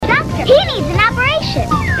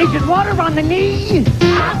her on the knee.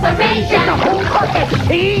 Observation! It's a whole bucket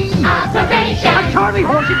tea. Observation! A Charlie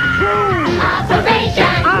horse is true. Observation!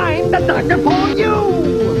 I'm the doctor for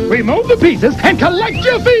you. Remove the pieces and collect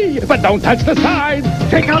your fee, but don't touch the sides.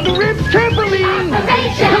 Take out the ribs carefully.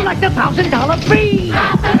 Observation! Collect $1,000 fee.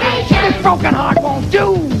 Observation! This broken heart won't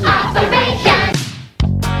do. Observation!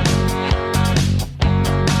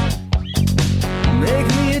 Make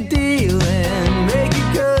me a deal and make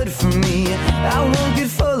it good for me. I won't get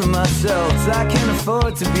full of myself, I can't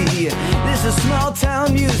afford to be. This is small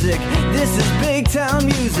town music, this is big town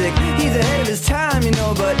music. He's ahead of his time, you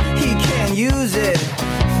know, but he can't use it.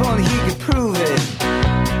 If only he could prove it.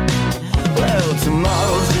 Well,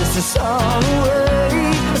 tomorrow's just a song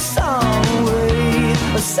away, a song away,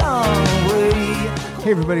 a song away.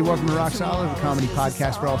 Hey everybody, welcome to Rock Solid, the comedy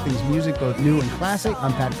podcast for all things music, both new and classic.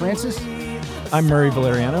 I'm Pat Francis. I'm Murray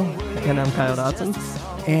Valeriano. And I'm Kyle Dotson.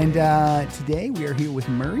 And today we are here with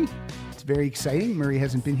Murray. It's very exciting. Murray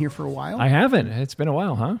hasn't been here for a while. I haven't. It's been a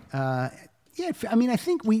while, huh? Yeah, I mean, I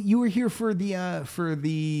think you were here for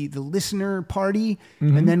the listener party,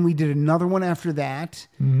 and then we did another one after that,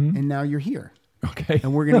 and now you're here. Okay.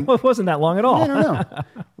 And we're gonna. It wasn't that long at all. No.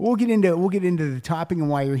 We'll get into the topic and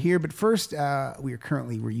why you're here. But first,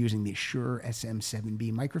 we're using the Shure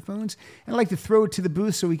SM7B microphones, and I'd like to throw it to the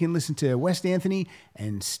booth so we can listen to Wes Anthony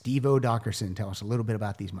and Steve-O Dockerson tell us a little bit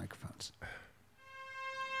about these microphones.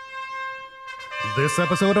 This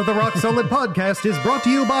episode of the Rock Solid Podcast is brought to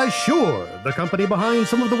you by Shure, the company behind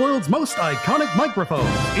some of the world's most iconic microphones,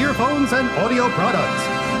 earphones, and audio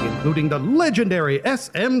products, including the legendary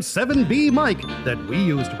SM7B mic that we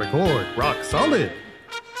use to record Rock Solid.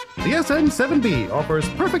 The SM7B offers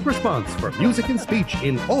perfect response for music and speech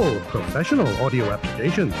in all professional audio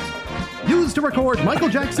applications. Used to record Michael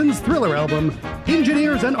Jackson's Thriller album,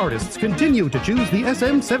 engineers and artists continue to choose the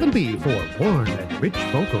SM7B for warm and rich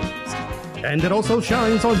vocals. And it also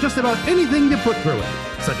shines on just about anything you put through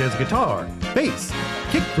it, such as guitar, bass,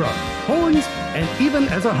 kick drum, horns, and even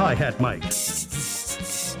as a hi-hat mic.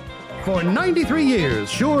 For 93 years,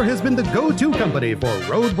 Shure has been the go-to company for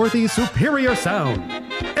roadworthy, superior sound.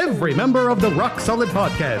 Every member of the Rock Solid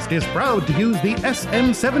Podcast is proud to use the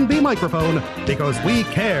SM7B microphone because we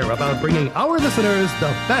care about bringing our listeners the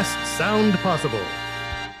best sound possible.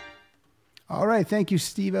 All right, thank you,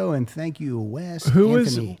 Steve-O, and thank you, Wes Who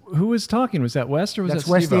Anthony. was talking? Was that Wes or was That's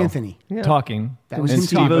that Wes Steve-O? Anthony. Yeah. Talking. That was and him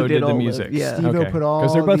Steve-O talking. did the all music. Steve-O put all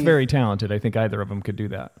because they're both the- very talented. I think either of them could do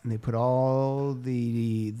that. And they put all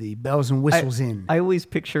the bells and whistles in. I always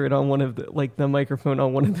picture it on one of the microphone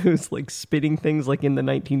on one of those spitting things in the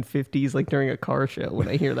 1950s, during a car show when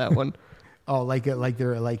I hear that one. Oh,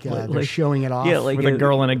 they're showing it off. Yeah, With a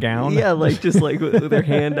girl in a gown. Yeah, just with their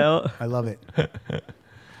hand out. I love it.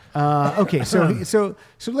 Okay, so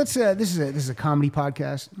let's. This is a comedy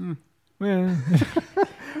podcast.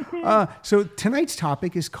 So tonight's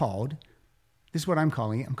topic is called. This is what I'm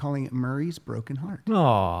calling it. I'm calling it Murray's Broken Heart.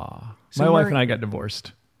 Aw. So My wife Murray- and I got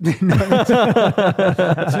divorced. That's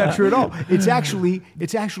not true at all. It's actually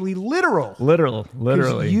literal. Literally.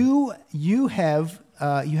 'Cause you have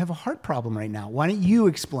a heart problem right now. Why don't you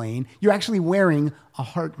explain? You're actually wearing a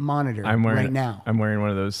heart monitor right now. I'm wearing one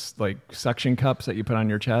of those suction cups that you put on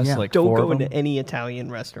your chest. Yeah. Don't four go of them. into any Italian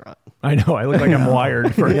restaurant. I know. I look like I'm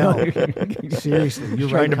wired for Seriously, you're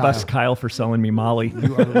trying right, to Kyle. bust Kyle for selling me Molly.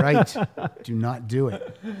 You are right. Do not do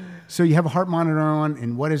it. So you have a heart monitor on,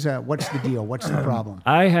 and what's the deal? What's the problem?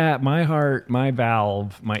 I have my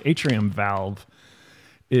atrium valve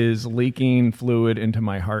is leaking fluid into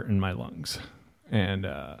my heart and my lungs. And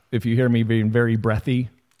if you hear me being very breathy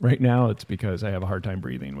right now, it's because I have a hard time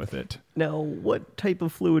breathing with it. Now, what type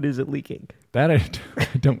of fluid is it leaking? That I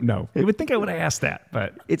don't know. You would think I would have asked that,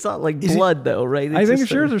 but It's not blood, though, right? I think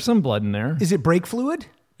sure there's some blood in there. Is it brake fluid?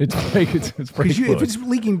 It's brake If fluid. it's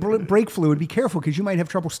leaking brake fluid, be careful because you might have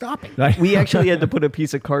trouble stopping. We actually had to put a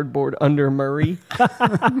piece of cardboard under Murray.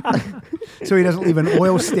 So he doesn't leave an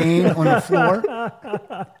oil stain on the floor.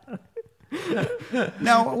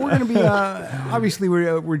 Now, we're going to be, obviously,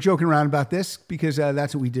 we're joking around about this because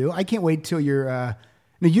that's what we do. I can't wait till you're, now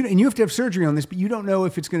you have to have surgery on this, but you don't know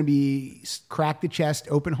if it's going to be crack the chest,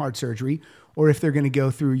 open heart surgery, or if they're going to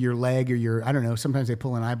go through your leg or I don't know, sometimes they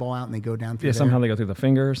pull an eyeball out and they go down through there. somehow they go through the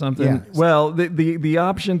finger or something. Yeah. Well, the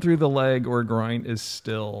option through the leg or groin is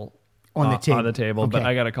still On the table. but Okay.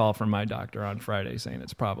 I got a call from my doctor on Friday saying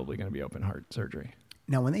it's probably going to be open heart surgery.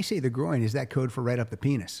 Now, when they say the groin, is that code for right up the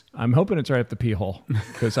penis? I'm hoping it's right up the pee hole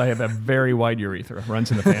because I have a very wide urethra.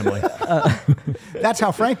 Runs in the family. That's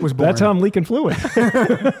how Frank was born. That's how I'm leaking fluid.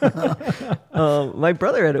 My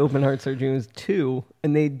brother had open heart surgery when he was 2,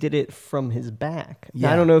 and they did it from his back. Now,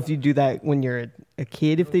 Yeah. I don't know if you do that when you're a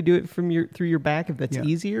kid if they do it from through your back, if that's Yeah.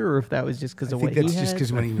 easier, or if that was just because I of think what that's he just had.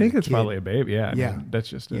 because when he I was think a it's kid. probably a baby. Yeah. I Yeah. mean, that's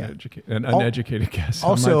just Yeah. an uneducated guess.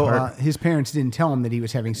 Also, on my part. his parents didn't tell him that he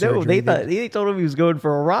was having surgery. No, they told him he was going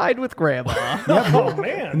for a ride with grandma. oh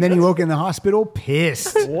man. And then he woke in the hospital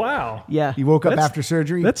pissed. Wow. Yeah. He woke up That's- after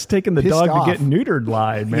surgery. That's taking the pissed dog off. to get neutered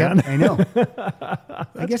live, man. Yep, I know.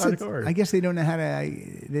 hardcore. I guess they don't know how to.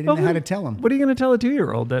 They didn't know how to tell him. What are you going to tell a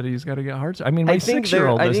 2-year-old that he's got to get heart? I mean, my I think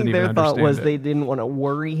 6-year-old doesn't even their understand thought was it. they didn't want to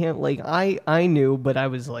worry him. Like I knew, but I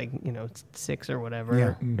was like 6 or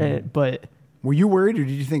whatever. Yeah. But Were you worried, or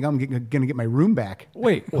did you think I'm going to get my room back?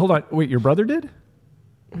 Wait, hold on. Wait, your brother did?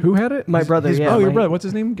 Who had it? my brother, yeah, oh, your my- brother. What's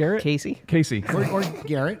his name? Garrett? Casey, Casey. Or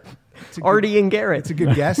Garrett? It's a good- Artie, and Garrett. It's a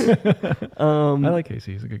good guess. I like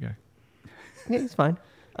Casey. He's a good guy. Yeah, he's fine.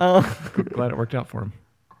 Glad it worked out for him.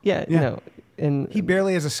 Yeah, Yeah. and He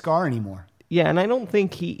barely has a scar anymore. yeah, and I don't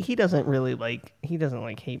think he doesn't really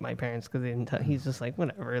hate my parents because they didn't. He's just like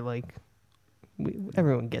whatever. Like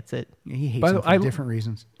everyone gets it. Yeah, he hates By him the- for I- different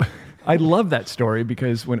reasons. I love that story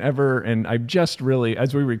because whenever, and I just really,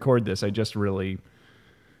 as we record this, I just really,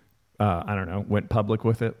 I don't know, went public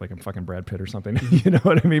with it, like I'm fucking Brad Pitt or something. You know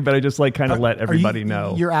what I mean? But I just like kind of let everybody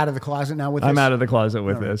know. You're out of the closet now with I'm this? out of the closet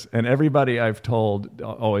with this. And everybody I've told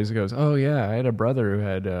always goes, oh, yeah, I had a brother who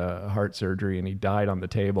had heart surgery and he died on the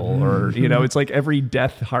table. Or, it's like every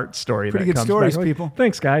death heart story. Pretty that good comes stories, back. Like, people.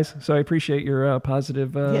 Thanks, guys. So I appreciate your positive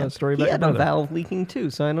story about he your had a brother. valve leaking too,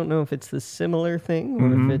 so I don't know if it's the similar thing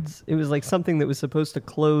or if it was like something that was supposed to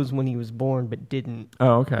close when he was born but didn't,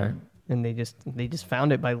 Oh, okay. and they just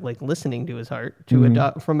found it by like listening to his heart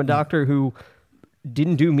to from a doctor who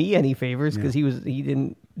didn't do me any favors because he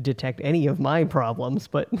didn't detect any of my problems,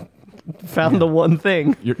 but found the one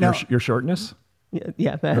thing. Your shortness?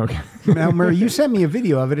 Yeah, that. Okay. Now, Murray, you sent me a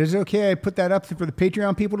video of it. Is it okay I put that up for the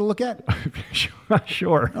Patreon people to look at?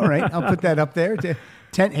 Sure. All right, I'll put that up there.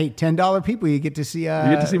 $10 people, you get to see. You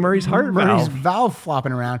get to see Murray's heart valve. valve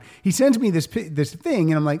flopping around. He sends me this thing,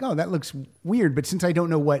 and I'm like, oh, that looks weird. But since I don't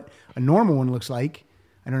know what a normal one looks like,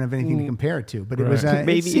 I don't have anything to compare it to. But it was Right. it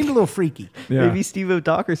Maybe- seemed a little freaky. Yeah. Maybe Steve-O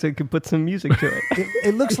Dockerson could put some music to it.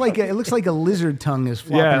 It looks like a lizard tongue is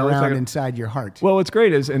flopping Yeah, it looks around like inside your heart. Well, what's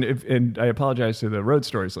great is, and I apologize to the Road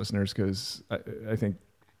Stories listeners because I think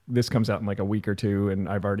this comes out in like a week or two, and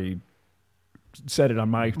I've already said it on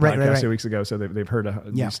my podcast right. 2 weeks ago, so they've heard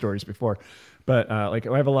Yeah. these stories before. But like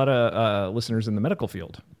I have a lot of listeners in the medical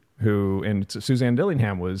field and Suzanne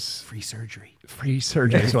Dillingham was Free surgery. free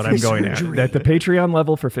surgery is what Free I'm going surgery. at the Patreon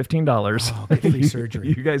level for $15. Oh, get free surgery.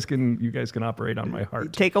 You guys can operate on my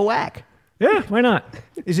heart. Take a whack. Yeah, why not?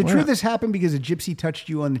 Is it Why true not? this happened because a gypsy touched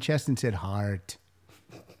you on the chest and said heart?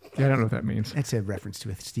 Yeah, I don't know what that means. That's a reference to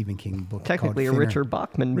a Stephen King book. Technically a called Thinner. Richard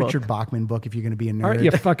Bachman book. Richard Bachman book, if you're going to be a nerd. All right,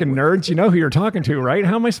 you fucking nerds. You know who you're talking to, right?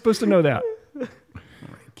 How am I supposed to know that?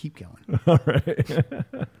 Keep going.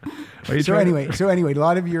 Are you So trying- anyway,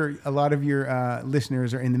 a lot of your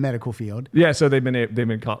listeners are in the medical field. Yeah, so they've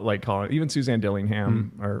been calling even Suzanne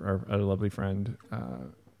Dillingham, our lovely friend.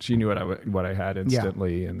 She knew what I had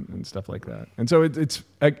instantly and stuff like that. And so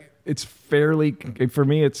it's fairly, for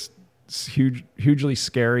me, it's hugely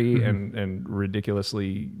scary and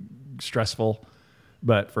ridiculously stressful.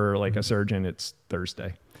 But for like a surgeon, it's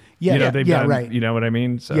Thursday. Yeah, they've yeah, done, right. You know what I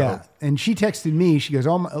mean? So, Yeah, and she texted me. She goes,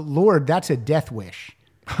 "Oh my, Lord, that's a death wish,"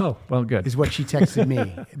 Oh, well, good. is what she texted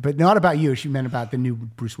me. But not about you. She meant about the new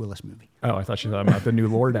Bruce Willis movie. Oh, I thought she thought about the new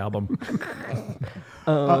Lord album.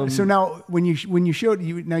 So now, when you showed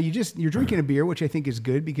you're drinking a beer, which I think is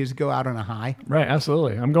good because you go out on a high. Right,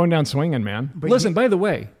 absolutely. I'm going down swinging, man. But Listen, by the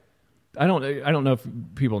way, I don't know if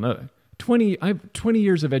people know that. I have 20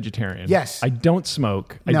 years of vegetarian. Yes. I don't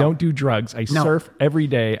smoke. I No. don't do drugs. I No. surf every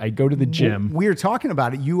day. I go to the gym. We're talking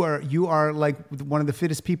about it. You are like one of the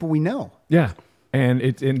fittest people we know. Yeah. And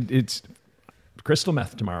it's crystal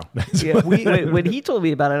meth tomorrow. That's Yeah, when he told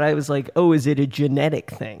me about it, I was like, "Oh, is it a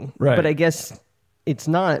genetic thing?" Right. But I guess it's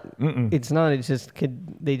not. It's not. It's just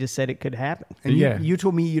they just said it could happen. And Yeah. you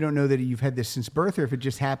told me you don't know that you've had this since birth or if it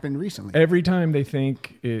just happened recently. Every time they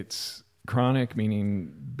think it's chronic,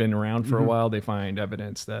 meaning been around Mm-hmm. for a while, they find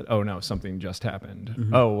evidence that, oh no, something just happened.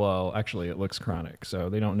 Mm-hmm. Oh, well, actually it looks chronic. So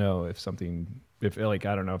they don't know I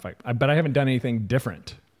don't know but I haven't done anything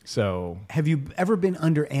different. So Have you ever been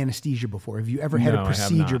under anesthesia before? Have you ever had no, a I have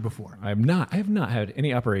procedure not. before? I have not had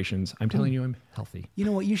any operations. I'm telling you, I'm healthy. You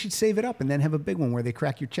know what? You should save it up and then have a big one where they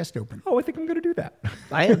crack your chest open. Oh, I think I'm going to do that.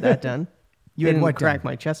 I had that done. You They had didn't what crack done?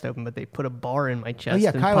 my chest open, but they put a bar in my chest yeah,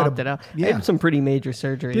 and Kyle had popped a- it out. yeah. I had some pretty major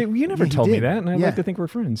surgery. You never Yeah, he told me did. that, and I'd Yeah. like to think we're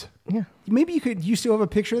friends. Yeah. Maybe you still have a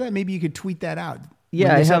picture of that? Maybe you could tweet that out. Yeah,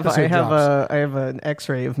 when I this have episode drops. I have an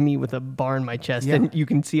X-ray of me with a bar in my chest, Yeah. and you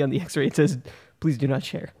can see on the X-ray it says Please do not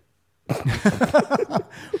share.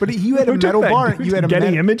 But you had a Who took metal that? bar. Who You had a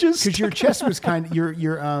Getty Images? because your chest was kind of your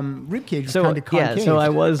rib cage was So kind of concave. yeah, so I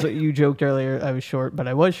was. You joked earlier I was short, but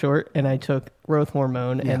I was short, and I took growth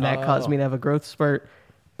hormone, and that caused me to have a growth spurt.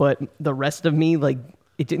 But the rest of me, like,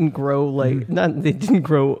 it didn't grow like not. It didn't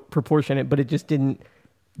grow proportionate, but it just didn't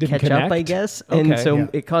catch up, connect? I guess. And Okay. so Yeah.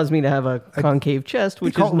 it caused me to have a concave chest,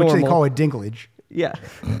 which is which normal. they call a dinklage. Yeah.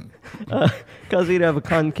 Caused me to have a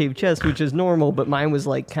concave chest, which is normal, but mine was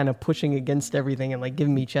like kind of pushing against everything and like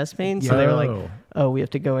giving me chest pain. So they were like, oh, we have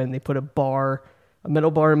to go in. They put a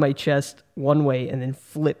metal bar in my chest one way and then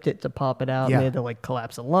flipped it to pop it out. Yeah. And they had to like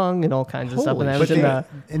collapse a lung and all kinds of stuff. And I Holy was in shit. the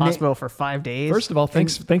And they- hospital for 5 days. First of all,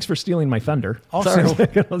 thanks for stealing my thunder. Also,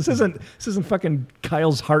 this isn't fucking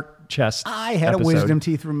Kyle's heart chest. I had episode. a wisdom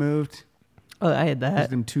teeth removed. oh, I had that.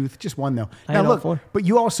 Wisdom tooth, just one though. I Now had all look, four. but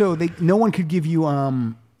you also no one could give you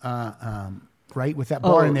right with that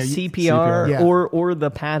bar in there. CPR, Yeah. or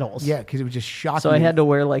the paddles. Yeah, because it was just shocking. So I had to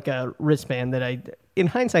wear like a wristband that I, in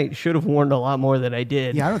hindsight, should have worn a lot more than I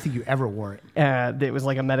did. Yeah, I don't think you ever wore it. It was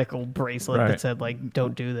like a medical bracelet Right. that said like,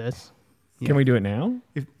 "Don't do this." Can we do it now?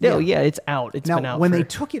 No, yeah, it's out. It's been Now, out. when for, they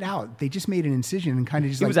took it out, they just made an incision and kind of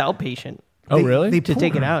just it like was outpatient Oh, really? They to pulled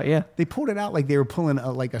take it out. Yeah, They pulled it out like they were pulling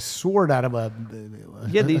like a sword out of a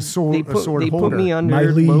yeah. a sword, they put, a sword they holder. put me My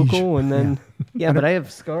under liege. local, and then yeah, but I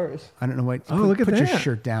have scars. I don't know what. Oh, look at put your that.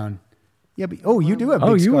 shirt down. Yeah, but you do have.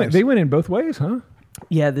 Oh, big scars. they went in both ways, huh?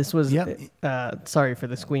 Yeah, this was. Yep. Sorry for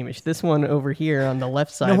the squeamish. This one over here on the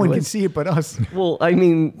left side. No one was, can see it but us. Well, I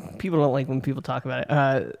mean, people don't like when people talk about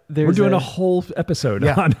it. There's We're doing a whole episode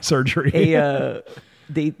Yeah. on surgery.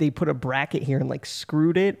 They put a bracket here and like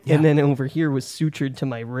screwed it, and then over here was sutured to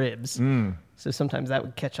my ribs. So sometimes that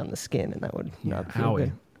would catch on the skin, and that would not feel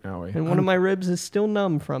good. Owie. And one of my ribs is still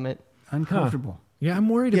numb from it. Uncomfortable. Yeah, I'm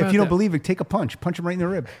worried Yeah, about if you don't that. believe it, take a punch. Punch him right in the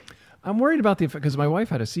rib. I'm worried about the because my wife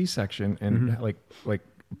had a C-section and like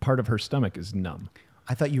part of her stomach is numb.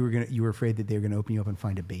 I thought you were afraid that they were gonna open you up and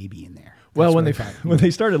find a baby in there. Well, That's when what they I thought. when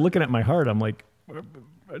they started looking at my heart, I'm like,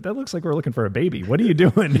 that looks like we're looking for a baby. What are you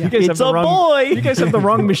doing? You guys It's have the a wrong, boy. You guys have the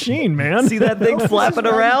wrong machine, man. See that thing flapping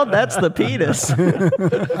around? That's the penis.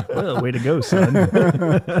 Well, way to go, son.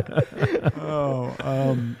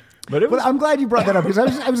 But it was Well, I'm glad you brought that up because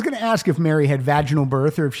I was going to ask if Mary had vaginal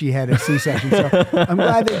birth or if she had a C-section. So I'm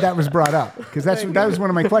glad that was brought up because that was one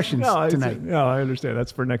of my questions tonight. No, I understand.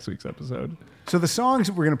 That's for next week's episode. So the songs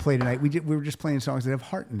that we're going to play tonight, we were just playing songs that have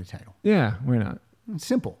heart in the title. Yeah, why not? It's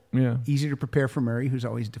simple. Yeah. Easy to prepare for Murray, who's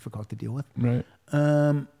always difficult to deal with. Right.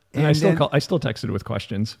 And And I still then- I still texted with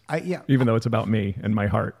questions. Yeah. Even though it's about me and my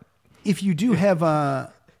heart. If you do have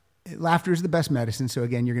laughter is the best medicine. So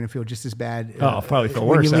again, you're going to feel just as bad. Oh, I'll probably feel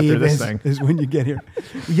when you worse after leave this as, thing. as when you get here.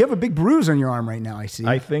 You have a big bruise on your arm right now. I see.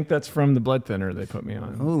 I think that's from the blood thinner they put me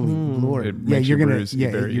on. Holy Lord! It Yeah, makes you're you gonna. bruise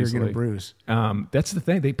Yeah, very you're easily. gonna bruise. That's the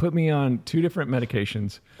thing. They put me on 2 different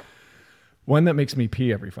medications. One that makes me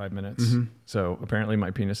pee every 5 minutes. Mm-hmm. So apparently my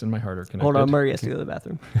penis and my heart are connected. Hold on, Murray has to go to the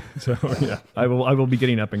bathroom. So yeah, I will be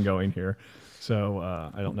getting up and going here. So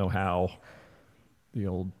I don't know how the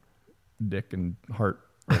old dick and heart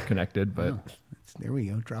are connected, but There we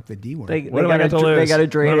go. Drop the D word. They What have I gotta got to lose? They got to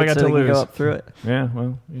drain What have I it got so to they can go lose? up through it. yeah,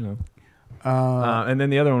 well, you know. And then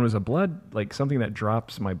the other one was a blood, like something that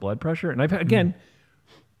drops my blood pressure. And I've had, again,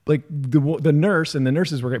 like the nurse and the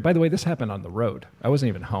nurses were great. By the way, this happened on the road. I wasn't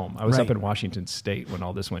even home. I was up Right. in Washington State when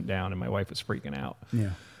all this went down, and my wife was freaking out. Yeah.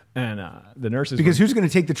 And the nurses Because who's going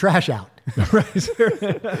to take the trash out?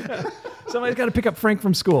 somebody's got to pick up Frank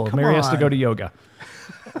from school. Mary has to on. go to yoga.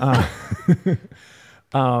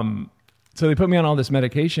 So they put me on all this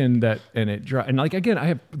medication and like, again, I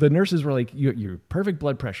have, the nurses were like, you perfect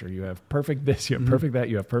blood pressure. You have perfect this, you have perfect that,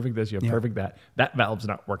 you have perfect this, you have Yeah. perfect that. That valve's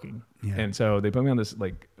not working. Yeah. And so they put me on this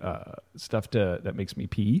like stuff that makes me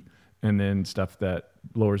pee, and then stuff that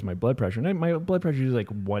lowers my blood pressure. And my blood pressure is like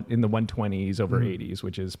in the 120s over 80s,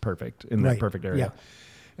 which is perfect in Right. the perfect area. Yeah.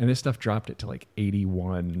 And this stuff dropped it to like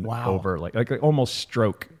 81 Wow. over like almost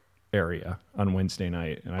stroke area on Wednesday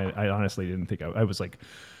night. And I honestly didn't think I was like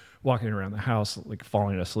walking around the house, like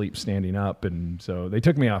falling asleep, standing up. And so they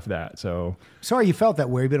took me off that. So Sorry you felt that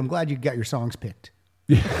way, but I'm glad you got your songs picked.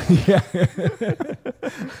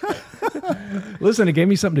 listen, it gave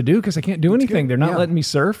me something to do because I can't do anything. They're not Yeah. letting me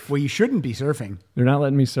surf. Well, you shouldn't be surfing. They're not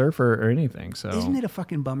letting me surf or anything. So Isn't it a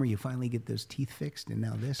fucking bummer you finally get those teeth fixed and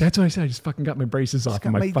now this? that's what I said. I just fucking got my braces off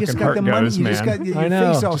and my you just fucking got heart the money, goes, you man. just got your I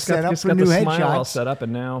know. face all Just set up just for got new the smile all headshots. set up,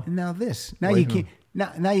 and now And now this. Now Wait, you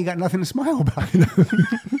can't. Now you got nothing to smile about.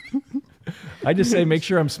 I just say make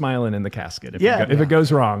sure I'm smiling in the casket if, Yeah. if it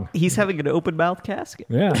goes wrong. He's having an open mouth casket.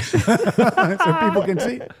 Yeah. So people can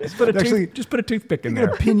see. Just put a toothpick in You're there.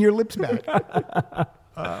 going to pin your lips back.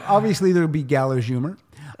 Obviously, there'll be gallows humor.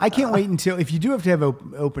 I can't wait until, if you do have to have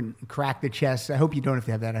open, crack the chest, I hope you don't have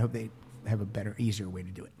to have that. I hope they have a better, easier way to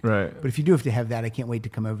do it. Right. But if you do have to have that, I can't wait to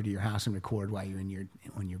come over to your house and record while you're on your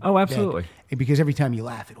Oh, bed. absolutely. And because every time you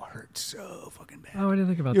laugh, it'll hurt so fucking bad. Oh, I didn't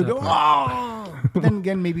think about You'll that. go, part. oh! But then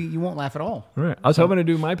again, maybe you won't laugh at all. Right. I was hoping to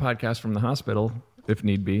do my podcast from the hospital if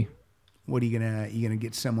need be. What are you gonna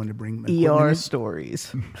get someone to bring? ER equipment in?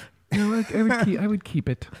 stories. No, I would keep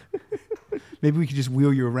it. Maybe we could just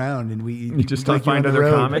wheel you around and we You just like you're find on the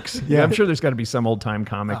other road. comics. Yeah. I'm sure there's got to be some old time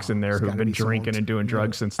comics Oh, in there there's who've gotta been be some drinking old- and doing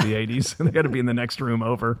drugs since the 80s. They got to be in the next room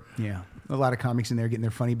over. Yeah, a lot of comics in there getting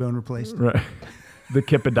their funny bone replaced. Right. The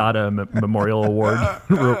Kippadata Memorial Award.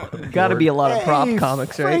 Got to be a lot of prop Hey,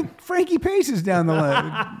 comics, right? Frankie Pace is down the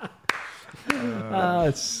line.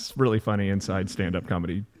 It's really funny inside stand-up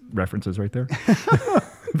comedy references right there.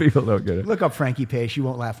 People don't get it. Look up Frankie Pace. You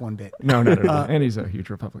won't laugh one bit. No, not at all. And he's a huge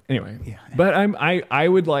Republican. Anyway, Yeah. but I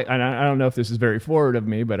would like, and I don't know if this is very forward of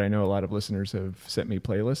me, but I know a lot of listeners have sent me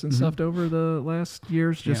playlists and stuff over the last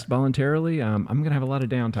years just Yeah. voluntarily. I'm going to have a lot of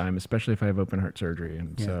downtime, especially if I have open heart surgery.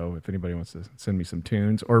 And so if anybody wants to send me some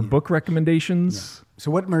tunes or book recommendations,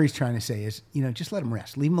 So what Murray's trying to say is, just let him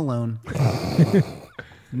rest. Leave him alone.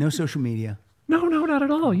 No social media. no, not at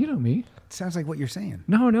all. You know me. It sounds like what you're saying.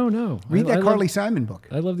 No. Read that I Carly love, Simon book.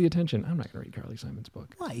 I love the attention. I'm not going to read Carly Simon's book.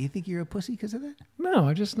 Why? You think you're a pussy because of that? No,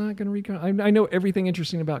 I'm just not going to read. I know everything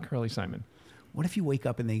interesting about Carly Simon. What if you wake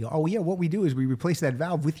up and they go, oh, yeah, what we do is we replace that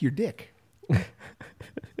valve with your dick?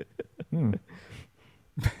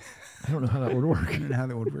 I don't know how that would work. I don't know how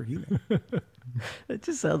that would work either. It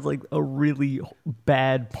just sounds like a really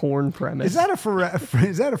bad porn premise. Is that a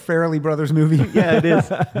Farrelly Brothers movie? Yeah, it is.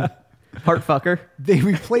 Heartfucker. They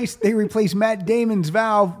replace Matt Damon's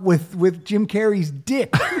valve with Jim Carrey's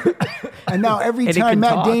dick, and now every And it time can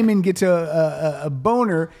Matt talk. Damon gets a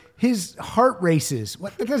boner, his heart races.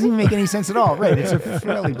 What? That doesn't even make any sense at all. Right? It's a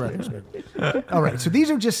Farrelly Brothers movie. All right. So these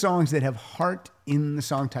are just songs that have heart in the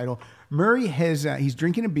song title. Murray has he's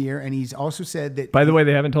drinking a beer, and he's also said that. By the way,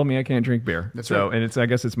 they haven't told me I can't drink beer. That's so, right. and I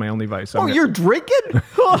guess it's my only vice. So Oh, I'm you're drinking?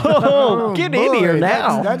 Oh, get in boy, here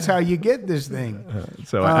now. That's how you get this thing.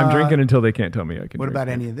 so I'm drinking until they can't tell me I can. What drink about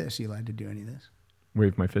beer. any of this? You allowed to do any of this?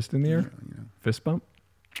 Wave my fist in the air? Fist bump?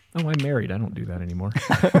 Oh, I'm married. I don't do that anymore.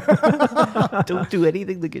 Don't do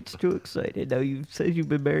anything that gets too excited. Now, you said you've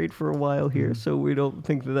been married for a while here, so we don't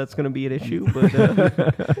think that that's going to be an issue. But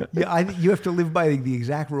Yeah, I think you have to live by the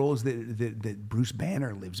exact rules that Bruce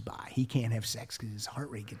Banner lives by. He can't have sex because his heart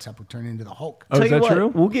rate gets up and turn into the Hulk. Oh, tell is you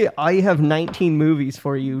that what, true? I have 19 movies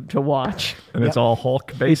for you to watch. And it's all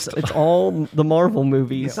Hulk based. It's all the Marvel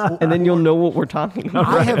movies, and then you'll know what we're talking about.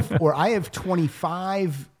 I have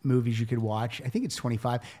 25 movies you could watch. I think it's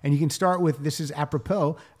 25, and you can start with this is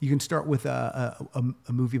apropos. You can start with a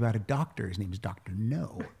movie about a doctor. His name is Dr.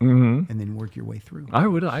 No, and then work your way through.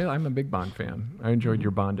 I'm a big Bond fan. I enjoyed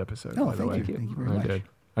your Bond episode. Oh, by the thank way. you. Thank you very I much. did.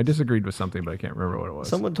 I disagreed with something, but I can't remember what it was.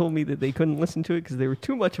 Someone told me that they couldn't listen to it because they were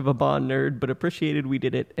too much of a Bond nerd, but appreciated we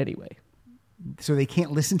did it anyway. So they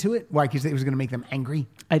can't listen to it. Why? Because it was going to make them angry.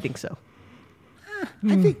 I think so.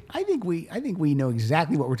 I think we know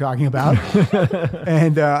exactly what we're talking about,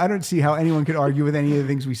 and I don't see how anyone could argue with any of the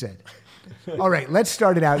things we said. All right, let's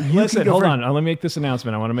start it out. You Listen, can go hold for- on. Let me make this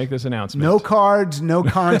announcement. I want to make this announcement. No cards, no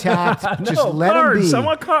contact. Just let them be. I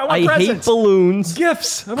want I hate presents. balloons.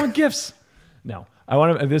 Gifts. I want gifts. No, I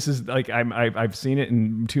want to. This is like I've seen it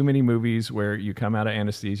in too many movies where you come out of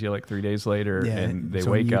anesthesia like 3 days later Yeah, and they it's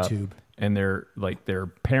on wake up YouTube. and they're like their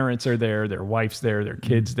parents are there, their wife's there, their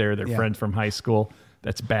kids there, their Yeah. friends from high school.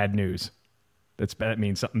 That's bad news. That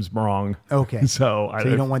means something's wrong. Okay. So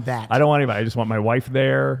you don't want that. I don't want anybody. I just want my wife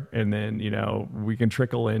there, and then we can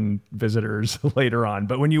trickle in visitors later on.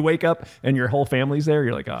 But when you wake up and your whole family's there,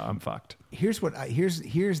 you're like, oh, I'm fucked. Here's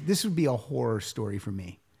this would be a horror story for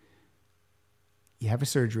me. You have a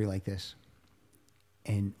surgery like this,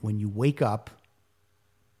 and when you wake up,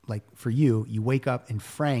 like for you wake up and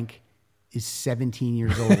Frank is 17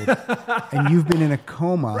 years old, and you've been in a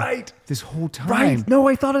coma Right. this whole time. Right? No,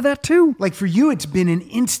 I thought of that too. Like for you, it's been an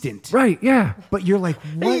instant. Right? Yeah. But you're like,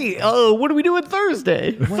 what? Hey, what are we doing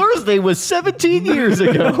Thursday? Thursday was 17 years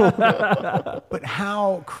ago. But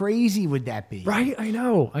how crazy would that be? Right? I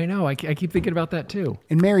know. I keep thinking about that too.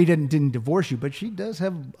 And Mary didn't divorce you, but she does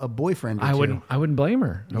have a boyfriend or two. I wouldn't blame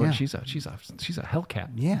her. Yeah. She's a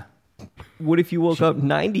Hellcat. Yeah. What if you woke up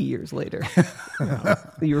 90 years later?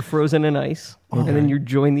 You were frozen in ice, and then you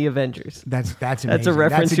joined the Avengers. That's amazing. That's a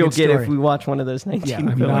reference you'll good get story. if we watch one of those 19 Yeah,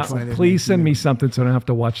 films. I'm not- one of those Please send 19 me something so I don't have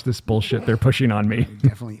to watch this bullshit they're pushing on me.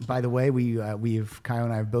 Definitely. By the way, we've Kyle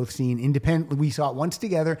and I have both seen independent. We saw it once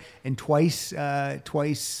together and twice or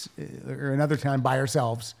another time by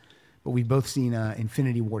ourselves. But we've both seen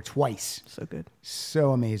Infinity War twice. So good.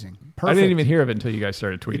 So amazing. I Perfect. didn't even hear of it until you guys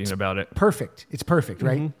started tweeting about it. Perfect. It's perfect,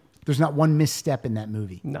 right? There's not one misstep in that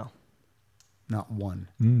movie. No. Not one.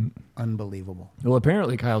 Unbelievable. Well,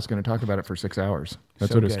 apparently Kyle's going to talk about it for 6 hours.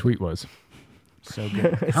 That's So what his good. tweet was. So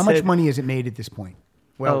good. How much money has it made at this point?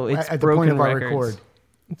 Well, it's at the point broken of our records. record.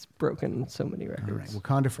 It's broken so many All right. records.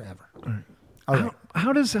 Wakanda forever. All right.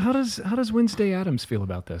 How does Wednesday Addams feel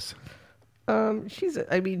about this? She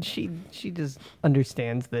just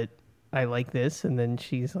understands that I like this, and then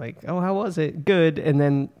she's like, "Oh, how was it? Good," and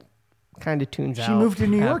then kind of tunes out. She moved to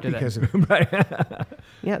New York after that. because of it.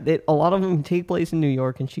 Yeah, a lot of them take place in New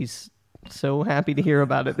York, and she's so happy to hear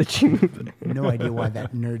about it that she moved. No idea why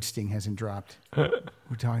that nerd sting hasn't dropped. We're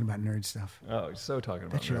talking about nerd stuff. Oh, he's so talking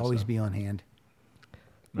about That should always be on hand.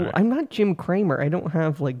 Well, I'm not Jim Cramer. I don't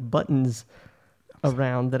have like buttons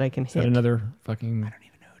around that I can Is that hit. another fucking... I don't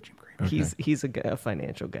even know Jim Cramer. He's a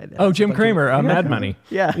financial guy. that Oh, has a Jim bunch of- Cramer, Mad Money.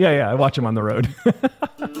 Yeah. Yeah, I watch him on the road.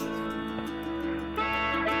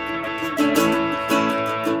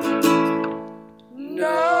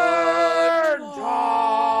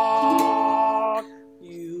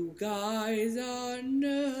 You guys are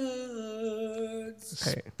nerds.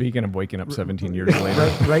 Speaking of waking up 17 years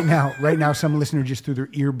later. Right now, some listener just threw their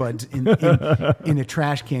earbuds in a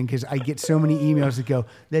trash can because I get so many emails that go,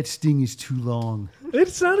 "That sting is too long."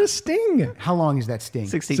 It's not a sting. How long is that sting?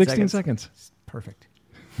 16 seconds. Perfect.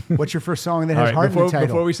 What's your first song that All has right, heart in the title?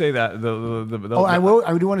 before we say that,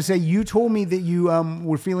 I do want to say you told me that you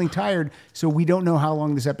were feeling tired, so we don't know how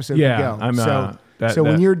long this episode Yeah, will go. I'm, so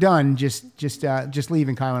when you're done, just leave,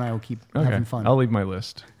 and Kyle and I will keep having fun. I'll leave my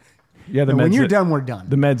list. Yeah, No, when you're done, we're done.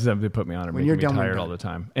 The meds that they put me on are When making you're me done, we're tired done. all the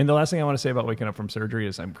time. And the last thing I want to say about waking up from surgery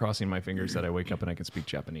is I'm crossing my fingers that I wake up and I can speak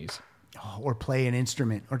Japanese. Or play an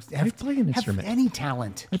instrument, or play an instrument. Have any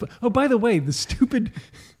talent. Oh, by the way, the stupid.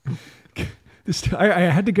 I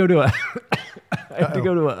had to go to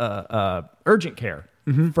a urgent care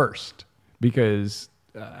first because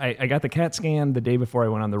I got the CAT scan the day before I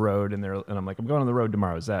went on the road, and I'm like, I'm going on the road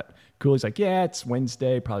tomorrow. Is that cool? He's like, yeah, it's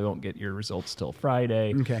Wednesday. Probably won't get your results till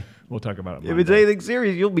Friday. Okay. We'll talk about it If it's Monday. anything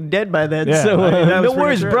serious, you'll be dead by then. Yeah, so I mean, that was no pretty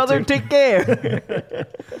worries, sure brother. too. Take care.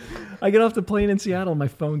 I get off the plane in Seattle, my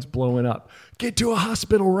phone's blowing up. Get to a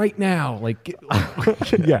hospital right now.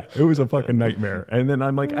 Yeah, it was a fucking nightmare. And then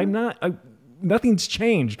I'm like, nothing's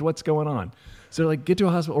changed. What's going on? So like, get to a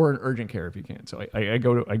hospital or an urgent care if you can. So I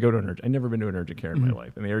go to an urgent. I've never been to an urgent care in my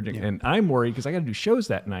life, and and I'm worried because I got to do shows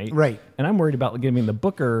that night, Right. And I'm worried about giving the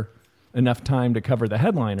booker enough time to cover the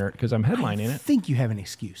headliner because I'm headlining I it. think you have an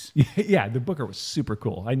excuse. Yeah, the booker was super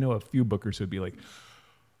cool. I know a few bookers who'd be like,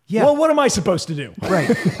 Yeah. well, what am I supposed to do? Right.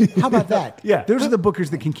 How about that? Yeah. Those are the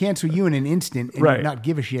bookers that can cancel you in an instant and Right. not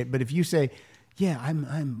give a shit. But if you say, yeah,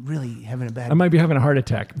 I'm really having a bad... I might be having a heart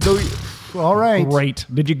attack. All right. Great.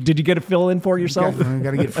 Did you get a fill in for yourself?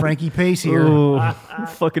 Got to get Frankie Pace here. Ooh,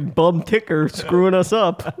 fucking bum ticker screwing us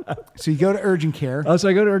up. So you go to urgent care. So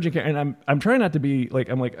I go to urgent care, and I'm trying not to be like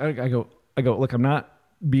I go look, I'm not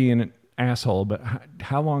being an asshole, but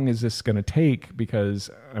how long is this going to take? Because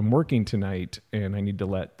I'm working tonight, and I need to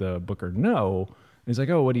let the booker know. And he's like,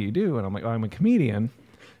 oh, what do you do? And I'm like, oh, I'm a comedian.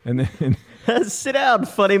 And then Sit down,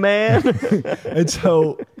 funny man. and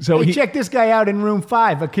so Hey, he check this guy out in room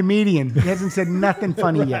 5, a comedian. He hasn't said nothing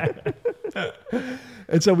funny yet.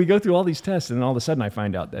 And so we go through all these tests, and all of a sudden I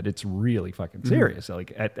find out that it's really fucking serious. So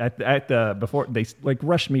like at the before they like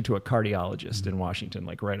rushed me to a cardiologist in Washington,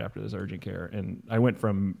 like right after this urgent care, and I went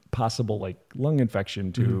from possible like lung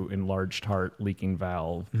infection to enlarged heart, leaking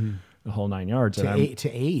valve, the whole 9 yards, To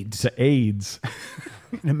AIDS. to AIDS.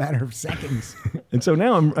 In a matter of seconds. And so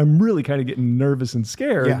now I'm really kind of getting nervous and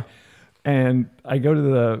scared. Yeah. And I go to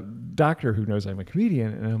the doctor who knows I'm a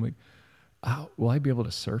comedian, and I'm like, oh, will I be able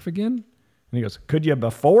to surf again? And he goes, could you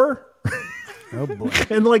before? Oh, boy.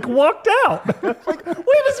 And like walked out. Like, wait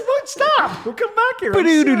a second, stop. We'll come back here.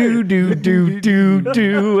 I'm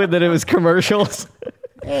Do, and then it was commercials.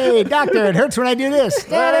 Hey, doctor, it hurts when I do this.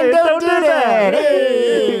 Hey, don't do that.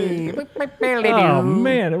 Hey. Hey. Oh,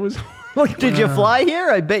 man. It was like, Did you fly here?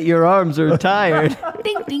 I bet your arms are tired.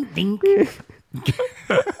 Ding, ding, ding.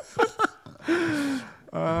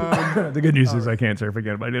 the good news is I can't surf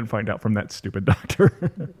again, but I didn't find out from that stupid doctor.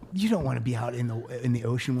 You don't want to be out in the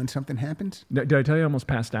ocean when something happens. Did I tell you I almost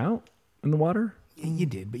passed out in the water? You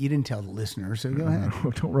did, but you didn't tell the listener, so go ahead.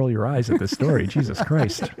 Don't roll your eyes at this story. Jesus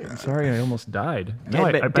Christ. I'm sorry, I almost died.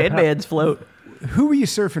 Dead man's float. Who were you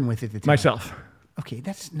surfing with at the time? Myself. Okay,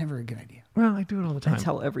 that's never a good idea. Well, I do it all the time. That's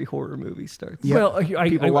how every horror movie starts. Yep. Well,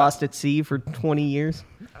 People lost at sea for 20 years.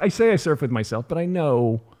 I say I surf with myself, but I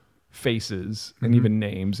know faces and even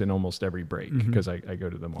names in almost every break because I go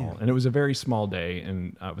to them all. And it was a very small day,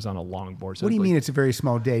 and I was on a longboard. So What do you mean it's a very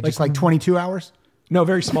small day? Just like 22 hours? No,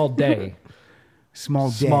 very small day. Small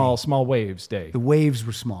day. Small waves day. The waves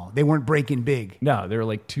were small. They weren't breaking big. No, they were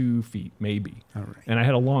like 2 feet, maybe. All right. And I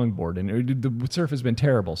had a longboard, and the surf has been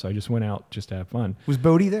terrible, so I just went out just to have fun. Was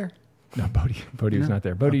Bodie there? No, Bodie was not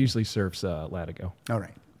there. Bodie usually surfs Latigo. All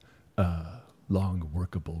right. Long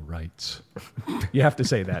workable rights. You have to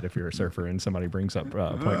say that if you're a surfer and somebody brings up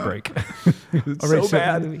Point Break. It's All right, so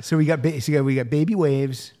bad. So we got we got baby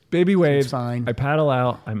waves. Baby waves. It's fine. I paddle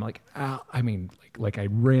out. I'm like, ow. I mean, like I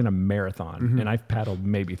ran a marathon and I've paddled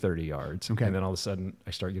maybe 30 yards. Okay. And then all of a sudden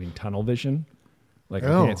I start getting tunnel vision. Like I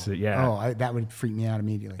can't see. Yeah. That would freak me out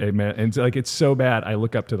immediately. And like it's so bad. I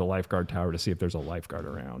look up to the lifeguard tower to see if there's a lifeguard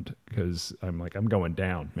around because I'm like, I'm going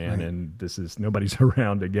down, man. Right. And nobody's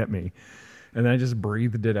around to get me. And then I just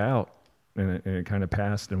breathed it out, and it kind of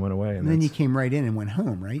passed and went away. And then you came right in and went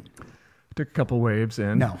home, right? Took a couple waves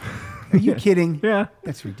in. No. Are you kidding? Yeah.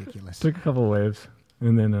 That's ridiculous. Took a couple waves,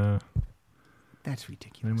 and then That's I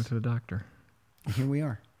ridiculous. went to the doctor. Here we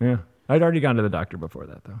are. Yeah, I'd already gone to the doctor before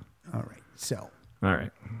that, though. All right. So, All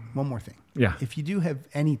right. one more thing. Yeah. If you do have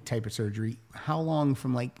any type of surgery, how long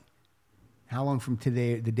from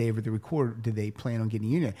today, the day of the record, do they plan on getting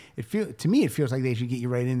you in? To me, it feels like they should get you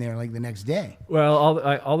right in there like the next day. Well,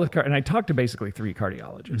 and I talked to basically 3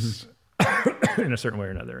 cardiologists in a certain way or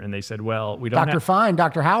another, and they said, "Well, we don't." Dr. Fine,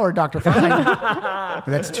 Dr. Howard, Dr. Fine.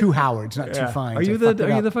 That's 2 Howards, not 2 Fines. Are you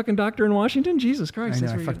the fucking doctor in Washington? Jesus Christ! I know,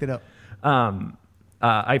 that's I where fucked it up.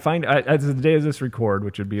 I find as the day of this record,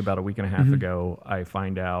 which would be about a week and a half ago, I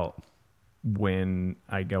find out when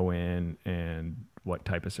I go in and what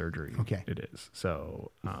type of surgery it is.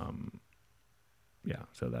 So,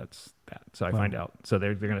 so that's that. So I find out. So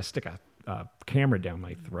they're going to stick a camera down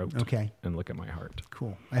my throat and look at my heart.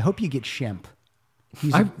 Cool. I hope you get Shemp.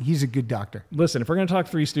 He's a good doctor. Listen, if we're going to talk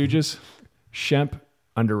Three Stooges, Shemp,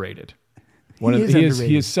 underrated.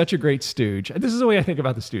 He is such a great stooge. This is the way I think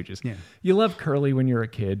about the Stooges. Yeah. You love Curly when you're a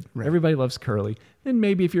kid. Right. Everybody loves Curly. And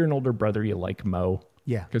maybe if you're an older brother, you like Mo.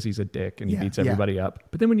 Yeah. Because he's a dick and he Yeah, beats yeah. everybody up.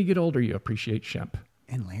 But then when you get older, you appreciate Shemp.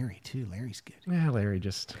 And Larry, too. Larry's good. Yeah, Larry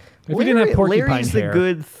just... If he didn't have porcupine Larry's hair... the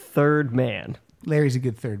good third man. Larry's a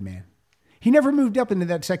good third man. He never moved up into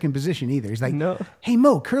that second position either. He's like, No. Hey,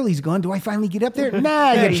 Mo, Curly's gone. Do I finally get up there?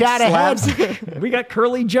 Nah, you shot ahead. We got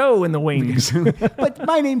Curly Joe in the wings. But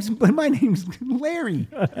my name's Larry,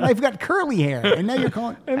 and I've got curly hair. And now you're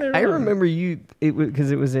calling. I remember because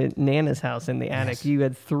it was at Nana's house in the attic. Yes. You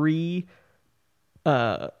had three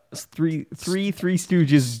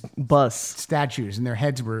Stooges busts. Statues, and their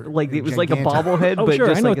heads were Like it was like a gigantic. bobblehead, Oh, but sure.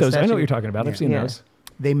 just I know like what those. a I know statue. what you're talking about. I've seen Yeah. those.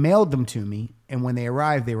 They mailed them to me, and when they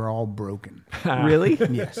arrived, they were all broken. Really?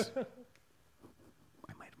 Yes. I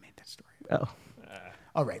might have made that story. Oh.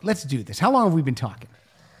 All right, let's do this. How long have we been talking?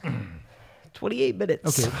 28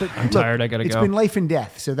 minutes. Okay, but I'm tired. I gotta It's go. been life and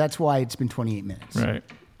death, so that's why it's been 28 minutes. Right.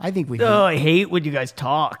 I think we, Oh, I hate when you guys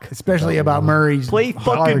talk. especially about Murray's Play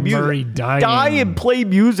hard fucking music. Murray dying. Die and play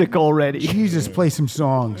music already. Jesus, play some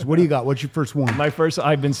songs. What do you got? What's your first one?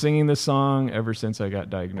 I've been singing this song ever since I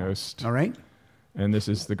got diagnosed. All right. And this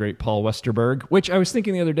is the great Paul Westerberg, which I was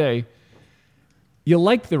thinking the other day, you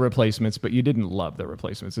liked the Replacements, but you didn't love the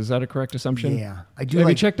Replacements. Is that a correct assumption? Yeah, I do Have you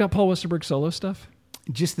like- checked out Paul Westerberg's solo stuff?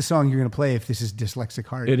 Just the song you're going to play if this is Dyslexic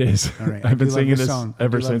Heart. It is. All right. I I've been do love singing this song.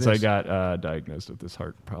 ever do love since I this. got diagnosed with this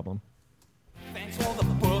heart problem. Thanks for the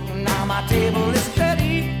book, now my table is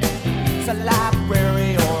ready. It's a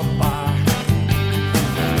library or a bar.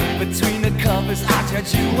 Between the covers, I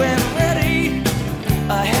judge you when ready.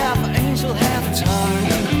 A half angel, half tongue.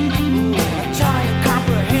 I'm trying to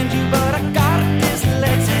comprehend you, but I got a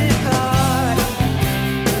dyslexic heart.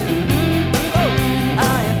 Oh,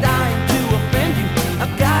 I am dying to offend you.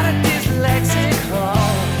 I've got a dyslexic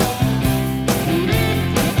heart.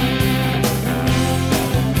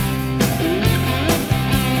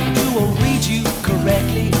 Do I read you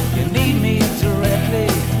correctly? You need me directly.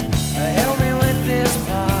 Help me with this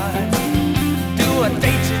part. Do I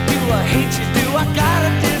date you? Do I hate you? Do I got a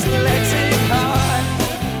dyslexic heart?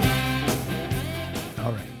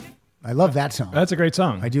 All right. I love that song. That's a great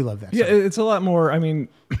song. I do love that Yeah, song. it's a lot more. I mean,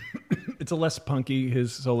 it's a less punky,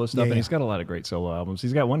 his solo stuff, Yeah, and yeah. he's got a lot of great solo albums.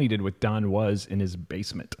 He's got one he did with Don Was in his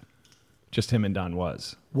basement. Just him and Don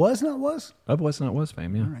Was. Was not was? Of Was Not Was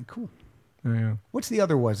fame, yeah. All right, cool. Oh, yeah. What's the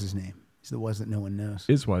other was name? It's the was that no one knows.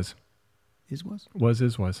 Was. Is was?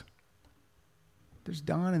 Was. There's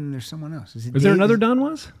Don and there's someone else. Is there another Don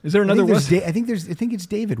Was? Is there another Was? I think it's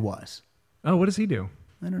David Was. Oh, what does he do?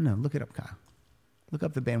 I don't know. Look it up, Kyle. Look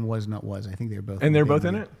up the band Was Not Was. I think they're both. And they're the both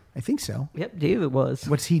band in lead. it? I think so. Yep, David was.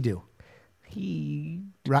 What's he do? He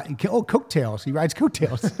Coattails. He rides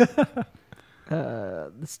coattails.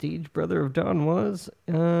 the stage brother of Don Was.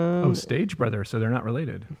 Stage Brother, so they're not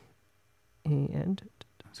related. And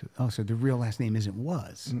so the real last name isn't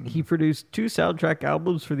Was. he produced 2 soundtrack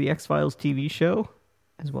albums for the X-Files TV show,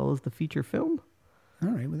 as well as the feature film. All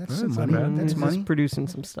right, well that's Oh, some that's not money. bad. That's He's money. just producing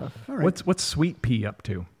some stuff. All right. What's Sweet Pea up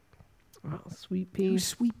to? Oh, Sweet Pea. Who's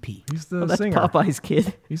Sweet Pea? He's the That's singer. Popeye's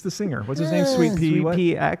kid. He's the singer. What's his name? Sweet Pea. Sweet what?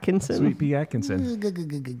 Pea Atkinson. Sweet Pea Atkinson.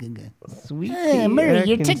 Sweet Hey, Pea Murray,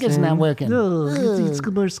 your ticket's not Atkinson.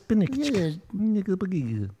 working. more spinach.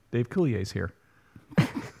 Dave Coullier's here.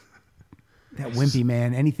 That wimpy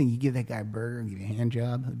man. Anything you give that guy a burger, give you a hand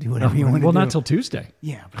job, do whatever you want to do. Well, not till Tuesday.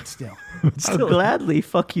 Yeah, but still. I'll gladly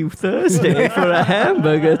fuck you Thursday for a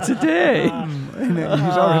hamburger today.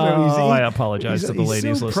 I apologize to the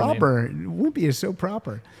ladies so listening. proper. Wimpy is so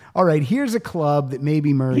proper. All right, here's a club that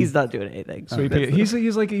maybe Murray. He's not doing anything. Sweet Pea.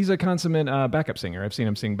 He's a consummate backup singer. I've seen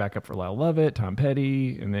him sing backup for Lyle Lovett, Tom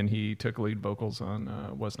Petty, and then he took lead vocals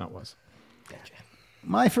on Was Not Was.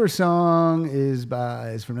 My first song is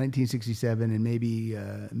from 1967, and maybe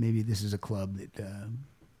this is a club that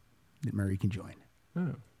Murray can join.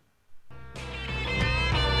 Oh.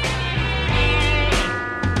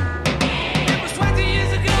 It was 20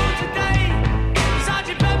 years ago today.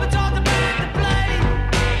 Sergeant Pepper taught the band to play.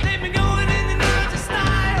 They've been going in and out of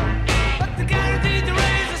style, but the guaranteed to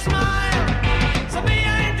raise a smile. So may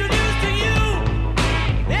I introduce to you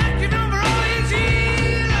the active number all these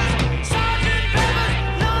years, Sergeant Pepper's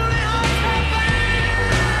Lonely Hearts Club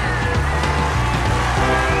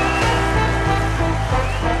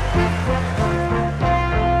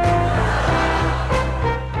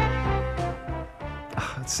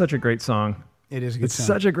It's such a great song. It is a good It's song.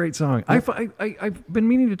 such a great song. I've been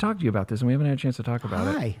meaning to talk to you about this, and we haven't had a chance to talk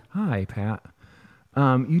about it. Hi, Pat.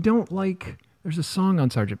 You don't like... There's a song on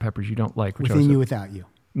Sgt. Pepper's you don't like. Which Within You, Without You.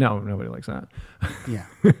 No, nobody likes that. Yeah.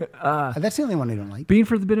 That's the only one I don't like. Being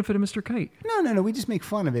for the benefit of Mr. Kite. No. We just make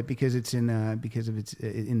fun of it because it's in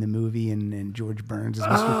the movie and George Burns is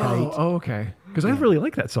Mr. Kite. Oh, okay. Because I really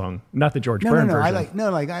like that song. Not the George Burns version.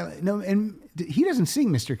 And he doesn't sing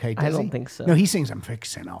Mr. Kite, does I he? don't think so. No, he sings "I'm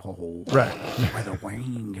fixing a hole Right. where the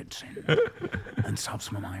rain gets in and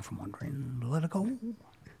stops my mind from wondering to let it go."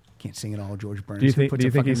 Can't sing it all, George Burns. Do you Who think? puts Do you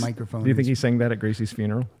a think fucking he's? microphone? Do you think in he his- sang that at Gracie's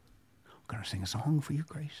funeral? I'm gonna sing a song for you,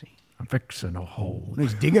 Gracie? I'm fixing a hole. No,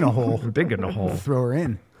 he's digging a hole. Digging a hole. Throw her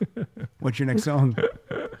in. What's your next song?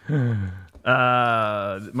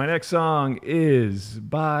 My next song is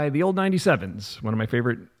by the Old 97s. One of my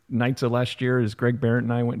favorite nights of last year is Greg Barrett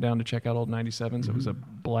and I went down to check out Old 97s. It was a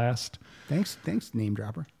blast. Thanks, name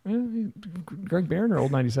dropper. Greg Barrett or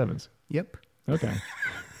Old 97s? Yep. Okay.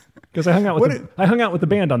 Because I hung out with the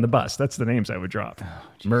band on the bus. That's the names I would drop.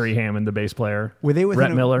 Murray Hammond, the bass player. Were they within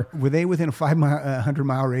Rhett Miller. Were they within a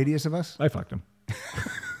 100-mile radius of us? I fucked him.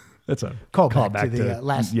 That's a Callback to the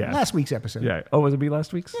last week's episode. Yeah. Oh, was it be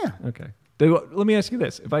last week's? Yeah. Okay. Let me ask you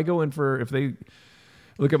this: if they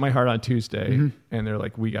look at my heart on Tuesday and they're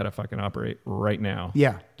like, "We got to fucking operate right now,"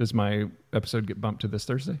 Yeah. does my episode get bumped to this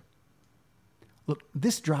Thursday? Look,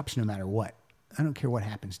 this drops no matter what. I don't care what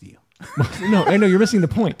happens to you. No, I know you're missing the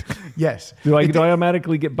point. Yes. Do I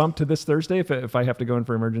automatically get bumped to this Thursday if I have to go in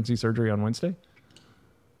for emergency surgery on Wednesday?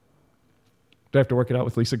 Do I have to work it out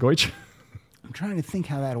with Lisa Goich? I'm trying to think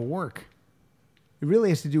how that'll work. It really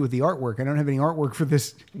has to do with the artwork. I don't have any artwork for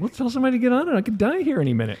this. Well, tell somebody to get on it. I could die here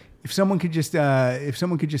any minute. If someone could just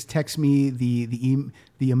text me the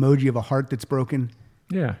emoji of a heart that's broken.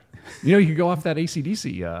 Yeah. You could go off that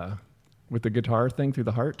AC/DC with the guitar thing through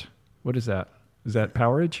the heart. What is that? Is that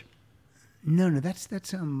Powerage? No, that's the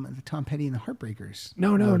Tom Petty and the Heartbreakers.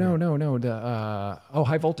 No. The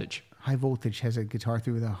High Voltage. High Voltage has a guitar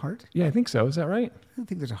through the heart? Yeah, I think so. Is that right? I don't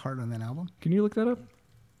think there's a heart on that album. Can you look that up?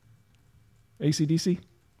 AC/DC?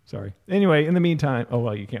 Sorry. Anyway, in the meantime,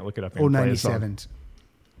 you can't look it up. Old 97s.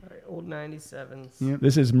 All right, Old 97s. Yep.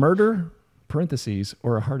 This is Murder, parentheses,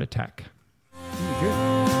 or a Heart Attack.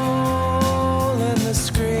 And the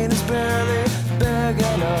screen is barely big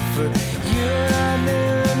enough for you and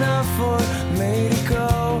near enough for me to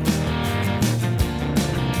go.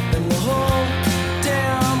 And the whole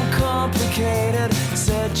damn complicated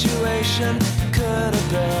situation could have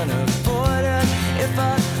been avoided if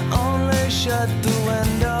I only shut the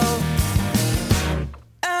window.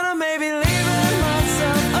 And I may be leaving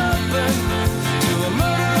myself open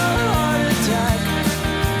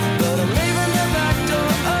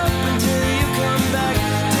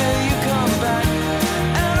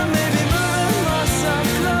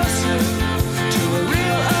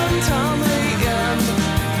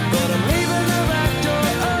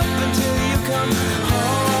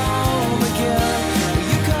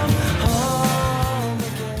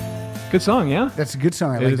Good song, yeah? That's a good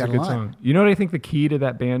song. I It like is that a good lot. song. You know what I think the key to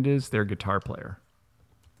that band is? Their guitar player.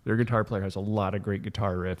 Their guitar player has a lot of great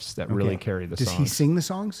guitar riffs that really Okay. carry the Does song. he sing the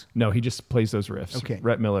songs? No, he just plays those riffs. Okay.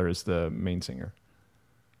 Rhett Miller is the main singer.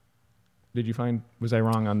 Did you find, was I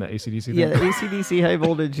wrong on the AC/DC thing? Yeah, the AC/DC High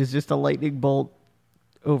Voltage is just a lightning bolt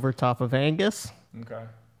over top of Angus. Okay.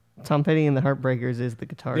 Tom Petty and the Heartbreakers is the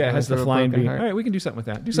guitar. Yeah, it going has the through a flying broken V. heart. All right, we can do something with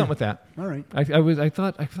that. Do something with that. All right. I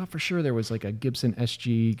thought for sure there was like a Gibson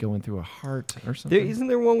SG going through a heart or something. Isn't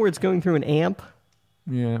there one where it's going through an amp?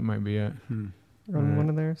 Yeah, it might be it. Run one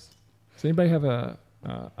of theirs. Does anybody have a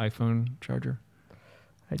iPhone charger?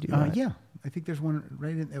 I do. Not. Yeah, I think there's one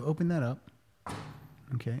right in. Open that up.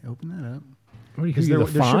 Okay, open that up. What are you, Because the there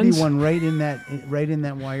should Fonz? be one right in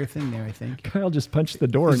that wire thing there. I think. Kyle just punched the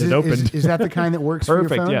door Is and it it- is- opened. is that the kind that works for your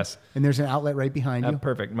Perfect, phone? yes. And there's an outlet right behind you.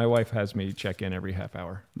 Perfect. My wife has me check in every half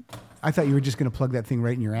hour. I thought you were just going to plug that thing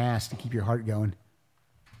right in your ass to keep your heart going.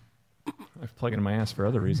 I plug it in my ass for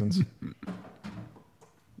other reasons.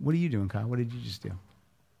 What are you doing, Kyle? What did you just do?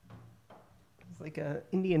 It's like a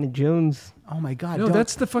Indiana Jones. Oh my God! No, don't-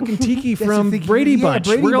 that's the fucking tiki That's from the tiki- Brady yeah, Bunch.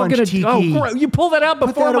 Brady We're all Bunch gonna. tiki. Oh, you pull that out Put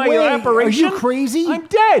before that my away. apparition. Are you crazy? I'm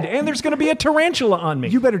dead, and there's going to be a tarantula on me.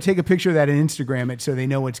 You better take a picture of that and Instagram it so they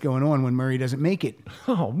know what's going on when Murray doesn't make it.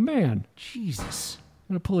 Oh man, Jesus!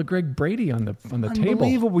 I'm going to pull a Greg Brady on the table.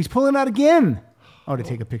 Unbelievable! He's pulling out again. Oh, to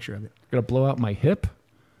take a picture of it. Going to blow out my hip.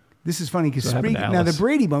 This is funny because What happened to now the Alice?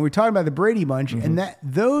 Brady Bunch. We're talking about the Brady Bunch, and that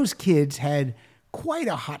those kids had quite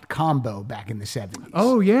a hot combo back in the 70s.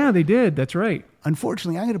 Oh yeah, they did. That's right.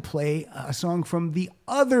 Unfortunately, I'm going to play a song from the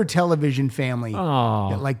other television family Oh.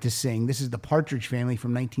 that liked to sing. This is the Partridge Family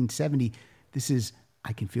from 1970. This is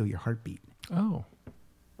 "I Can Feel Your Heartbeat." Oh,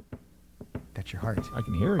 That's your heart. I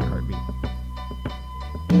can hear your heartbeat.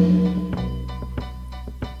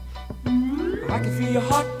 I can feel your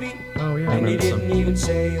heartbeat, Oh yeah, I and you remember didn't some. even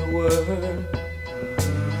say a word.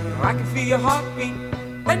 I can feel your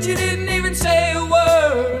heartbeat, but you didn't even say a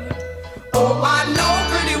word. Oh, I know,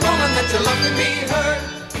 pretty woman, that you're loving me hurt.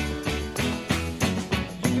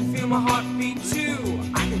 You can feel my heartbeat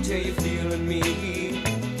too. I can tell you're feeling me.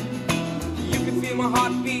 You can feel my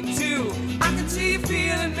heartbeat too. I can see you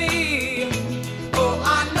feeling me. Oh,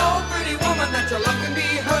 I know, pretty woman, that you're loving me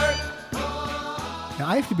hurt. Now,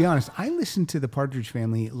 I have to be honest. I listen to the Partridge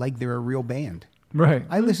Family like they're a real band. Right.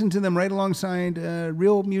 I listen to them right alongside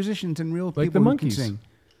real musicians and real Like people the who can Monkees. sing.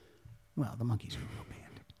 Well, the Monkees are a real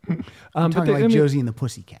band. But I'm talking like I mean, Josie and the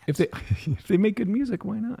Pussycats. if they make good music,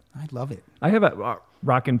 why not? I love it. I have a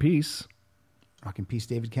Rock in Peace. Rock in peace,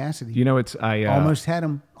 David Cassidy. You know, it's I Almost had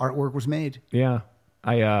him. Artwork was made. Yeah,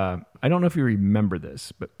 I don't know if you remember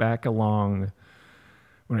this, but back along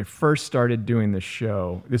when I first started doing the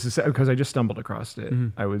show, this is because I just stumbled across it.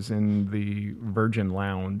 I was in the Virgin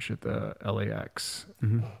Lounge at the LAX,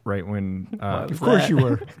 right when Of course you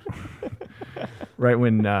were. right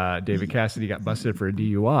when David Cassidy got busted for a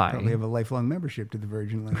DUI. Probably have a lifelong membership to the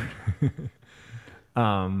Virgin Lounge.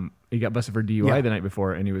 He got busted for DUI Yeah. the night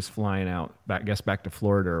before, and he was flying out, back to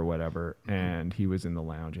Florida or whatever. And he was in the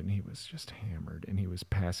lounge, and he was just hammered, and he was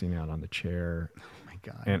passing out on the chair. Oh my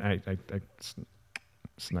God. And I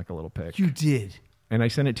snuck a little pic, You did. and I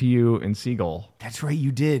sent it to you and Siegel. That's right.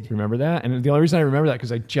 You did. Remember that? And the only reason I remember that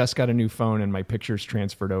because I just got a new phone, and my pictures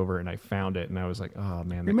transferred over, and I found it, and I was like, "Oh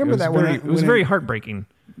man!" Remember it was that when very, I- it was when I- very heartbreaking.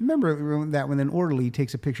 Remember that when an orderly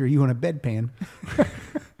takes a picture of you on a bedpan?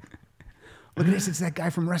 Look at this. It's that guy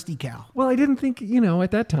from Rusty Cow. Well, I didn't think,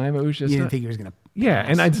 at that time it was just You didn't think he was going to. yeah,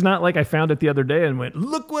 and it's not like I found it the other day and went,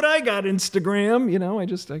 "Look what I got, Instagram." I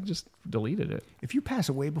just deleted it. If you pass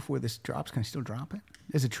away before this drops, can I still drop it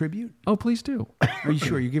as a tribute? Oh, please do. Are you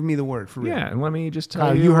sure? You give me the word for real. Yeah, and let me just tell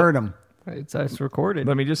Kyle, you. you heard him. It's recorded.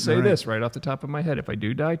 Let me just say All right. this right off the top of my head: if I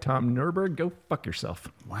do die, Tom Nurburg, go fuck yourself.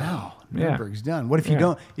 Wow. Yeah. Nürnberg's done. What if you Yeah.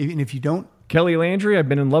 don't? If you don't, Kelly Landry, I've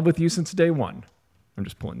been in love with you since day one. I'm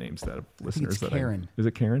just pulling names out of listeners. it's that Karen. Is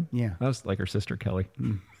it Karen? Yeah. That was like her sister Kelly.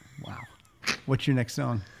 wow. What's your next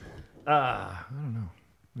song? I don't know.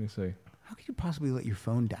 Let me see. How could you possibly let your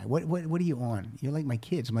phone die? What are you on? You're like my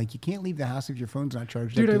kids. I'm like, you can't leave the house if your phone's not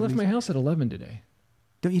charged. Dude, up I to left at my least- house at 11 today.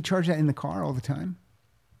 Don't you charge that in the car all the time?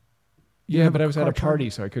 Yeah, have but a I was at car a party,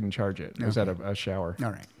 charger? so I couldn't charge it. I was at a shower.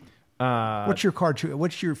 All right. What's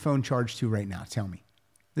your phone charged to right now? Tell me.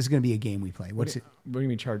 This is going to be a game we play. What's it What do you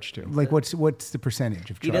mean charge to? like? What's the percentage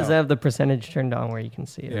of charge? He does have the percentage turned on where you can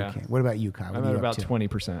see it. Yeah. Okay. What about you, Kyle? What I'm are at you about up to?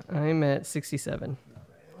 20%. I'm at 67.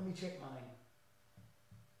 Let me check mine.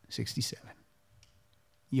 67.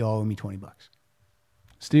 You all owe me $20.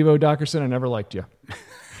 Steve O'Dockerson, I never liked you.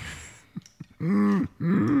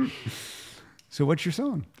 So what's your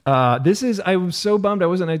song? This is. I was so bummed I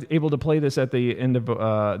wasn't able to play this at the end of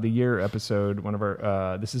the year episode. One of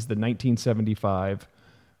our. This is the 1975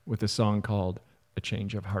 with a song called "A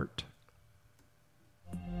Change of Heart."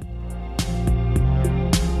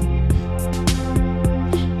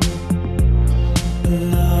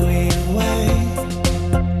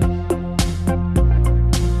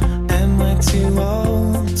 Am I too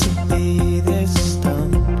old to be this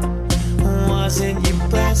stoned? Was it your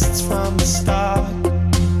breasts from the start?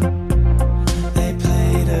 They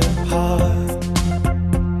played a part.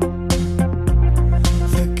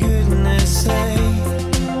 For goodness sake,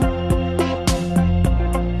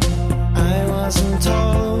 I wasn't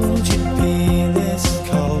told you'd be this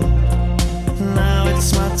cold. Now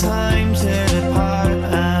it's my time to depart,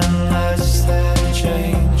 and that's that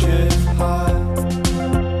change of heart.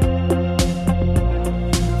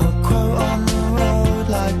 I'll quote on the road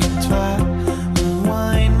like a twat and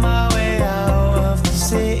wind my way out of the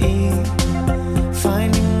city.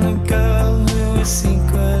 Finding a girl who is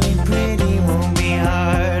equally pretty won't be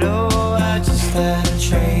hard. Oh, I just had a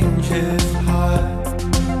change of heart.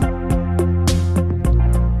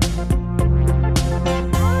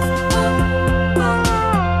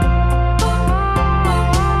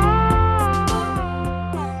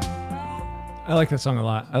 I like that song a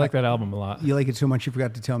lot. I like that album a lot. You like it so much you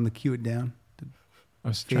forgot to tell him to cue it down. I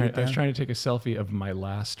was Fade it down? trying to take a selfie of my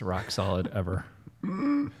last Rock Solid ever.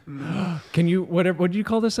 Can you what did you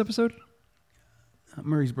call this episode?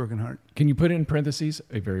 Murray's Broken Heart. Can you put it in parentheses?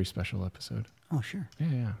 A very special episode. Oh, sure.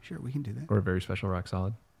 Yeah. Sure, we can do that. Or a very special Rock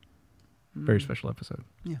Solid. Very special episode.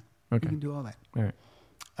 Yeah. Okay. We can do all that. All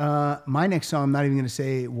right. My next song, I'm not even going to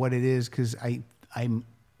say what it is because I'm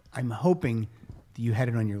hoping that you had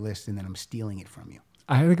it on your list and then I'm stealing it from you.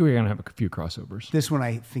 I think we're gonna have a few crossovers. This one,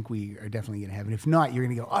 I think we are definitely going to have. And if not, you're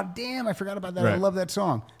going to go, oh, damn, I forgot about that. I Right. love that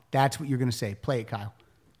song. That's what you're going to say. Play it, Kyle.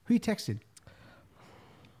 Who you texted?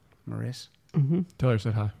 Maris? Tell her I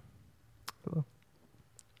said hi. Hello.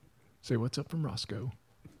 Say what's up from Roscoe.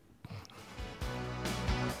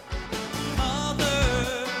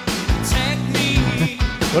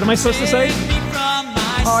 What am I supposed to say?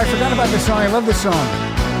 Oh, I forgot about this song. I love this song.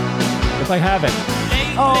 If I have it.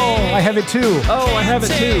 Oh, I have it too. Oh, I have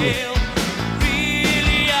it too.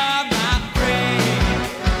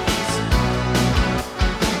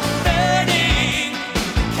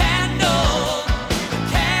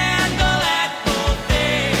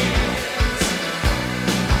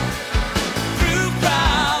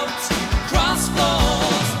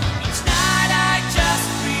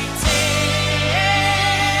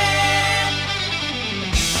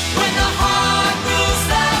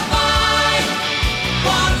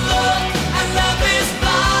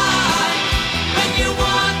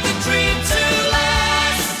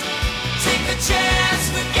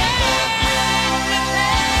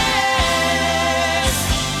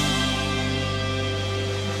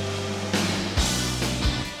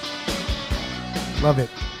 Love it.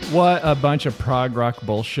 What a bunch of prog rock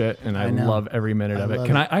bullshit, and I know. love every minute of it. love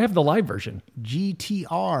Can it. I have the live version?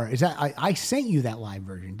 GTR. Is that I sent you that live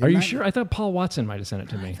version? Are you I? sure? I thought Paul Watson might have sent it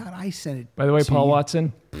to I me. thought I sent it. By the way, to Paul you.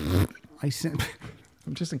 Watson, I sent.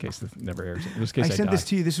 just in case this never airs, just in I case I sent die. this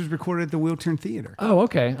to you. This was recorded at the Wheel Turn Theater. Oh,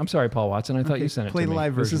 okay. I'm sorry, Paul Watson. I thought Okay, you sent it play to the me.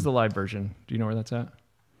 live This is version. the live version. Do you know where that's at?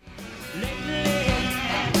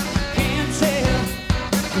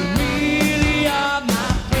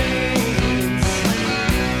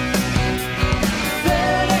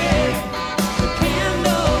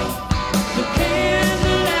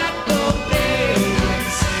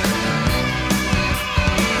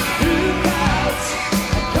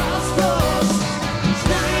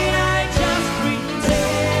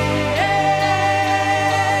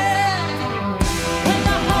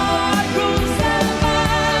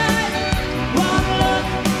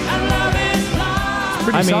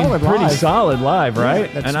 Pretty solid pretty live. solid live, right?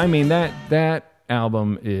 that's- and I mean that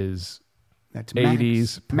album is That's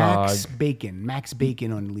 80s Max prog. Bacon. Max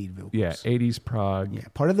Bacon on lead vocals. yeah, 80s prog. Yeah,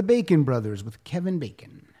 part of the Bacon Brothers with Kevin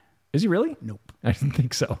Bacon. Is he really? Nope. I didn't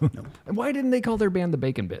think so. Nope. And why didn't they call their band the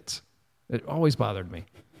Bacon Bits? It always bothered me.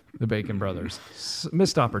 The Bacon Brothers.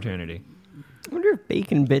 Missed opportunity. I wonder if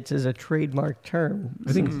bacon bits is a trademark term.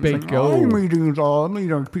 I think I'm Bako.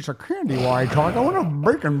 eating a piece of candy while I talk. I want a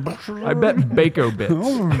bacon. I bet Bako Bits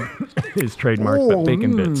is trademarked, but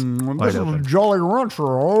Bacon Bits. This Wide is a open. Jolly Rancher.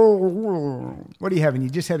 Oh, what are you having?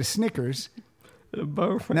 You just had a Snickers, and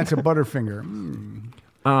that's a Butterfinger.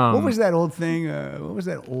 What was that old thing? What was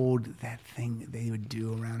that thing that they would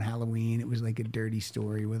do around Halloween? It was like a dirty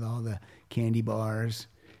story with all the candy bars.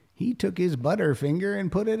 He took his Butterfinger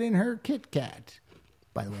and put it in her Kit Kat.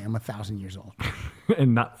 By the way, I'm 1,000 years old.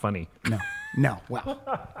 And not funny. No, No. Well,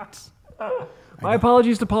 My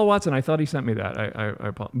apologies to Paul Watson. I thought he sent me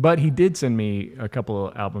that. But he did send me a couple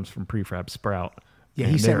of albums from Prefab Sprout. yeah,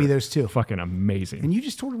 and he sent me they're those too. Fucking amazing. And you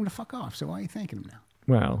just told him to fuck off. So why are you thanking him now?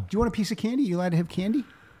 Well, Do you want a piece of candy? You allowed to have candy?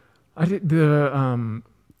 I did the. I'm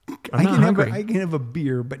not hungry. I can have a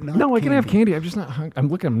beer, but not. No, I can candy. have candy. I'm just not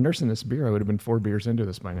hungry. I'm nursing this beer. I would have been 4 beers into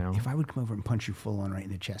this by now. If I would come over and punch you full on right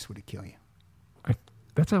in the chest, would it kill you?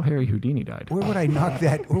 That's how Harry Houdini died. Or would I knock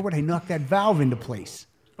that? Or would I knock that valve into place?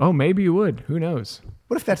 Oh, maybe you would. Who knows?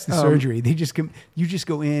 What if that's the surgery? They just come. You just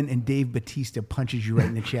go in, and Dave Bautista punches you right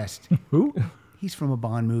in the chest. Who? He's from a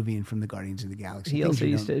Bond movie and from the Guardians of the Galaxy. He Things also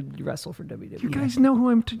you used don't- to wrestle for WWE. You guys know who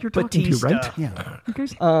you're talking Batista. to, right? Yeah. You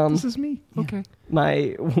guys, this is me. Okay.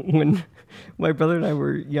 When my brother and I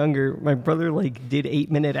were younger, my brother like did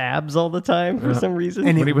 8-minute abs all the time for some reason.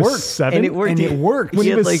 And When it he was worked. 7? And it worked. And it worked. When he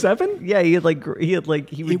had, was like, 7? Yeah, he would.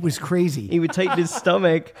 It was crazy. He would tighten his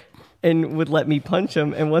stomach and would let me punch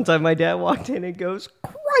him. And one time my dad walked in and goes,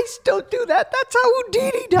 "Christ, don't do that. That's how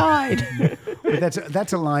Houdini died." But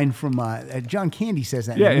that's a line from John Candy says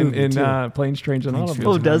that. Yeah, in, the movie, in too. Planes, Trains, and Planes,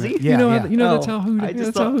 Automobiles. Oh, does he? Yeah, yeah. That's how Houdini died. I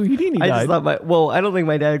just thought I don't think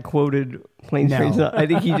my dad quoted Planes, No. Trains. I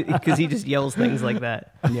think because he just yells things like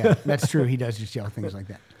that. Yeah, that's true. He does just yell things like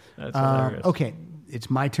that. That's hilarious. Okay, it's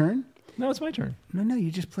my turn. No, it's my turn. No,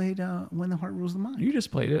 you just played When the Heart Rules the Mind. You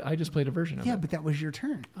just played it. I just played a version of Yeah, it. but that was your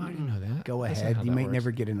turn. I didn't know that. Go That's not ahead. how You that might works.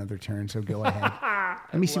 never get another turn, so go ahead.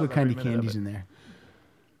 Let me see love what kind of every minute of candy's it. in there.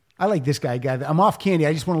 I like this guy. I'm off candy.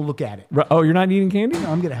 I just want to look at it. Oh, you're not eating candy?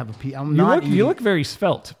 No, I'm gonna have a piece. I'm You not. look, eating you look very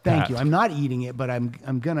svelte. Thank Pat. you. I'm not eating it, but I'm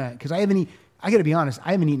gonna because I haven't. I got to be honest.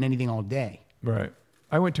 I haven't eaten anything all day. Right.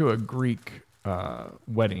 I went to a Greek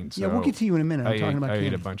wedding. So Yeah, we'll get to you in a minute. I'm talking about I ate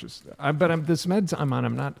candy. a bunch of stuff. But this meds I'm on,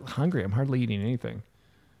 I'm not hungry. I'm hardly eating anything.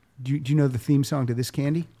 Do you know the theme song to this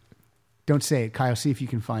candy? Don't say it, Kyle. See if you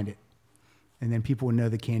can find it, and then people will know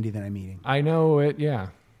the candy that I'm eating. I know it. Yeah.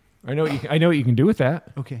 I know what you can do with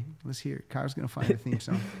that. Okay, let's hear it. Kyle's gonna find the theme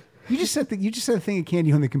song. You just set a thing of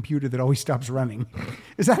candy on the computer that always stops running.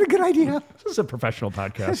 Is that a good idea? This is a professional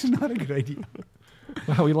That's podcast. not a good idea.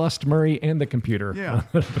 Wow, we lost Murray and the computer Yeah. on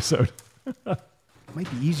that episode. It might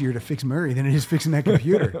be easier to fix Murray than it is fixing that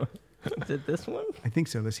computer. Is it this one? I think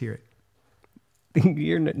so. Let's hear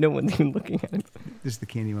it. No one's even looking at it. This is the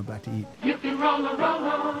candy I'm about to eat. You can roll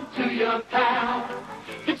to your pal.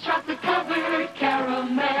 It's chocolate covered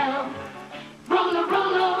caramel. Roll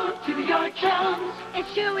to your chums. It's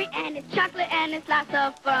chewy and it's chocolate and it's lots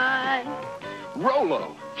of fun.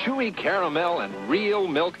 Rolo, chewy caramel and real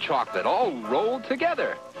milk chocolate all rolled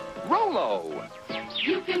together. Rolo.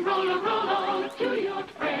 You can roll to your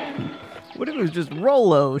friend. What if it was just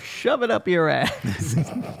Rolo? Shove it up your ass.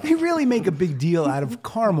 They really make a big deal out of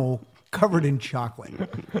caramel covered in chocolate.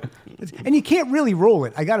 And you can't really roll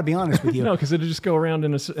it. I got to be honest with you. No, because it'll just go around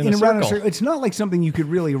in a Around circle. a circle. It's not like something you could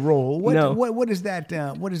really roll. What, No. what is that?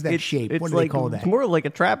 What is that shape? It's What do like, they call that? It's more like a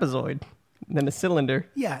trapezoid than a cylinder.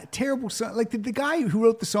 Yeah, terrible song. Like, did the guy who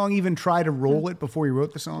wrote the song even try to roll it before he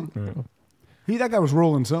wrote the song? That guy was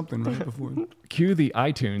rolling something right before. Cue the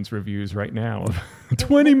iTunes reviews right now.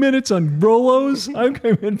 20 minutes on Rolos. I'm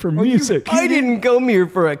coming in for music. I didn't come here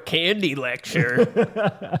for a candy lecture.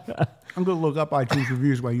 I'm going to look up iTunes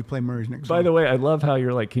reviews while you play Murray's next By song. the way, I love how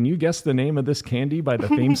you're like, can you guess the name of this candy by the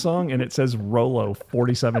theme song? And it says Rolo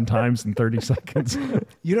 47 times in 30 seconds.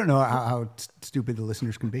 You don't know how stupid the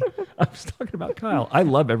listeners can be. I was talking about Kyle. I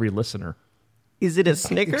love every listener. Is it a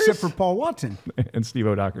Snickers? Except for Paul Watson. And Steve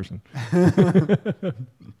O'Dockerson.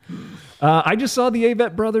 I just saw the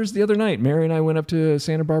Avett Brothers the other night. Mary and I went up to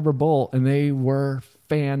Santa Barbara Bowl, and they were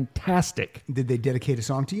fantastic. Did they dedicate a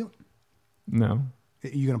song to you? No. Are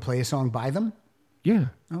you going to play a song by them? Yeah.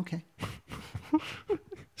 Okay.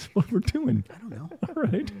 That's what we're doing. I don't know. All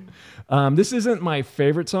right. This isn't my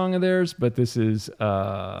favorite song of theirs, but this is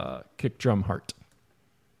Kick Drum Heart.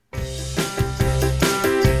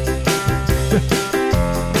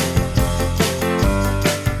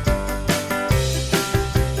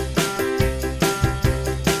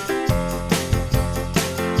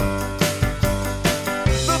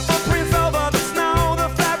 The footprints over the snow, the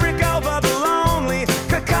fabric over the lonely,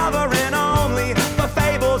 covering only for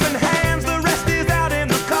fables and hands. The rest is out in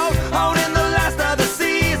the cold, holding the last of the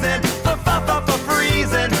season, for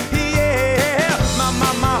freezing. Yeah,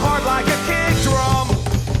 my heart like a kick drum.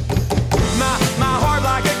 My heart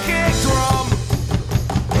like a kick drum.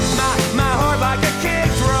 My heart like a kick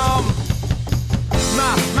drum.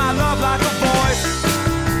 My love like a voice.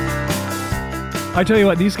 I tell you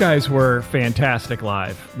what, these guys were fantastic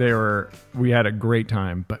live. We had a great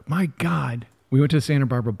time, but my God, we went to the Santa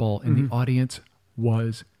Barbara Bowl and the audience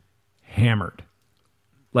was hammered.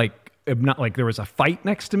 Like not like there was a fight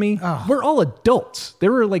next to me. We're all adults.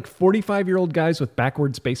 There were like 45-year-old guys with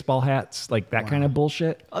backwards baseball hats, like that kind of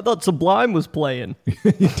bullshit. I thought Sublime was playing.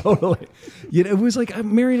 Totally. You know, it was like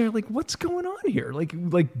Mary and I were like, what's going on here?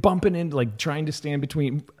 Like bumping into, like trying to stand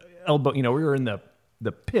between elbow. You know, we were in the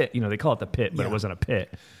pit. You know, they call it the pit, but it wasn't a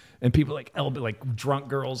pit. And people like drunk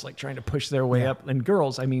girls like trying to push their way up. And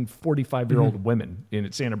girls, I mean 45-year-old women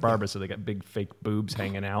in Santa Barbara, so they got big fake boobs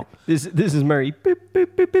hanging out. This is Mary.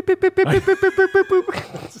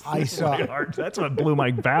 I saw. That's what blew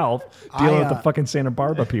my valve dealing with the fucking Santa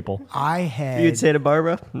Barbara people. You in Santa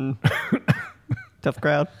Barbara? Tough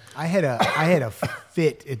crowd. I had a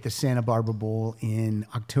fit at the Santa Barbara Bowl in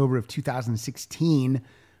October of 2016.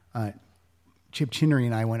 Chip Chinnery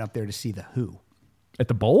and I went up there to see the Who. At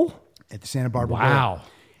the bowl? At the Santa Barbara Bowl. Wow.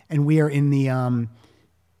 And we are in the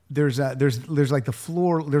there's like the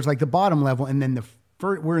floor, there's like the bottom level, and then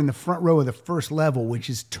we're in the front row of the first level, which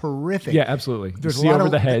is terrific. Yeah, absolutely. There's you see over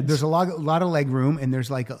the heads. There's a lot of leg room, and there's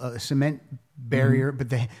like a cement barrier,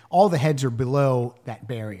 but all the heads are below that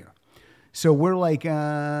barrier. So we're like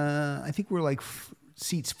I think we're like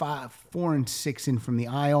seats 5, 4, and 6 in from the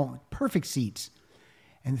aisle, perfect seats,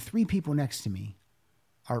 and the 3 people next to me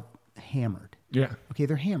are hammered. Yeah. Okay,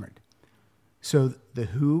 they're hammered. So the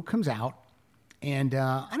Who comes out, and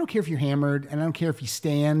I don't care if you're hammered, and I don't care if you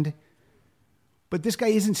stand, but this guy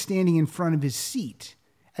isn't standing in front of his seat.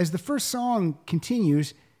 As the first song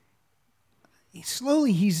continues,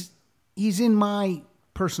 slowly he's in my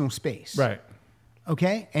personal space. Right.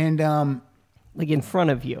 Okay? And like in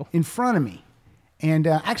front of you. In front of me. And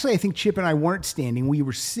actually, I think Chip and I weren't standing. We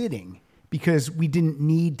were sitting because we didn't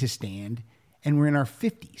need to stand, and we're in our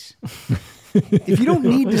 50s. If you don't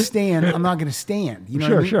need to stand, I'm not going to stand. You know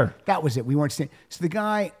what I mean? Sure. That was it. We weren't standing. So the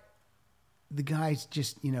guy's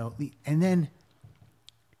just, you know, and then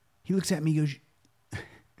he looks at me, he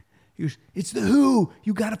goes, it's the Who.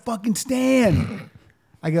 You got to fucking stand.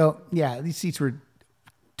 I go, yeah, these seats were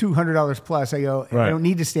 $200 plus. I go, I don't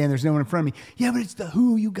need to stand. There's no one in front of me. Yeah, but it's the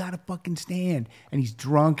Who. You got to fucking stand. And he's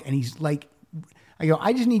drunk, and he's like, I go,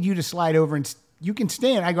 I just need you to slide over and you can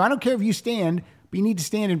stand. I go, I don't care if you stand, but you need to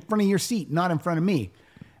stand in front of your seat, not in front of me.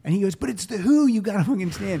 And he goes, but it's the Who. You got to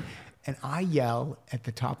fucking stand. And I yell at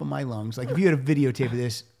the top of my lungs. Like if you had a videotape of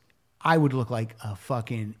this, I would look like a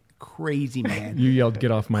fucking crazy man. You yelled,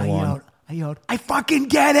 get off my lawn. I yelled, I fucking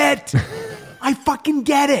get it. I fucking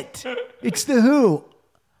get it. It's the Who.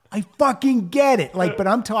 I fucking get it. Like, but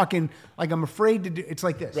I'm talking like I'm afraid to do. It's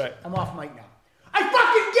like this. Right. I'm off mic now. I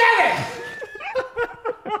fucking get it.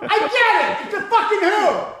 I get it. It's the fucking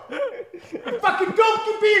Who. Fucking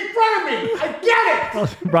don't be in front of me. I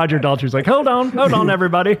get it. Roger Daltrey's like, hold on,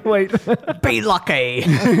 everybody. Wait. Be lucky.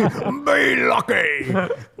 Be lucky.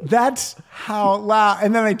 That's how loud.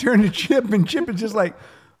 And then I turn to Chip, and Chip is just like,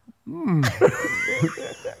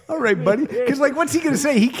 all right, buddy. Because like, what's he going to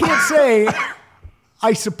say? He can't say,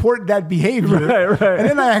 I support that behavior. Right. And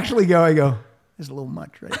then I go, there's a little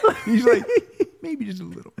much, right? He's like, maybe just a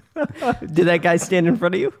little. Did that guy stand in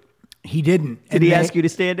front of you? He didn't. Did he ask you to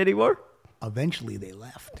stand anymore? Eventually they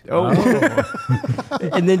left. Oh.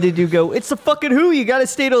 And then did you go, it's the fucking Who. You got to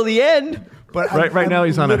stay till the end. But right now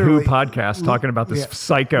he's on a Who podcast talking about this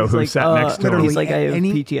psycho who sat next to him. He's like, I have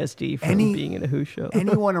PTSD from being in a Who show.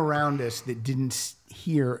 Anyone around us that didn't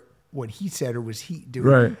hear what he said or was he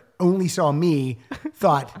doing, only saw me,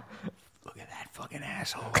 thought, look at that fucking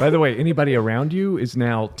asshole. By the way, anybody around you is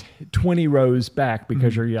now 20 rows back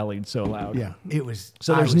because you're yelling so loud. Yeah, it was.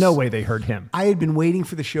 So there's no way they heard him. I had been waiting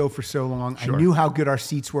for the show for so long. Sure. I knew how good our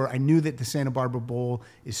seats were. I knew that the Santa Barbara Bowl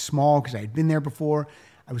is small because I had been there before.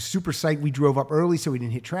 I was super psyched. We drove up early so we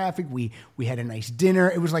didn't hit traffic. We had a nice dinner.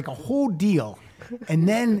 It was like a whole deal. And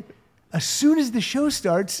then as soon as the show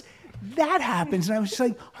starts, that happens. And I was just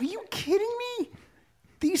like, are you kidding me?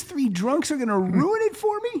 These 3 drunks are going to ruin it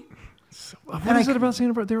for me? What is it about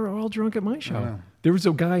Santa Barbara? They were all drunk at my show. There was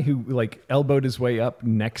a guy who like elbowed his way up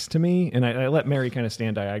next to me, and I let Mary kind of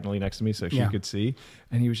stand diagonally next to me so she could see.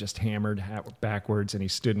 And he was just hammered backwards, and he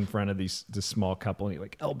stood in front of this small couple, and he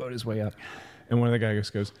like elbowed his way up. And one of the guys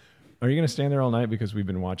goes, are you going to stand there all night? Because we've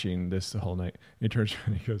been watching this the whole night. And he turns around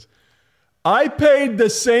and he goes, I paid the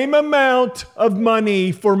same amount of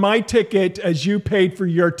money for my ticket as you paid for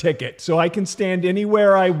your ticket, so I can stand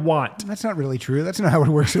anywhere I want. That's not really true. That's not how it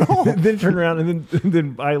works at all. Then he turned around, and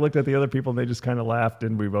then I looked at the other people, and they just kind of laughed,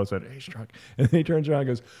 and we both said, hey, he's drunk. And then he turns around and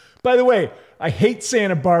goes, by the way, I hate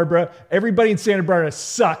Santa Barbara. Everybody in Santa Barbara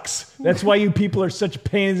sucks. That's why you people are such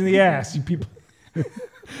pains in the ass, you people.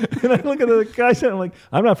 And I look at the guys, and I'm like,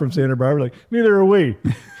 I'm not from Santa Barbara. Like, neither are we.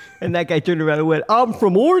 And that guy turned around and went, I'm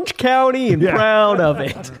from Orange County and proud of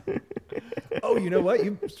it. Oh, you know what?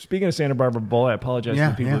 Speaking of Santa Barbara Bowl, I apologize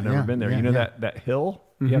Yeah, to people who've never been there. yeah, you know yeah. that hill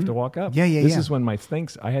you have to walk up? Yeah, yeah, This yeah. is when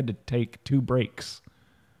I had to take 2 breaks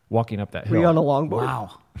walking up that hill. Were you on a longboard?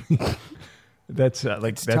 Wow. That's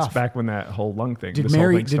that's tough. back when that whole lung thing. Did this whole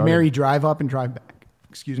Mary thing did started. Mary drive up and drive back?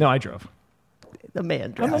 Excuse me. No, I drove. The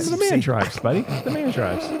man I'm drives. the man drives, buddy. The man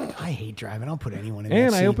drives. I hate driving. I'll put anyone in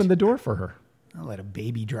And that I seat. opened the door for her. I'll let a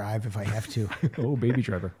baby drive if I have to. Oh, Baby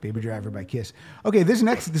Driver. Baby Driver by Kiss. Okay, the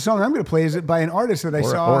song I'm going to play is by an artist that I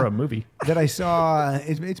saw. Or a movie. That I saw.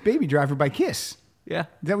 It's Baby Driver by Kiss. Yeah. Is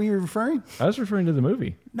that what you're referring? I was referring to the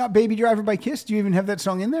movie. Not Baby Driver by Kiss? Do you even have that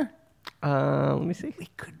song in there? Let me see.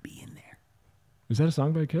 It could be in there. Is that a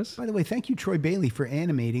song by Kiss? By the way, thank you, Troy Bailey, for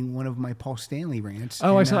animating one of my Paul Stanley rants.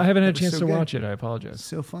 Oh, And, I haven't had a that was chance so to good. watch it. I apologize.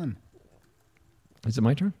 So fun. Is it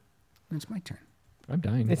my turn? It's my turn. I'm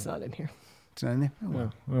dying. It's not in here. It's not in there? Oh,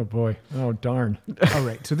 well. Oh boy. Oh, darn. All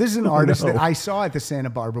right. So this is an artist no. that I saw at the Santa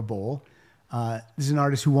Barbara Bowl. This is an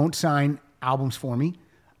artist who won't sign albums for me.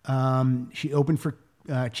 She opened for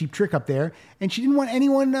Cheap Trick up there, and she didn't want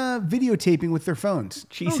anyone videotaping with their phones.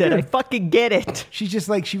 She said, I fucking get it. She's just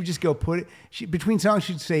like, she would just go put it, between songs,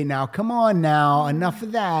 she'd say, now, come on now, enough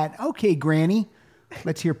of that. Okay, Granny.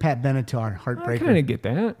 Let's hear Pat Benatar, I Heartbreaker. kind of get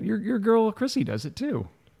that. Your girl Chrissy does it too.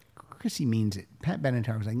 Chrissy means it. Pat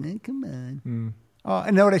Benatar was like, nah, come on. Oh,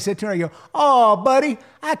 and know what I said to her? I go, oh, buddy,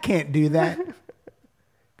 I can't do that.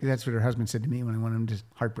 Because that's what her husband said to me when I wanted him to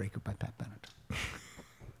Heartbreaker by Pat Benatar.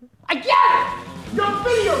 I get it! Your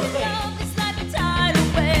videotape!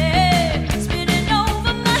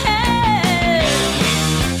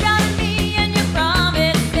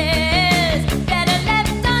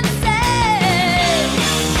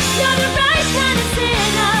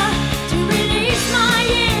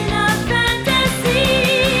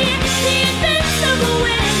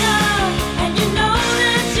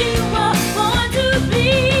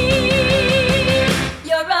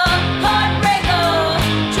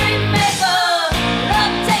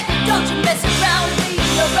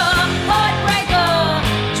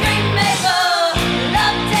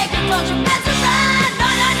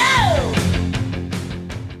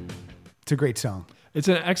 It's a great song. It's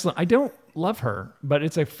an excellent. I don't love her, but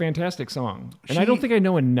it's a fantastic song, and I don't think I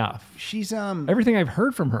know enough. She's everything I've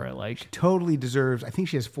heard from her, I like. Totally deserves. I think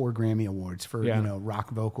she has 4 Grammy awards for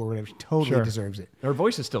rock vocal or whatever. She totally deserves it. Her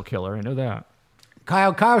voice is still killer. I know that.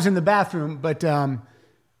 Kyle's in the bathroom, but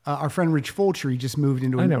our friend Rich Fulcher, he just moved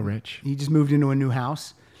into. I know Rich. He just moved into a new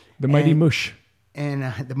house. The Mighty Mush. And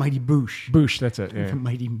the Mighty Boosh. Boosh, that's it. Yeah. The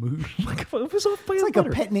Mighty Moosh. It was off by It's a like letter.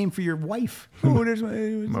 a pet name for your wife. Oh, there's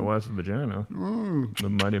My wife's vagina. The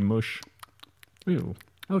Mighty Mush. Ew.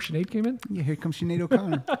 Oh, Sinead came in? Yeah, here comes Sinead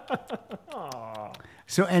O'Connor.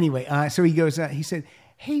 So anyway, so he goes. He said,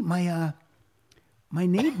 "Hey, our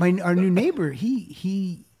new neighbor.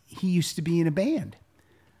 He used to be in a band."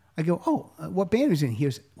 I go, "Oh, what band was he in?" He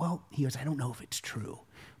goes, I don't know if it's true,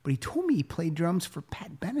 but he told me he played drums for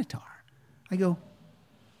Pat Benatar. I go,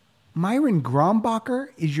 Myron Grombacher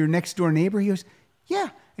is your next door neighbor? He goes, yeah.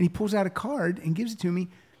 And he pulls out a card and gives it to me.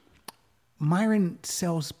 Myron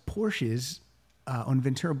sells Porsches on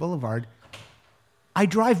Ventura Boulevard. I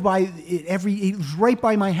drive by it it was right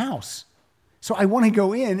by my house. So I want to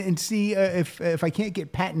go in and see if I can't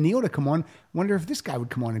get Pat and Neil to come on. Wonder if this guy would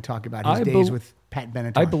come on and talk about his days with Pat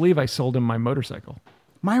Benatar. I believe I sold him my motorcycle.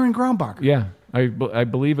 Myron Grombacher. Yeah, I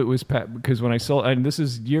believe it was Pat, because when I sold, and this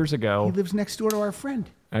is years ago. He lives next door to our friend.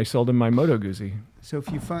 I sold him my Moto Guzzi. So if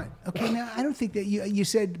you find, okay, now I don't think that you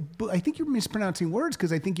said, I think you're mispronouncing words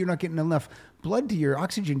because I think you're not getting enough blood to your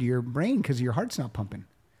oxygen to your brain because your heart's not pumping.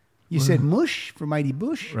 You said mush for Mighty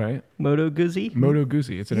Bush. Right. Moto Guzzi? Moto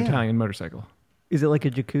Guzzi. It's an Yeah. Italian motorcycle. Is it like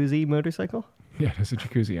a jacuzzi motorcycle? Yeah, there's a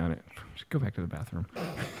jacuzzi on it. Just go back to the bathroom.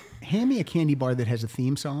 Hand me a candy bar that has a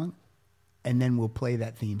theme song, and then we'll play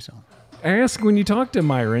that theme song. Ask when you talk to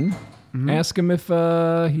Myron. Ask him if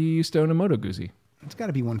he used to own a Moto Guzzi. It's got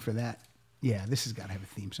to be one for that. Yeah, this has got to have a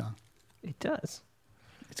theme song. It does.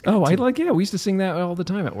 Oh, we used to sing that all the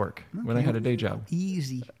time at work when I had a day job.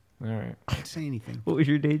 Easy. All right. Can't say anything. What was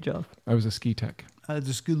your day job? I was a ski tech. The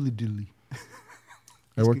Schooly Dooley.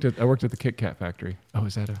 I worked at the Kit Kat factory. Oh,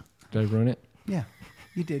 did I ruin it? Yeah,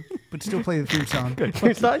 you did. But still play the theme song.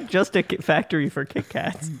 It's not just a factory for Kit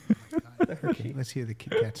Kats. Okay, let's hear the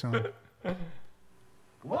Kit Kat song. 1,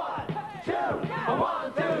 2, 1,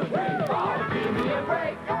 2, 3, 4. Give me a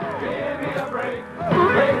break. Give me a break.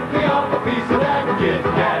 Break me off a piece of that Kit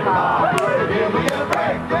Kat bar. Give me a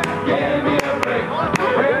break. Give me a break.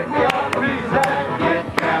 Break me off a piece of that Kit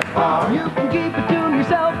Kat bar. You can keep it to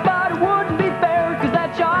yourself, but it wouldn't be fair, 'cause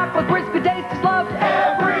that chocolate crispy taste is loved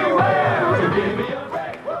everywhere. So give me a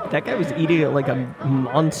break. That guy was eating it like a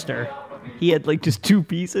monster. he had like just 2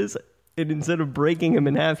 pieces, and instead of breaking him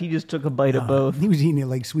in half, he just took a bite of both. He was eating it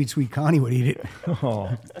like Sweet Sweet Connie would eat it.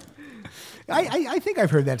 Oh. I think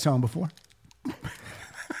I've heard that song before.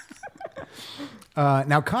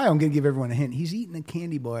 Now, Kyle, I'm going to give everyone a hint. He's eating a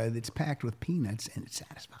candy bar that's packed with peanuts, and it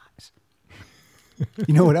satisfies.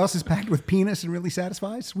 You know what else is packed with peanuts and really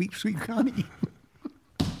satisfies? Sweet Sweet Connie.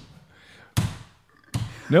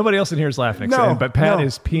 Nobody else in here is laughing, but Pat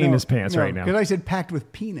is peeing his pants right now. Because I said packed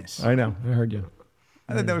with penis. I know. I heard you.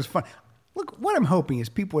 I thought that was fun. Look, what I'm hoping is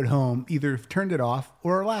people at home either have turned it off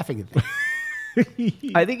or are laughing at this.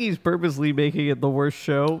 I think he's purposely making it the worst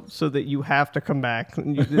show so that you have to come back.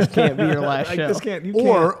 This can't be your last show. This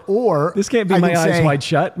can't be my eyes wide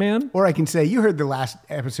shut, man. Or I can say, you heard the last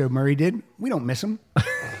episode Murray did. We don't miss him.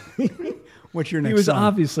 What's your next He was song?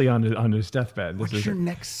 obviously on his deathbed. What's your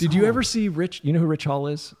next Did you song? ever see Rich? You know who Rich Hall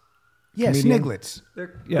is? Yeah, Comedian? Sniglets.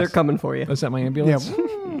 They're coming for you. Is that my ambulance?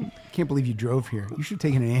 Yeah. Can't believe you drove here. You should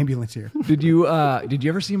have taken an ambulance here. Did you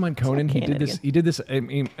ever see him on Conan? He Canada did this. again. He did this. I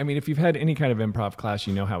mean, if you've had any kind of improv class,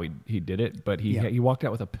 you know how he did it. But he walked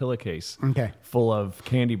out with a pillowcase full of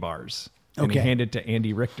candy bars, and he handed it to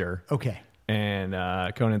Andy Richter. Okay. And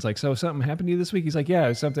Conan's like, so something happened to you this week? He's like, yeah, it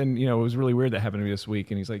was something. It was really weird that happened to me this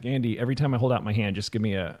week. And he's like, Andy, every time I hold out my hand, just give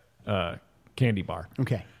me a candy bar.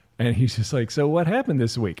 Okay. And he's just like, so what happened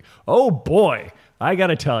this week? Oh boy, I got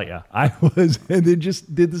to tell you, I was, and then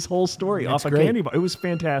just did this whole story off a candy bar. It was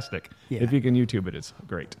fantastic. Yeah. If you can YouTube it, it's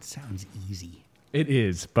great. It sounds easy. It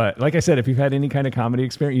is. But like I said, if you've had any kind of comedy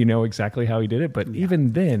experience, you know exactly how he did it. But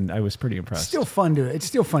even then, I was pretty impressed. It's still fun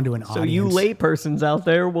to an audience. So you laypersons out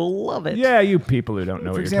there will love it. Yeah, you people who don't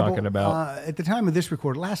know For what example, you're talking about. At the time of this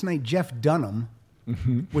record, last night, Jeff Dunham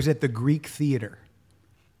was at the Greek Theater.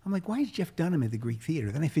 I'm like, why is Jeff Dunham at the Greek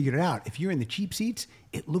Theater? Then I figured it out. If you're in the cheap seats,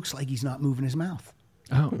 it looks like he's not moving his mouth.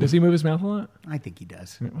 Oh, does he move his mouth a lot? I think he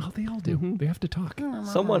does. Well, they all do. They have to talk.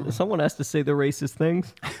 Someone has to say the racist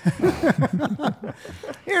things.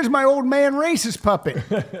 Here's my old man racist puppet.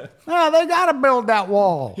 They got to build that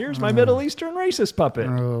wall. Here's my Middle Eastern racist puppet.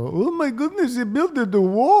 Oh my goodness, they built the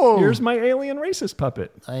wall. Here's my alien racist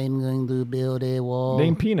puppet. I'm going to build a wall.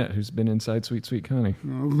 Named Peanut, who's been inside Sweet Sweet Connie.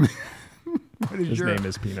 His name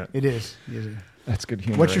is Peanut. It is. That's good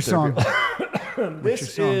humor. What's your right there, song?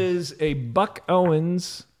 This is a Buck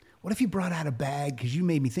Owens. What if you brought out a bag? Because you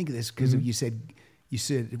made me think of this. Because you said,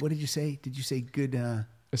 what did you say? Did you say good? I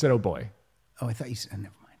said, oh boy. Oh, I thought you said.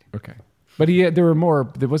 Never mind. Okay, but there were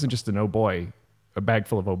more. There wasn't just an oh boy, a bag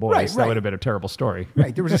full of oh boys. Right, That would have been a terrible story.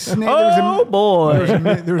 Right. There was a snake. Oh boy.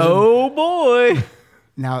 Oh boy.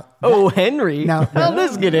 Now. Henry. Now, how'd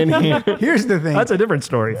this get in here? Here's the thing. That's a different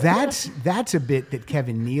story. That's a bit that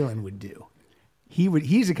Kevin Nealon would do.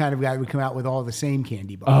 He's the kind of guy who would come out with all the same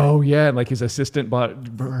candy bars. Oh yeah, like his assistant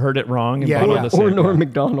heard it wrong and bought all the same. Or Norm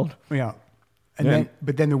Macdonald. Yeah. And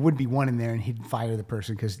then there would be one in there, and he'd fire the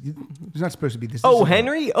person because there's not supposed to be this. Oh,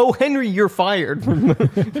 Henry! Oh, Henry, you're fired.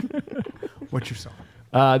 What's your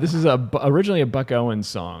song? This is originally a Buck Owens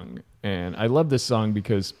song, and I love this song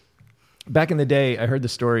because back in the day, I heard the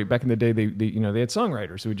story. Back in the day, they had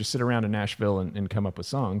songwriters who would just sit around in Nashville and come up with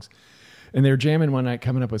songs. And they were jamming one night,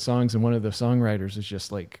 coming up with songs, and one of the songwriters was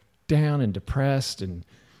just like down and depressed, and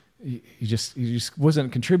he just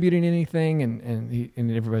wasn't contributing anything. And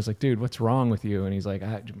everybody's like, "Dude, what's wrong with you?" And he's like,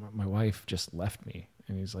 "My wife just left me."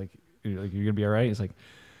 And he's like, "You're gonna be all right?" He's like,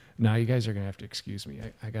 "No, you guys are gonna have to excuse me.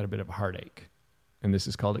 I got a bit of a heartache." And this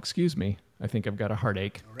is called "Excuse Me. I Think I've Got a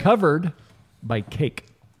Heartache," covered by Cake.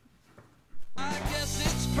 I guess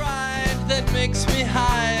it's pride that makes me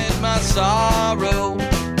hide my sorrow.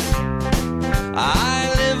 I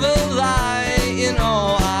live a lie in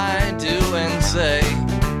all I do and say.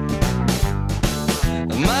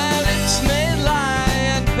 My lips may lie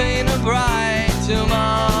and paint a bright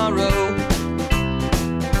tomorrow,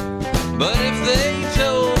 but if they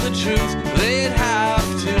told the truth, they'd have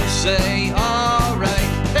to say, all right,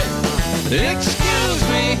 hey, excuse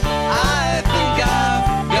me, I think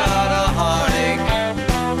I've got a heartache.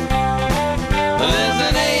 There's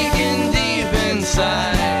an aching deep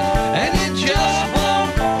inside, and it just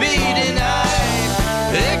won't be denied.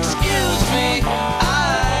 Excuse me,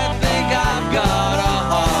 I think I've got a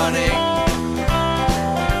heartache,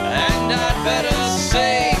 and I'd better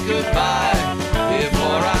say goodbye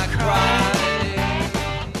before I cry.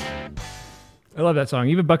 I love that song.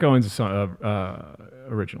 Even Buck Owens' song,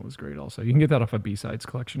 original is great. Also, you can get that off a B-sides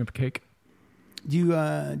collection of Cake. Do you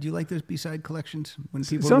like those B-side collections when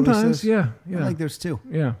people Sometimes, release those? yeah. I like those too.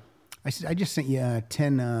 Yeah. I just sent you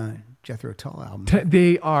 10 Jethro Tull albums.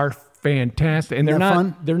 They are fantastic, and they're Isn't that not.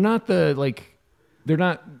 fun? They're not the like. They're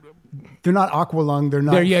not They're not aqualung. They're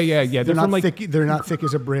not. Yeah. They're They're not from, like- thick. They're not thick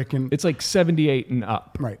as a brick. And It's like 78 and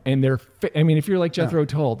up. Right. And they're, I mean, if you're like Jethro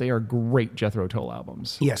Tull, they are great Jethro Tull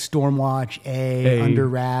albums. yeah, Stormwatch, Under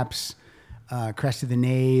Wraps, Crest of the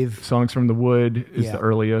Knave. Songs from the Wood is Yeah. the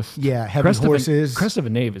earliest. Yeah, Heavy Crest Horses. Crest of a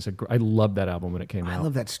Knave is I love that album when it came I out.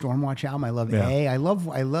 love that Stormwatch album. I love Yeah. I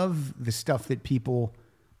love the stuff that people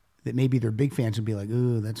that maybe they're big fans would be like,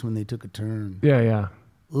 "Ooh, that's when they took a turn." Yeah.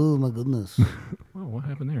 Oh my goodness. Oh, what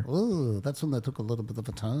happened there? Oh, that's when they took a little bit of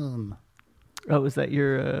a turn. Oh, is that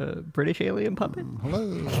your British alien puppet?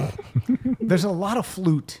 Hello. There's a lot of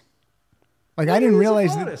flute. Like I didn't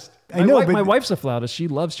realize that. I My know, wife- but my wife's a flautist. She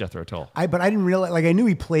loves Jethro Tull. but I didn't realize. Like I knew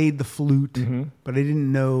he played the flute, Mm-hmm. but I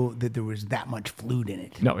didn't know that there was that much flute in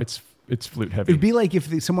it. No, it's flute heavy. It'd be like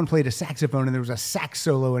if someone played a saxophone and there was a sax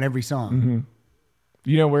solo in every song. Mm-hmm.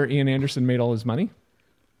 You know where Ian Anderson made all his money?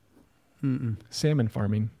 Salmon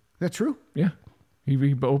farming. That's true. Yeah.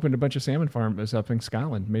 He opened a bunch of salmon farms up in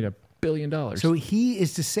Scotland, made $1 billion. So he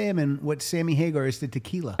is to salmon what Sammy Hagar is to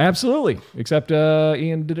tequila. Absolutely. Except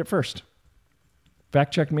Ian did it first.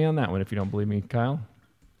 Fact check me on that one if you don't believe me, Kyle.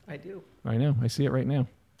 I do. I know. I see it right now.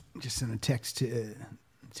 Just sent a text to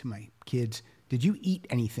my kids. Did you eat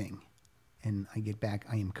anything? And I get back.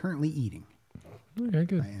 I am currently eating. Okay,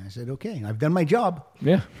 good. I said, okay, I've done my job.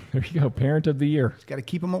 Yeah. There you go. Parent of the year. Got to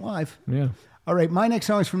keep them alive. Yeah. All right, my next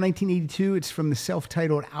song is from 1982. It's from the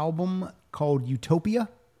self-titled album called Utopia.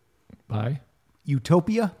 Bye.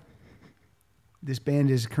 Utopia. This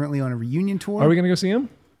band is currently on a reunion tour. Are we going to go see him?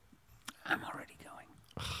 I'm already going.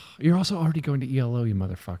 You're also already going to ELO, you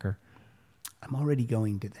motherfucker. I'm already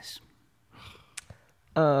going to this.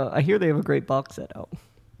 I hear they have a great box set out.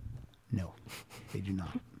 No, they do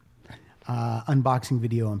not. Unboxing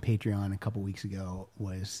video on Patreon a couple weeks ago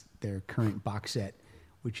was their current box set,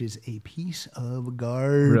 which is a piece of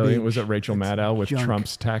garbage. Really? Was it Rachel Maddow with junk.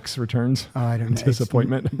 Trump's tax returns? Oh, I don't know.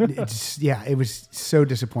 Disappointment. Yeah, it was so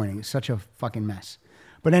disappointing. It's such a fucking mess.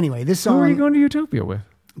 But anyway, this song. Who are you going to Utopia with?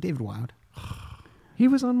 David Wild. He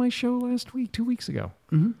was on my show last week, 2 weeks ago.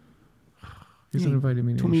 Mm-hmm. He's invited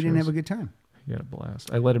me to Told me his he didn't shows. have a good time. He had a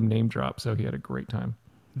blast. I let him name drop, so he had a great time.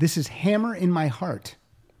 This is Hammer in My Heart.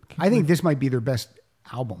 I think this might be their best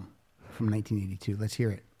album from 1982. Let's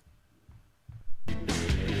hear it.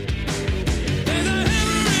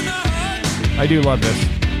 I do love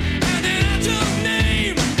this.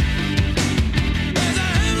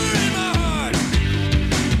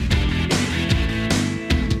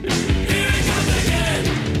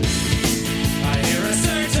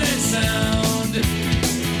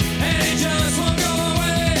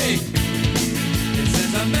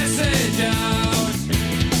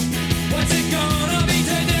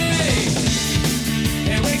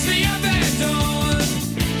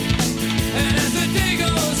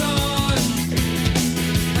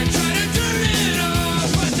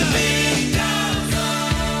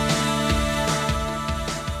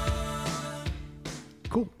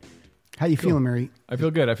 Cool. How you feeling, Mary? I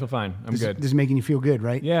feel good. I feel fine. I'm good. This is making you feel good,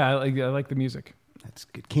 right? Yeah, I like the music. That's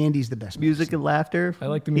good. Candy's the best. Music and laughter. I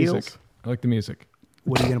like the music. Heels. I like the music.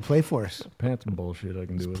 What are you going to play for us? Pants and bullshit I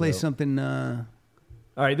can do. Play without. something All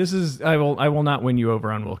right, this is I will not win you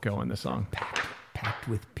over on Wilco in this song. packed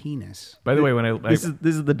with penis. By the way, when This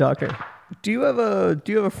is the doctor. Do you have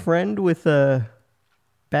a friend with a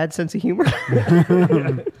bad sense of humor?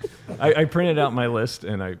 I printed out my list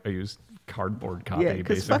and I used cardboard copy. Yeah,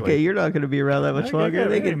 because basically. fuck it, you're not going to be around that much Okay, longer. okay,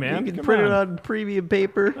 They can, man, you can come print it on. on premium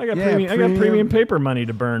paper. I got Yeah, I got premium paper money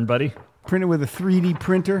to burn, buddy. Printed with a 3D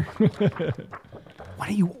printer. Why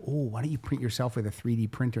don't you print yourself with a 3D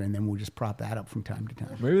printer and then we'll just prop that up from time to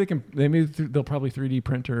time? Maybe they can. They'll probably 3D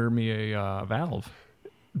printer me a valve.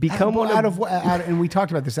 Become one out of and we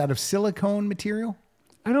talked about this, out of silicone material.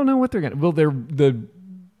 I don't know what they're gonna. Well, they're the.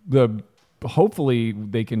 Hopefully,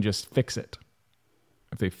 they can just fix it.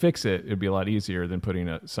 If they fix it, it'd be a lot easier than putting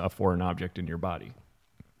a foreign object in your body.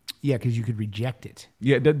 Yeah, because you could reject it.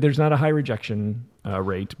 Yeah, there's not a high rejection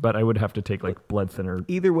rate, but I would have to take like blood thinner.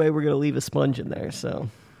 Either way, we're going to leave a sponge in there. So,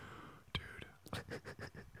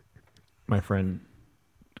 My friend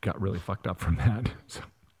got really fucked up from that. So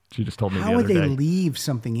she just told me How the would other they day. leave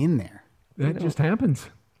something in there? That just happens.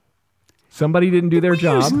 Somebody didn't do their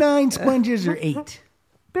job. Use 9 sponges or 8?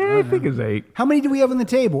 I think it's 8. How many do we have on the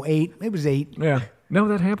table? 8. It was 8. Yeah. No,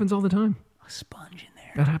 that happens all the time. A sponge in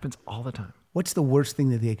there. That happens all the time. What's the worst thing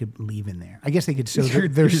that they could leave in there? I guess they could sew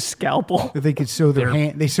their your scalpel. They could sew their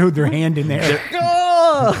hand. They sewed their hand in there.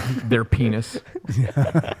 Their penis.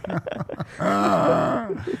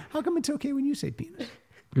 How come it's okay when you say penis?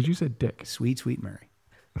 Because you said dick. Sweet, sweet Murray.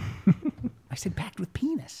 I said packed with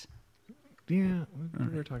penis. Yeah,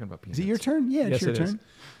 we were talking about penis. Is it your turn? Yeah, it's Yes, your it turn. is.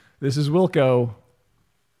 This is Wilco.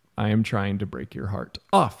 I am trying to break your heart.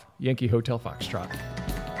 Off Yankee Hotel Foxtrot.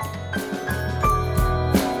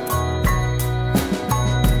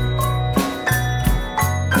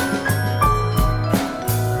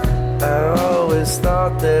 I always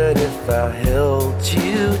thought that if I held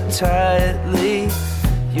you tightly,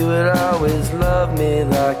 you would always love me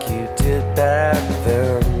like you did back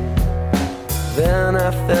then. Then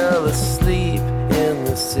I fell asleep and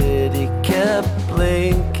the city kept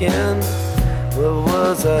blinking. What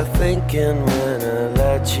was I thinking when I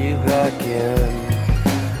let you back in?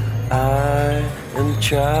 I am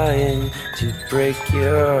trying to break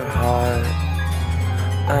your heart.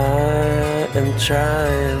 I am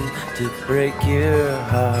trying to break your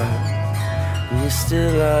heart. You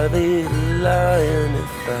still I'd be lying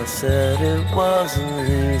if I said it wasn't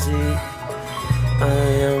easy. I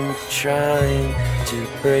am trying to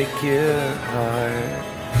break your heart.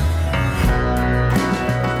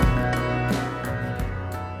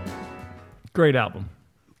 Great album.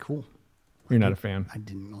 Cool. You're not a fan. I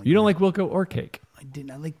didn't like You don't like Wilco or Cake? I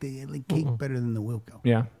didn't. I like Cake better than the Wilco.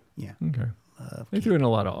 Yeah. Yeah. Okay. They threw in a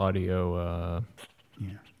lot of audio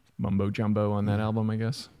mumbo jumbo on that album, I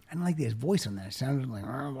guess. I didn't like his voice on that. It sounded like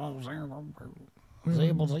He's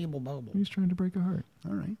trying to break a heart.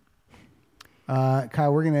 All right.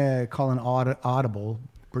 Kyle, we're gonna call an audible.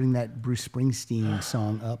 Bring that Bruce Springsteen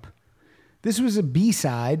song up. This was a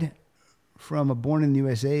B-side from a Born in the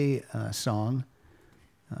USA song.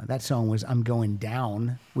 That song was "I'm Going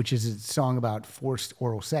Down," which is a song about forced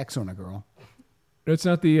oral sex on a girl. It's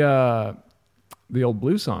not the old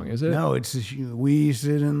blues song, is it? No, it's just, we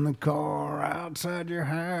sit in the car outside your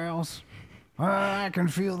house. I can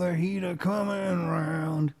feel the heater coming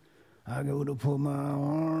round. I go to put my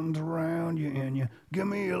arms around you and you give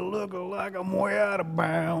me a look like I'm way out of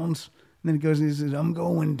bounds. And then he goes and he says, "I'm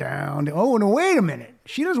going down." Oh, no, wait a minute.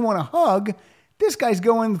 She doesn't want a hug. This guy's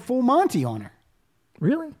going full Monty on her.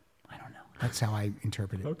 Really? I don't know. That's how I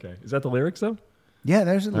interpret it. Okay. Is that the lyrics, though? Yeah,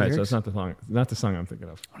 there's the All right, lyrics. so it's not the song I'm thinking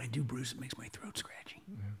of. When I do Bruce, it makes my throat scratchy.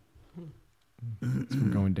 It's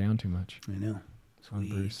from going down too much. I know. On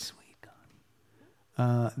Bruce. Sweet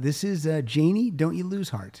God. This is Janie, "Don't You Lose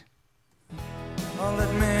Heart." Oh,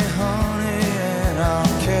 let me, honey, and I'll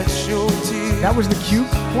catch your tears. That was the cue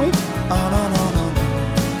point? Oh, no, no, no, no.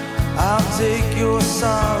 I'll take your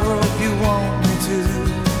sorrow if you want me to.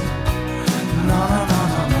 No, no, no,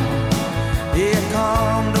 no, no. Yeah,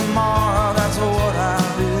 come tomorrow, that's what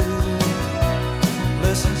I'll do.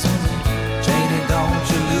 Listen to me, Janie, don't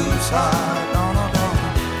you lose heart. No, no, no.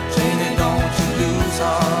 Janie, don't you lose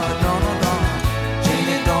heart. No, no, no.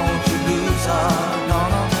 Janie, don't you lose heart. No,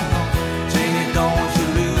 no, no. Janie, don't you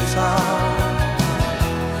lose heart.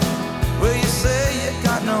 Well, you say you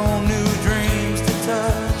got no new dreams to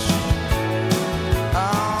touch.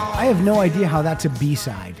 I have no idea how that's a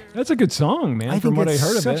B-side. That's a good song, man. I from think what I it's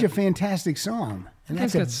heard of such it. a fantastic song. And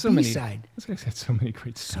This that's guy's a got B-side. This guy's got so many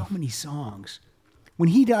great So stuff. many songs. When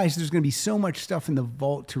he dies, there's going to be so much stuff in the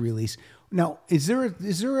vault to release. Now, is there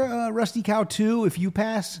a Rusty Cow 2 if you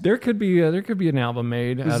pass? There could be an album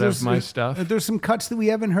made out of my stuff. There's some cuts that we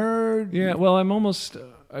haven't heard. Yeah, well, I'm almost.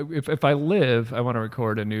 If I live, I want to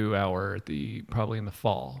record a new hour probably in the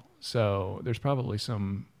fall. So there's probably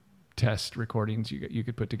some test recordings you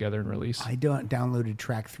could put together and release. I downloaded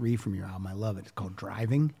track 3 from your album. I love it. It's called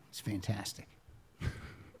 "Driving." It's fantastic.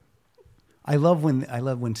 I love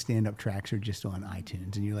when stand-up tracks are just on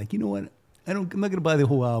iTunes, and you're like, you know what? I'm not going to buy the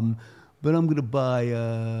whole album, but I'm going to buy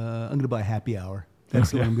 "Happy Hour."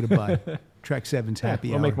 That's the one I'm going to buy. Track 7's "Happy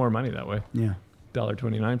Hour." We'll make more money that way. Yeah.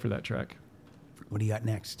 $1.29 for that track. What do you got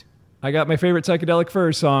next? I got my favorite Psychedelic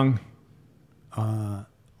Furs song.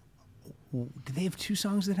 Do they have 2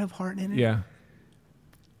 songs that have heart in it? Yeah,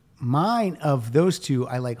 Mine, of those 2,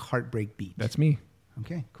 I like "Heartbreak Beat." that's me.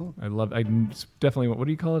 Okay, cool. I definitely. What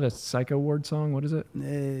do you call it? A psycho ward song? What is it?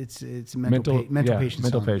 It's a mental patient mental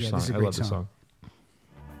song. patient Yeah, song. this is a I great love this song.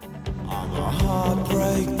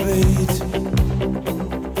 Heartbreak beat.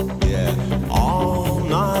 Yeah, all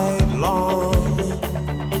night long.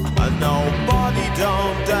 And nobody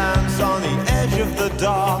don't dance on the edge of the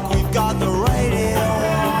dark. We've got the radio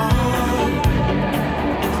on.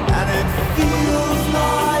 And it feels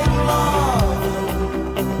like love,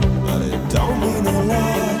 but it don't mean a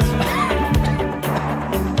lot.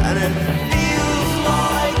 And it feels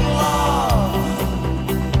like love,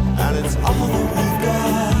 and it's all that we've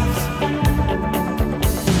got.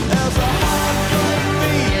 There's a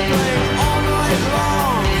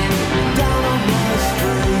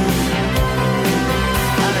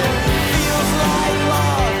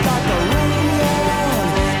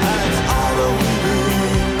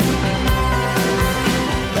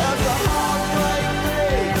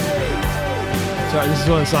is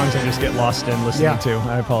one of the songs I just get lost in listening Yeah. to.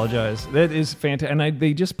 I apologize. That is fantastic. And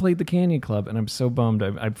they just played the Canyon Club, and I'm so bummed.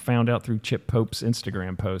 I found out through Chip Pope's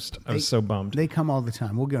Instagram post. I was so bummed. They come all the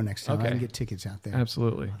time. We'll go next time. I Okay. can get tickets out there.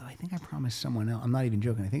 Absolutely. I think I promised someone else. I'm not even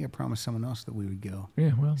joking. I think I promised someone else that we would go.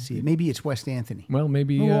 Yeah, well. See it. Maybe it's West Anthony. Well,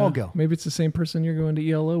 maybe We'll all go. Maybe it's the same person you're going to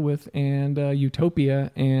ELO with, and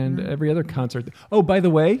Utopia, and every other concert. Oh, by the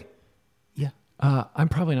way, Yeah. I'm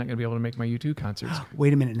probably not going to be able to make my U2 concerts.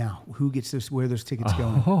 Wait a minute now. Who gets this? Where are those tickets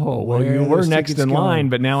going? Oh, well, Where you are were those next tickets in going? line,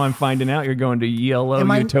 but now I'm finding out you're going to ELO,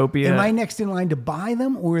 Utopia. Am I next in line to buy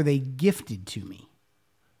them, or are they gifted to me?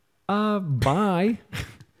 Buy.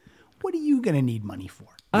 What are you going to need money for?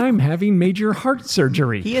 I'm having major heart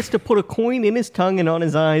surgery. He has to put a coin in his tongue and on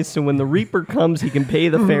his eyes so when the Reaper comes, he can pay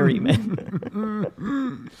the ferryman.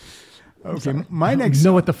 Okay, my next.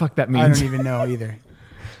 Know what the fuck that means? I don't even know either.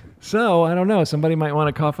 So I don't know. Somebody might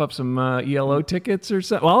want to cough up some ELO tickets or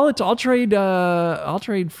so. Well, I'll trade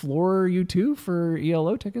Floor U2 for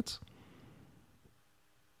ELO tickets.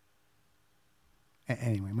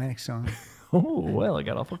 Anyway, my next song. Oh well, I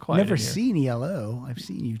got awful quiet. Never in here. seen ELO. I've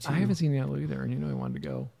seen you too. I haven't seen ELO either, and you know I wanted to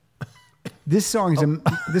go. This song is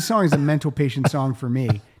this song is a mental patient song for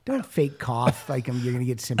me. Don't fake cough like you're going to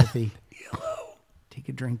get sympathy. Take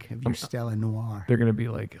a drink of your Stella Noir. They're gonna be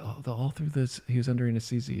like, oh, all through this, he was under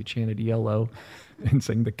anesthesia. He chanted ELO and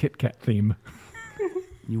sang the Kit Kat theme.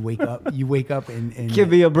 You wake up and Give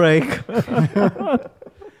me a break.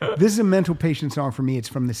 This is a mental patient song for me. It's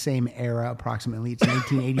from the same era, approximately. It's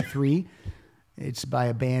 1983. It's by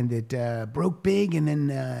a band that broke big and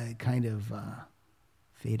then kind of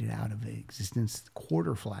faded out of existence.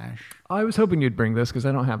 Quarter Flash. I was hoping you'd bring this because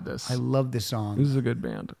I don't have this. I love this song. This is a good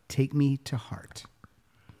band. Take Me to Heart.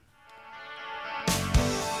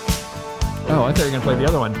 Oh, I thought you were gonna play the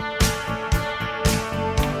other one.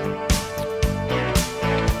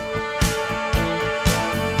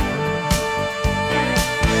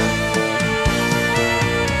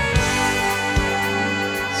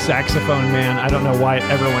 Saxophone Man. I don't know why it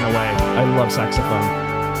ever went away. I love saxophone.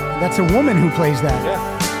 That's a woman who plays that.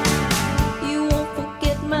 You won't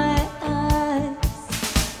forget my eyes.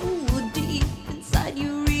 Ooh, deep inside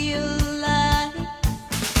you realize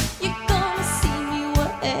you're gonna see me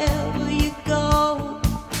wherever you go.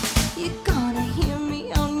 You're gonna hear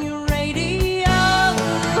me on your radio.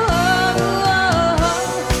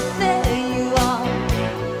 There you are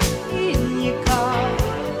in your car.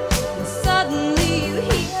 And suddenly you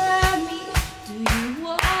hear me. Do you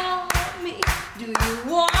want me? Do you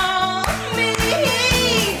want me?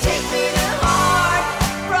 Take me to heart,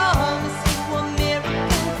 promise you a miracle.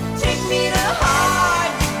 Take me to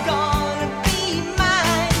heart, you're gonna be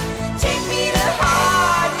mine. Take me to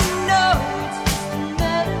heart, you know it's just a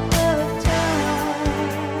matter of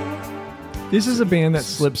time. This is a band that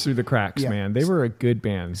slips through the cracks, Yeah. man. They were a good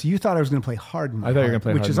band. So you thought I was going to play Hard in My I thought you were Heart, gonna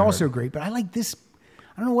play which Hard is in My also Heart. great. But I like this.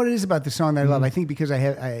 I don't know what it is about the song that I love. I think because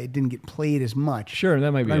I didn't get played as much. Sure,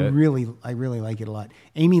 that might be But I it. really like it a lot.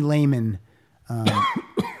 Amy Lehman,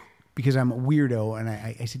 because I'm a weirdo, and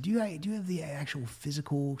I said, do you have the actual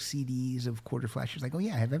physical CDs of Quarter Flash? She's like, oh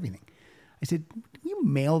yeah, I have everything. I said, will you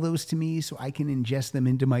mail those to me so I can ingest them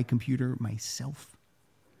into my computer myself?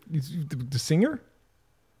 The singer?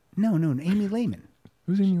 No, Amy Lehman.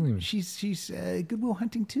 Who's Amy Lehman? She's Goodwill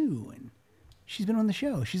Hunting too, and she's been on the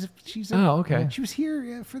show. She's Oh, okay. She was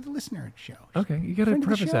here for the listener show. Okay, you got to Friend of the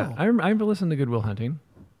preface that. show. I've listened to Goodwill Hunting,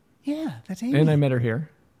 Yeah, that's Amy. and I met her here.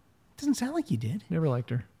 Doesn't sound like you did. Never liked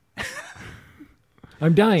her.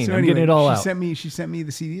 I'm dying. So I'm anyway, getting it all out. She sent me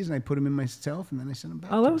the CDs, and I put them in myself, and then I sent them back.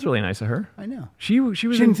 Oh, that was really nice of her. I know. She was. She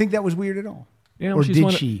didn't think that was weird at all. Yeah, or she's did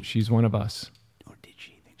one she? She's one of us. Or did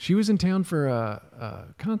she? She was in town for a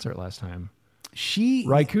concert last time. She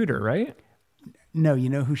Ry Cooder, right? No, you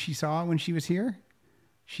know who she saw when she was here?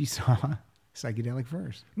 She saw Psychedelic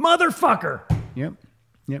Furs. Motherfucker. Yep.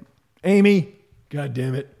 Amy. God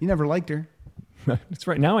damn it. You never liked her. That's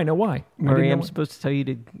right. Now I know why. I'm supposed to tell you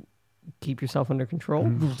to keep yourself under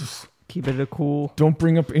control. Keep it a cool. Don't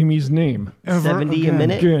bring up Amy's name. 70 a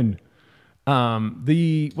minute. Again.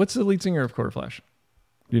 What's the lead singer of Quarter Flash?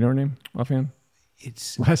 Do you know her name offhand?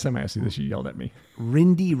 It's Last time I asked you this, you yelled at me.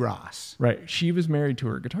 Rindy Ross. Right. She was married to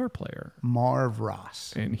her guitar player. Marv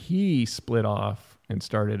Ross. And he split off and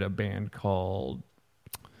started a band called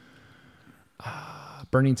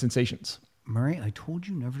Burning Sensations. Murray, I told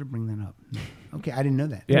you never to bring that up. Okay, I didn't know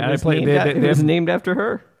that. Yeah, It was named after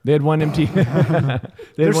her. They had one MTV.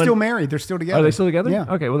 They're still married. They're still together. Are they still together? Yeah.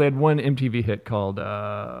 Okay. Well, they had one MTV hit called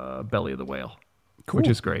 "Belly of the Whale," which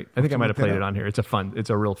is great. I think I might have played it on here. It's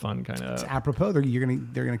a real fun kind of. It's apropos. They're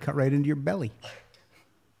gonna cut right into your belly.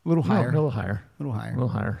 A little higher. A little higher. A little higher. A little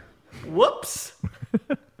higher. Whoops.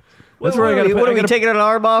 That's where I got to put. What I are we gotta- taking an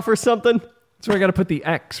arm off or something? That's where I got to put the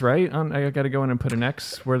X, right? I got to go in and put an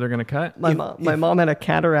X where they're going to cut. My mom had a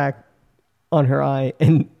cataract on her eye,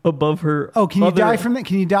 and above her. Oh, can you other- die from that?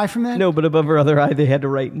 Can you die from that? No, but above her other eye, they had to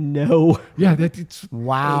write no. Yeah, it's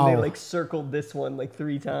Wow. And they like circled this one like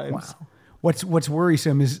 3 times. Wow. What's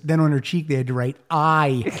worrisome is then on her cheek they had to write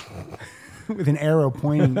I with an arrow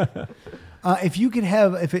pointing. If you could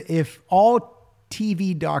have, if all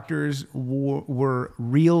TV doctors were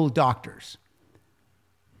real doctors,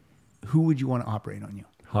 who would you want to operate on you?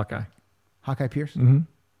 Hawkeye. Hawkeye Pierce? Mm-hmm.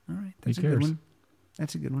 All right. That's a cares? good one.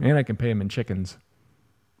 That's a good one. And I can pay him in chickens.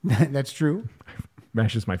 That's true.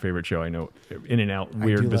 MASH is my favorite show. I know in and out, I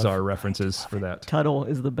weird, do bizarre references for that. Tuttle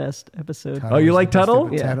is the best episode. Oh, you like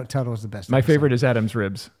Tuttle? Yeah. Tuttle is the best. My episode. favorite is Adam's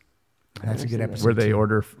Ribs. That's a good episode. Where they too.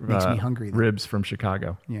 order Makes me hungry, though. ribs from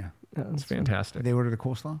Chicago. Yeah. It's fantastic. Did they order the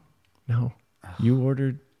coleslaw? No. You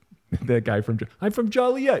ordered that guy from I'm from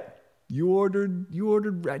Joliet. You ordered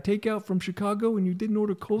takeout from Chicago and you didn't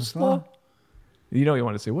order coleslaw? You know you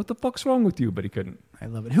want to say, what the fuck's wrong with you? But he couldn't. I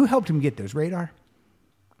love it. Who helped him get those? Radar?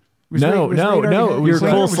 No. Your was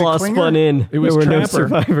coleslaw spun in. It was there were no Trapper.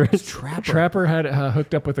 survivors. Trapper had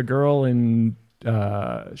hooked up with a girl in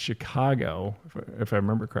Chicago, if I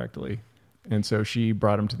remember correctly. And so she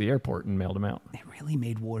brought him to the airport and mailed him out. It really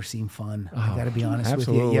made war seem fun. I got to be honest with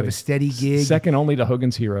absolutely. you. You have a steady gig. Second only to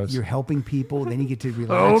Hogan's Heroes. You're helping people. Then you get to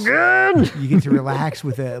relax. Hogan! You get to relax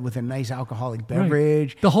with a nice alcoholic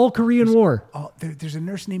beverage. The whole Korean War. Oh, there's a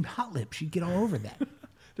nurse named Hot Lip. She'd get all over that.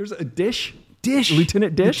 There's a Dish.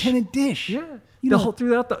 Lieutenant Dish. Yeah. You know, Whole,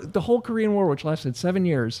 throughout the whole Korean War, which lasted 7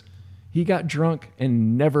 years, he got drunk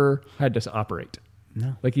and never had to operate.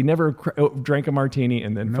 No. Like he never drank a martini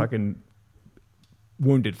and then fucking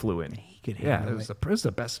wounded flew in. He could Yeah, handle it was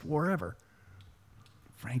the best war ever.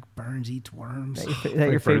 Frank Burns eats worms. Is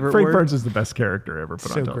that your favorite Frank word? Burns is the best character ever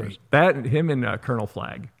put So on television. great. That, him and Colonel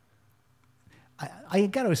Flagg. I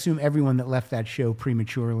got to assume everyone that left that show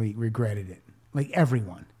prematurely regretted it. Like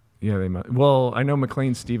everyone. Yeah, they must. Well, I know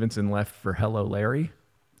McLean Stevenson left for Hello Larry,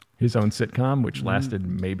 his own sitcom, which lasted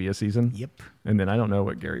maybe a season. Yep. And then I don't know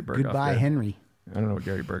what Gary Burghoff Goodbye, did. Henry. I don't know what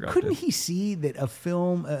Gary Burghoff Couldn't did. he see that a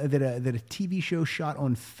film, that a TV show shot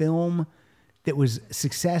on film that was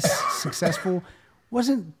successful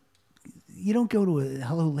wasn't? You don't go to a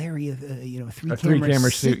Hello Larry, a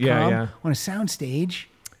three-camera suit, sitcom on a soundstage.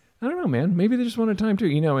 I don't know, man. Maybe they just wanted time too.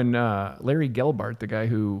 You know, and Larry Gelbart, the guy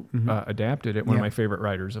who adapted it, one of my favorite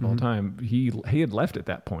writers of all time, he had left at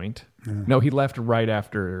that point. No, he left right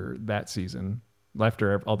after that season.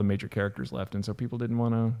 After all the major characters left, and so people didn't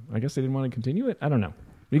want to. I guess they didn't want to continue it. I don't know.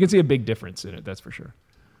 You can see a big difference in it. That's for sure.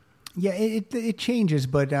 Yeah, it changes,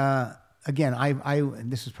 but again, I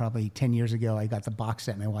this was probably 10 years ago. I got the box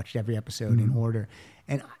set and I watched every episode in order.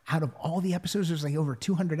 And out of all the episodes, there's like over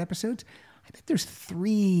 200 episodes. I bet there's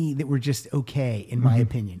 3 that were just okay, in my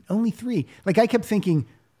opinion. Only 3. Like I kept thinking,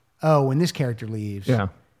 oh, when this character leaves,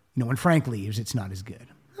 when Frank leaves, it's not as good.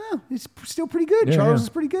 Oh, it's still pretty good. Yeah, Charles yeah. is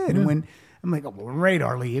pretty good. Yeah. And when I'm like, oh, well, when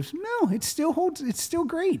Radar leaves, no, it still holds. It's still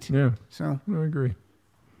great. Yeah. So I agree.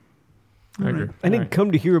 I agree. I didn't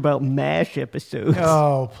come to hear about MASH episodes.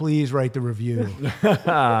 Oh, please write the review.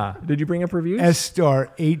 Did you bring up reviews? S*,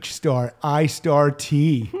 H*, I*,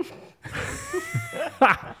 T.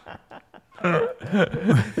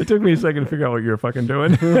 It took me a second to figure out what you were fucking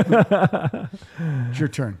doing. It's your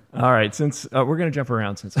turn. All right, since we're gonna jump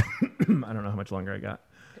around, since I don't know how much longer I got.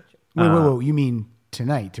 Wait. You mean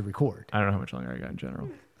tonight to record? I don't know how much longer I got in general.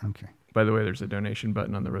 Okay. By the way, there's a donation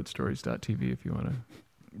button on the roadstories.tv if you want to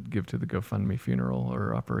give to the GoFundMe funeral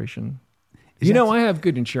or operation. I have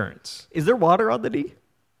good insurance. Is there water on the knee?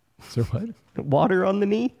 Is there what? Water on the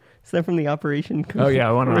knee? Is that from the operation? Oh yeah,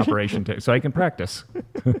 I want an operation tape so I can practice.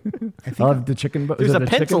 I'll have the chicken bone. There's a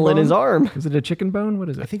pencil in his arm. Is it a chicken bone? What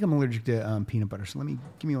is I it? think I'm allergic to peanut butter. So give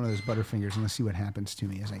me one of those Butterfingers and let's see what happens to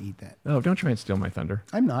me as I eat that. Oh, don't try and steal my thunder.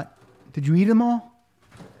 I'm not. Did you eat them all?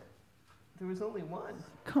 There was only one.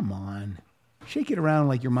 Come on. Shake it around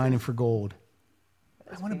like you're mining for gold.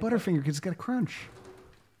 I want a Butterfinger because it's got a crunch.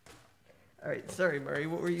 All right, sorry, Murray.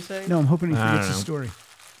 What were you saying? No, I'm hoping he I forgets don't the know. story.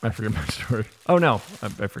 I forget my story. Oh no,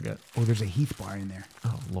 I forget. Oh, there's a Heath bar in there.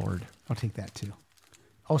 Oh Lord. I'll take that too.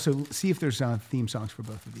 Also, see if there's theme songs for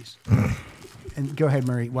both of these. And go ahead,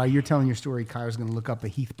 Murray. While you're telling your story, Kyle's going to look up a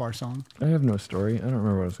Heath bar song. I have no story. I don't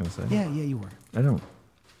remember what I was going to say. Yeah, you were. I don't.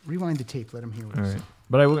 Rewind the tape. Let him hear what All he right. said.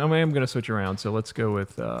 But I am going to switch around. So let's go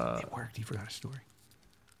with. It worked. He forgot a story.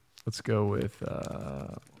 Let's go with.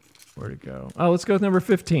 Where'd it go? Oh, let's go with number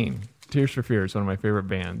 15. Tears for Fears, one of my favorite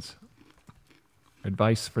bands.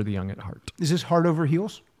 Advice for the Young at Heart. Is this Heart Over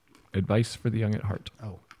Heels? Advice for the Young at Heart.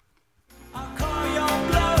 Oh.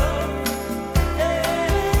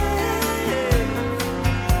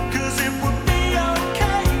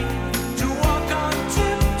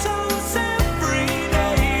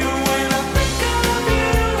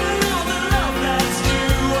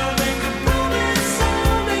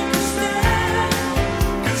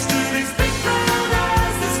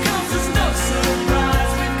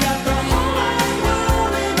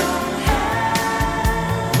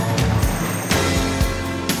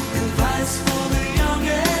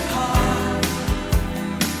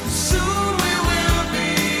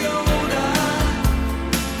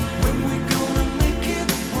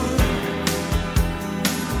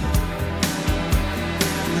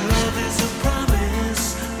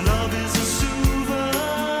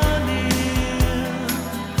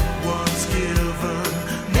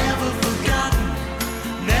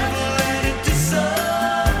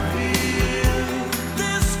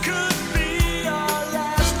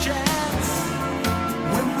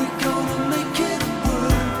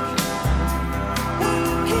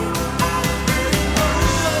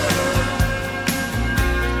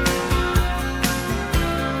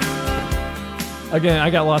 Again, I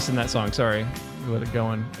got lost in that song. Sorry. Let it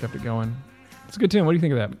going. Kept it going. It's a good tune. What do you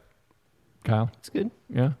think of that, Kyle? It's good.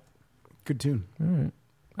 Yeah? Good tune. All right.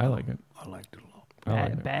 I like it. I liked it a lot. I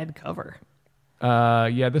like it. Bad cover.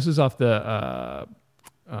 Yeah, this is off the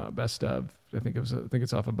best of. I think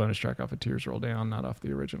it's off a bonus track off of Tears Roll Down, not off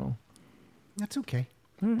the original. That's okay.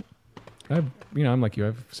 I'm like you. I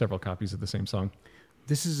have several copies of the same song.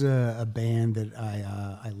 This is a band that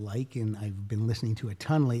I like, and I've been listening to a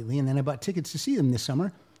ton lately. And then I bought tickets to see them this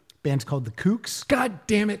summer. Band's called The Kooks. God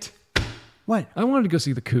damn it! What? I wanted to go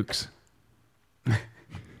see the Kooks. Are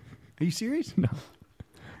you serious? No,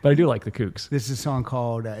 but I do like the Kooks. This is a song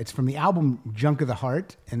called. It's from the album Junk of the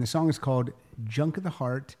Heart, and the song is called Junk of the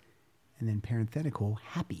Heart, and then parenthetical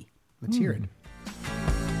Happy. Let's hear it.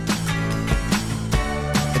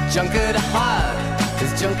 Junk of the heart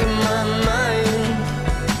is junk in my mind.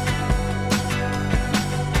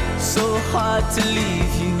 So hard to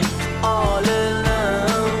leave you all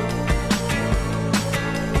alone.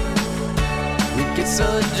 We get so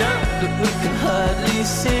drunk that we can hardly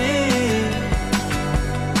see.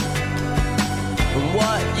 And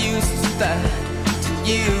what use is that to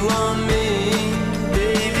you or me,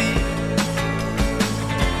 baby?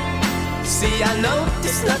 See, I know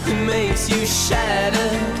this nothing makes you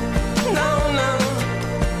shatter. No, no.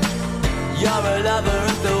 You're a lover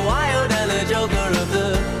of the wild and a joker of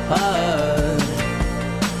the heart.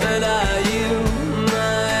 But are you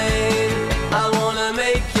mine? I wanna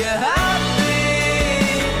make you happy.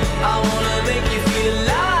 I wanna make you feel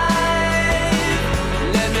alive.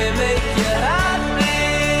 Let me make you happy.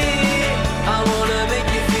 I wanna make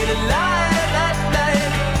you feel alive at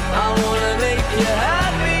night. I wanna make you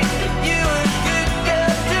happy. You a good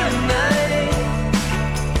girl tonight.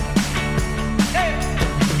 Hey.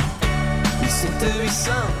 You seem to be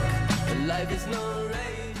sunk, but life is no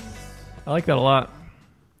race. I like that a lot.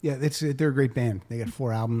 Yeah, they're a great band. They got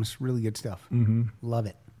 4 albums, really good stuff. Mm-hmm. Love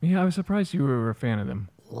it. Yeah, I was surprised you were a fan of them.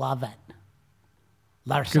 Love it.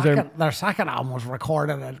 Their second album was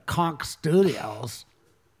recorded at Conch Studios.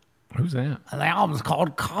 Who's that? And the album's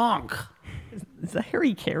called Conch. Is that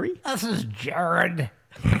Harry Carey? This is Jared.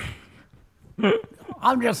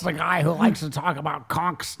 I'm just a guy who likes to talk about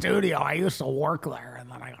Conch Studio. I used to work there, and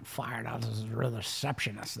then I got fired out as a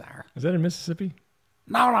receptionist there. Is that in Mississippi?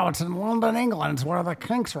 No, it's in London, England. It's where the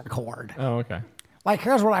Kinks record. Oh, okay. Like,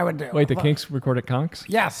 here's what I would do. Wait, the Kinks record at Conch's?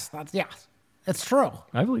 Yes, it's true.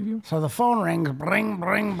 I believe you. So the phone rings, bring,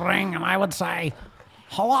 and I would say,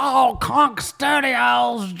 "Hello, Conch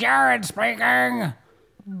Studios, Jared speaking."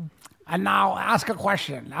 And now ask a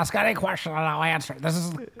question. Ask any question, and I'll answer it. This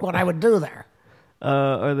is what I would do there.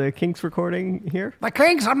 Are the Kinks recording here? The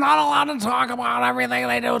Kinks, I'm not allowed to talk about everything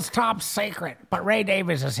they do. It's top secret. But Ray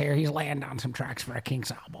Davies is here. He's laying down some tracks for a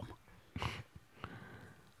Kinks album.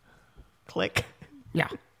 Click. Yeah.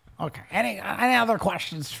 Okay. Any other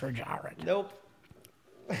questions for Jared? Nope.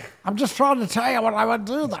 I'm just trying to tell you what I would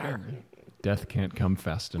do there. Death can't come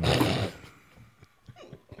fast enough.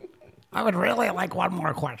 I would really like one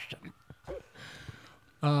more question.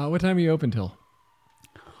 What time are you open till?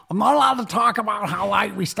 I'm not allowed to talk about how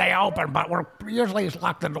late we stay open, but we're usually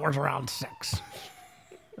lock the doors around 6.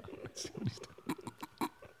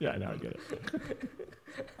 Yeah, now I get it.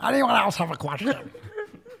 Anyone else have a question?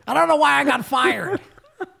 I don't know why I got fired.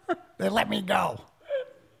 They let me go.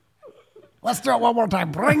 Let's do it one more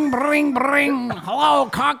time. Bring. Hello,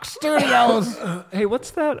 Conch Studios. Hey,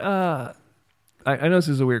 what's that? I know this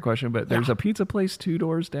is a weird question, but there's a pizza place 2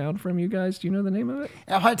 doors down from you guys. Do you know the name of it?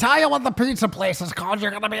 If I tell you what the pizza place is called, you're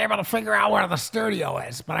going to be able to figure out where the studio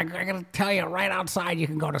is. But I'm going to tell you right outside, you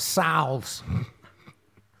can go to Sal's.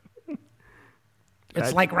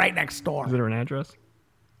 It's like right next door. Is there an address?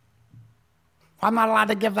 I'm not allowed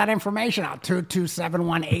to give that information out.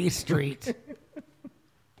 2271 A Street.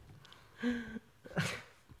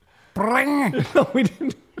 Bring. No, we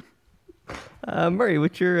didn't. Murray,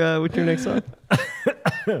 what's your next song?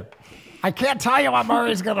 I can't tell you what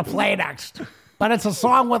Murray's going to play next, but it's a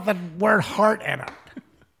song with the word heart in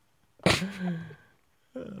it.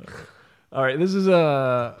 All right, this is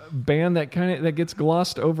a band that gets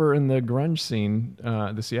glossed over in the grunge scene,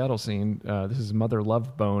 the Seattle scene. This is Mother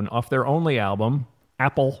Love Bone off their only album,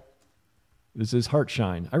 Apple. This is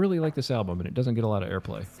Heartshine. I really like this album, and it doesn't get a lot of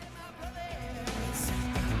airplay.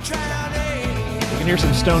 You can hear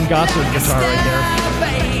some Stone Gossard guitar right there.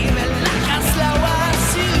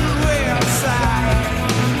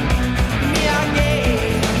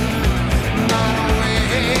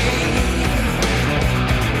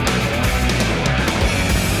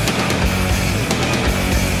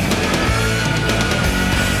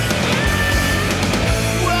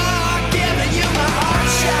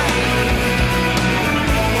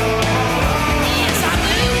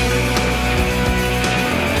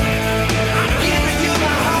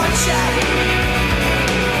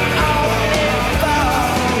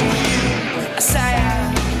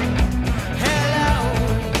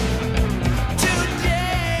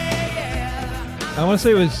 want to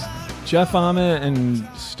say it was Jeff Ament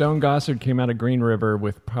and Stone Gossard came out of Green River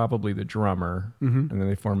with probably the drummer, and then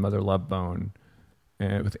they formed Mother Love Bone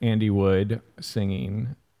with Andy Wood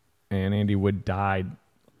singing, and Andy Wood died.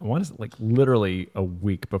 I want to say, like literally a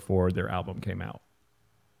week before their album came out.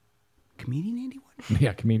 Comedian Andy Wood?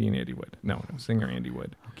 Yeah, comedian Andy Wood. No, singer Andy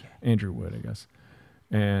Wood. Okay. Andrew Wood, I guess.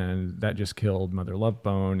 And that just killed Mother Love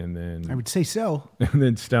Bone, and then I would say so. And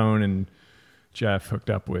then Stone and Jeff hooked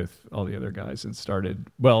up with all the other guys and started.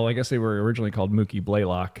 Well, I guess they were originally called Mookie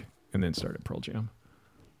Blaylock, and then started Pearl Jam.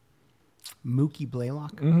 Mookie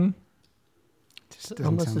Blaylock. Mm-hmm.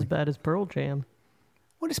 Almost as bad as Pearl Jam.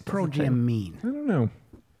 What does Pearl Jam mean? I don't know.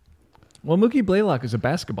 Well, Mookie Blaylock is a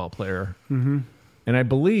basketball player, Mm-hmm. and I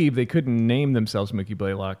believe they couldn't name themselves Mookie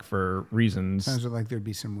Blaylock for reasons. Sounds like there'd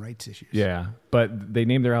be some rights issues. Yeah, but they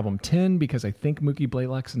named their album 10 because I think Mookie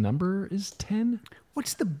Blaylock's number is 10.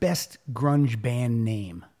 What's the best grunge band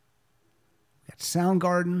name? We got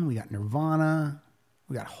Soundgarden, we got Nirvana,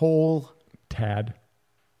 we got Hole. Tad.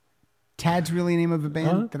 Tad's really a name of a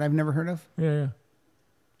band that I've never heard of? Yeah.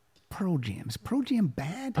 Pearl Jam. Is Pearl Jam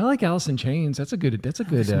bad? I like Alice in Chains. That's a good.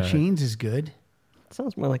 Alice in Chains is good.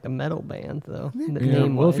 Sounds more like a metal band, though. Yeah,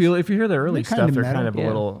 well, if you hear their early They're kind stuff, of they're metal. kind of a Yeah.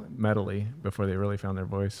 little metally before they really found their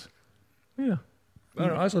voice. Yeah. I don't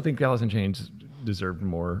know, I also think Alice in Chains deserved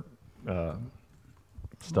more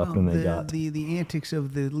stuff Well, than they got. The antics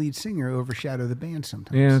of the lead singer overshadow the band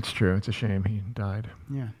sometimes. Yeah, it's true. It's a shame he died.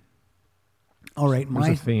 Yeah. All right, There's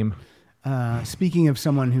a theme. Speaking of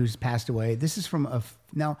someone who's passed away, this is from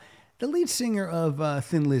now the lead singer of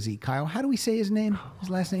Thin Lizzy. Kyle, how do we say his name? His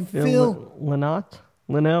last name? Phil Lynott.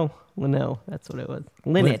 That's what it was.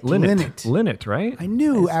 Lynott. Lynott, right? I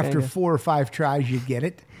knew Nice, after kinda. 4 or 5 tries you'd get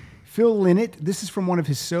it. Phil Lynott. This is from one of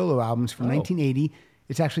his solo albums from 1980.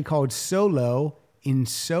 It's actually called Solo in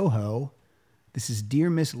Soho. This is Dear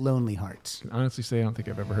Miss Lonely Hearts. I honestly say I don't think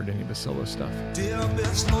I've ever heard any of his solo stuff. Dear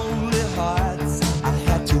Miss Lonely Hearts, I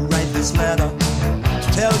had to write this letter to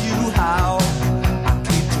tell you how I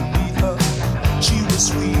came to meet her. She was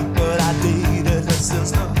sweet, but I dated her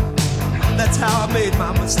sister. That's how I made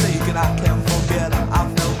my mistake, and I can't forget her. I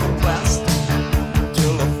felt depressed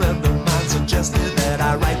till a friend of mine suggested that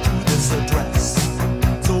I write to this address.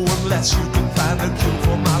 So unless you can find a cure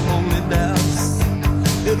for my loneliness,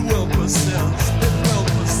 it will persist, it will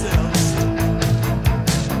persist.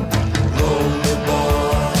 Lonely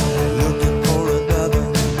boy, looking for another.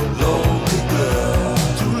 Lonely girl,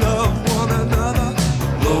 to love one another.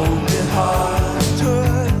 Lonely heart,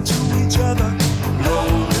 turn to each other.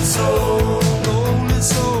 Lonely soul, lonely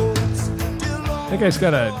souls. That guy's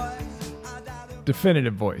got a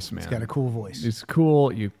definitive voice, man. He's got a cool voice. It's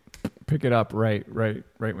cool. You pick it up right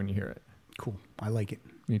when you hear it. Cool. I like it.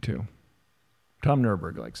 Me too. Tom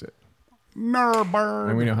Nurburg likes it. Nurburg.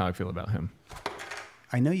 And we know how I feel about him.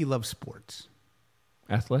 I know you love sports.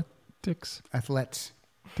 Athletics? Athletes.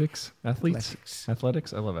 Athletes?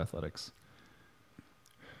 Athletics? I love athletics.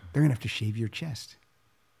 They're going to have to shave your chest.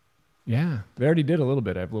 Yeah. They already did a little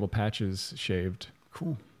bit. I have little patches shaved.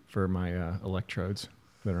 Cool. For my electrodes.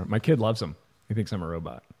 My kid loves them. He thinks I'm a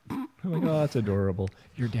robot. I'm like, oh, that's adorable.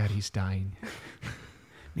 Your daddy's dying.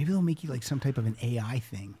 Maybe they'll make you like some type of an AI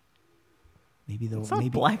thing. Maybe they'll It's not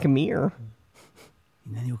Black Mirror.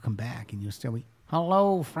 And then he'll come back and you'll still be,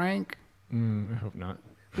 hello, Frank. I hope not.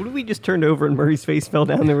 What if we just turned over and Murray's face fell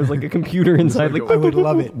down? There was like a computer inside. I would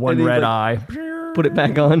love it. One And then, red like, eye. Put it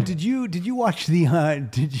back on. Did you watch the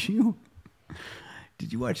did you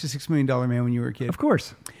watch the $6 Million Man when you were a kid? Of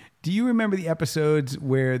course. Do you remember the episodes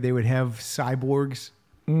where they would have cyborgs?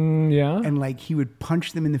 Yeah. And like he would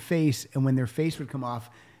punch them in the face, and when their face would come off,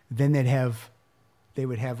 then they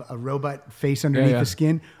would have a robot face underneath the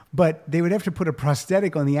skin. But they would have to put a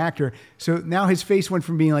prosthetic on the actor. So now his face went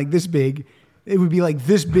from being like this big, it would be like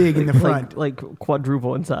this big in the front. like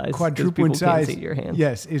quadruple in size. 'cause Quadruple in people can't size. see your hand.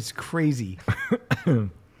 Yes, it's crazy.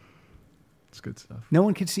 It's good stuff. No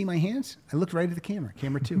one could see my hands. I looked right at the camera.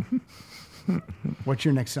 Camera 2. What's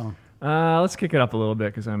your next song? Let's kick it up a little bit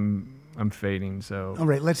because I'm fading. So All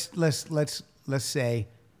right, let's say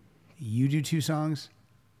you do 2 songs,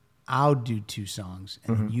 I'll do 2 songs,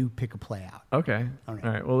 and then you pick a play out. okay. All right.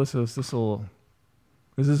 All right. Well, this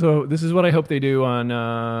is what I hope they do on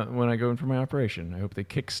when I go in for my operation. I hope they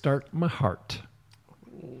kickstart my heart.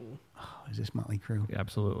 Oh, is this Motley Crue? Yeah,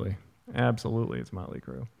 absolutely. It's Motley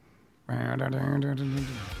Crue.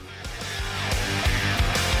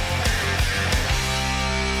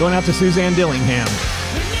 Going out to Suzanne Dillingham.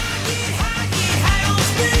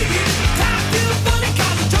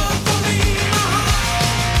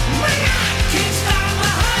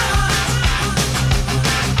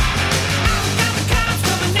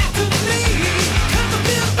 Coming after me.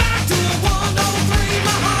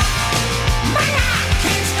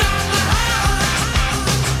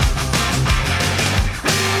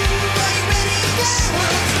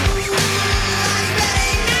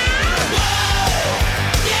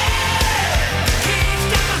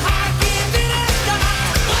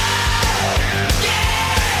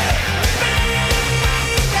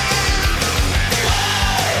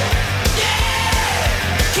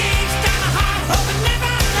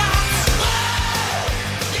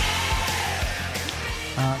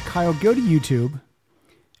 know, go to YouTube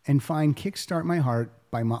and find "Kickstart My Heart"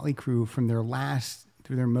 by Motley Crue from their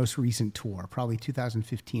most recent tour, probably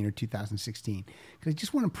 2015 or 2016. Because I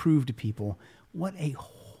just want to prove to people what a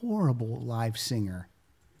horrible live singer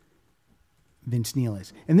Vince Neil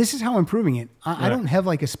is. And this is how I'm proving it. I don't have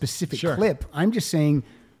like a specific clip. I'm just saying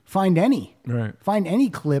find any. Right. Find any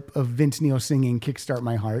clip of Vince Neil singing "Kickstart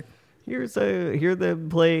My Heart." Here they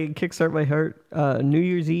play "Kickstart My Heart" New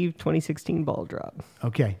Year's Eve 2016 ball drop.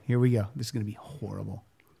 Okay, here we go. This is going to be horrible.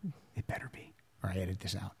 It better be. Or I edit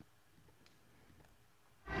this out.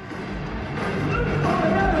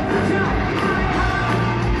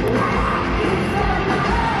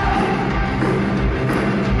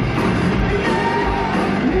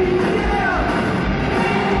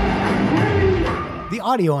 The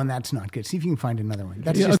audio on that's not good. See if you can find another one.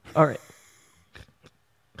 That's just all right.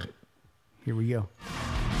 Here we go.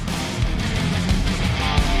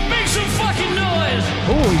 Make some fucking noise!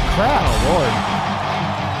 Holy crap! Oh Lord!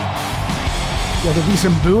 Yeah, there'll be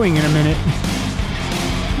some booing in a minute.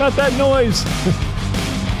 Not that noise.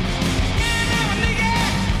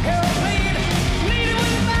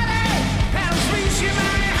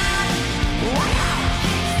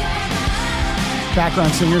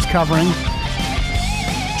 Background singers covering.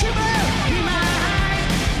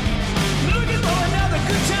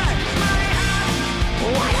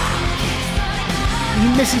 He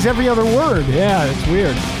misses every other word. Yeah, it's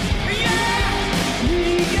weird.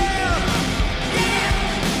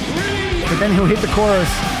 But then he'll hit the chorus.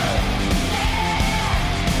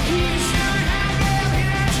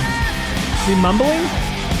 Is he mumbling?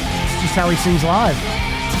 It's just how he sings live.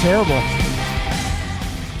 It's terrible.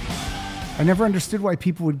 I never understood why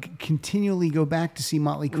people would continually go back to see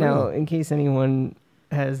Motley Crue. Now, in case anyone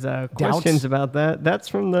has questions about that, that's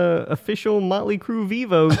from the official Motley Crue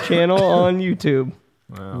Vivo channel on YouTube.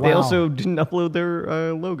 Wow. They also didn't upload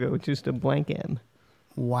their logo, just a blank M.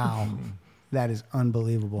 Wow. That is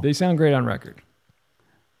unbelievable. They sound great on record.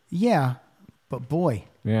 Yeah, but boy.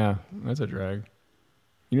 Yeah, that's a drag.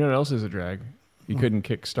 You know what else is a drag? He couldn't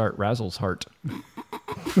kickstart Razzle's heart.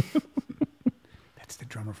 That's the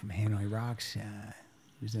drummer from Hanoi Rocks. He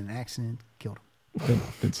was in an accident, killed him.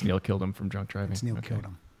 Vince Neil killed him from drunk driving. Vince Neil killed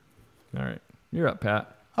him. All right. You're up,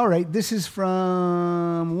 Pat. All right, this is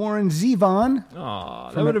from Warren Zevon.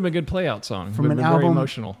 Aw, that would have been a good play-out song. From Would an have been very album,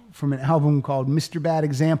 emotional. From an album called Mr. Bad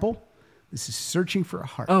Example. This is Searching for a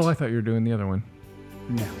Heart. Oh, I thought you were doing the other one.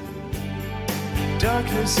 No.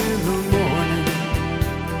 Darkness in the morning,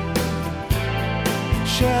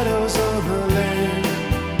 shadows over land.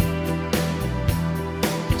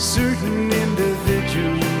 Certain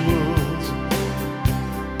individuals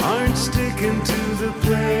aren't sticking to the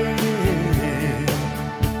plan,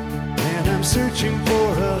 and I'm searching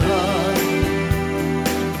for a heart,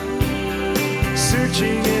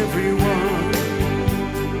 searching everyone.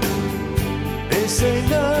 They say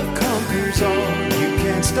love conquers all. You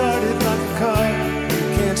can't start it like a car.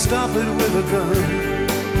 You can't stop it with a gun.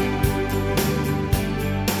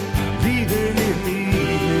 Leaving in the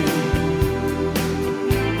evening,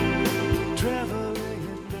 traveling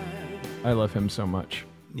at night. I love him so much.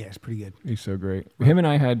 Yeah, it's pretty good. He's so great. Him and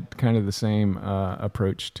I had kind of the same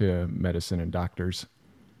approach to medicine and doctors.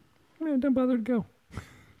 Don't bother to go.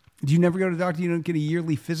 Do you never go to the doctor? You don't get a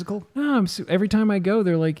yearly physical? No, every time I go,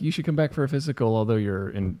 they're like, you should come back for a physical, although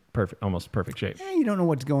you're in almost perfect shape. Yeah, you don't know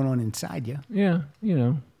what's going on inside you. Yeah,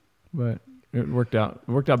 but it worked out.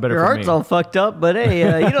 It worked out better Your for me. heart's all fucked up, but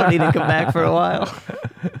hey, you don't need to come back for a while.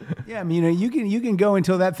 Yeah, I mean, you can go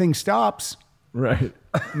until that thing stops. Right.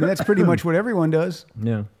 I mean, that's pretty much what everyone does.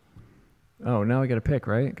 Yeah. Oh, now I got to pick,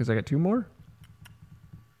 right? Because I got two more?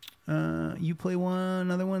 You play one,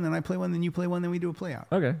 another one, then I play one, then you play one, then we do a play out.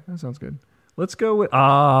 Okay, that sounds good. Let's go with...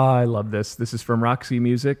 I love this. This is from Roxy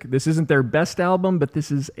Music. This isn't their best album, but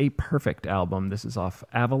this is a perfect album. This is off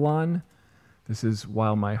Avalon. This is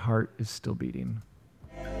While My Heart Is Still Beating.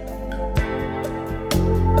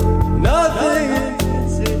 Nothing.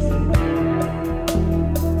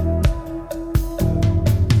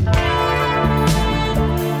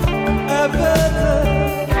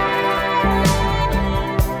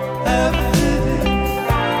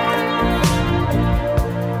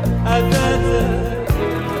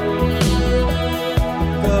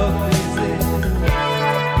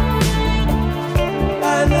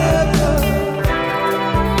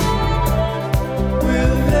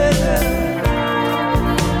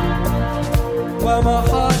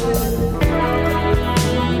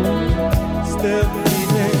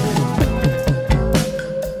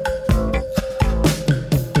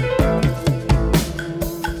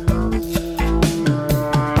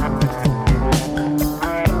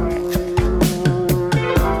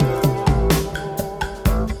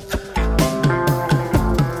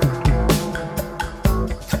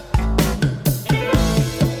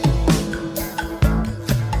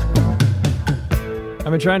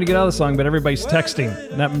 I've been trying to get out of the song, but everybody's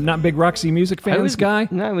texting. Not big Roxy Music fans, guy?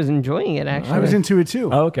 No, I was enjoying it, actually. I was into it too.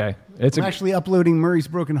 Oh, okay. I'm actually uploading Murray's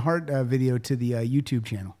Broken Heart video to the YouTube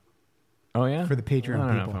channel. Oh, yeah? For the Patreon I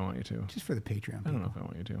don't know people. if I want you to. Just for the Patreon people. I don't know if I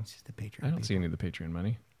want you to. Just the Patreon I don't people. see any of the Patreon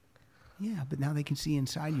money. Yeah, but now they can see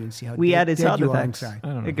inside you and see how We added dead sound you are effects. inside. I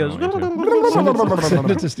don't know. It if goes. I want you to.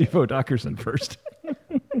 Send it to Steve O'Dockerson first.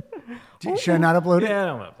 Should I not upload it? Yeah, I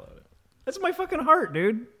don't upload it. That's my fucking heart,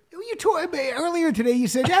 dude. You told me earlier today. You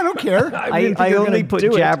said, "Yeah, I don't care." I only put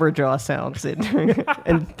Jabberjaw sounds in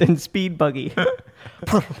and Speed Buggy.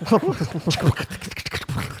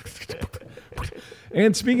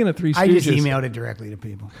 And speaking of Three Stooges, I just emailed it directly to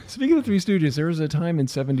people. Speaking of Three Stooges, there was a time in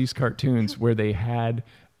 70s cartoons where they had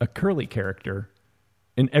a Curly character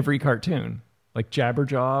in every cartoon. Like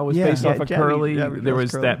Jabberjaw was based off of Curly. There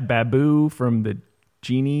was Curly. that Babu from the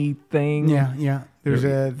Genie thing. Yeah. There's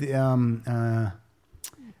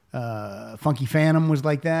Funky Phantom was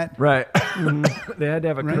like that. Right. They had to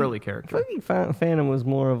have a Curly character. Funky Phantom was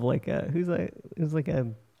more of like a it was like a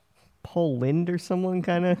Paul Lind or someone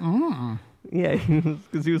kind of. Yeah,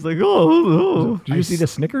 because he was like, oh. Did you see the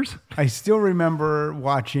Snickers? I still remember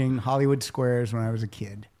watching Hollywood Squares when I was a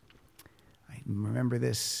kid. I remember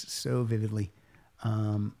this so vividly.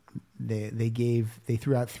 They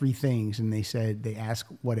threw out three things and they asked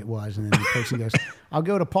what it was, and then the person goes, "I'll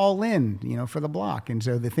go to Paul Lind, for the block." And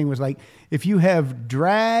so the thing was like, if you have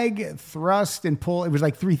drag, thrust, and pull, it was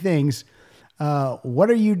like three things. What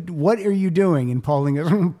are you doing? And Paul Lind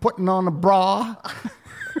goes, "I'm putting on a bra."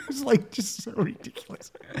 It's like just so ridiculous.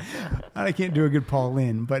 I can't do a good Paul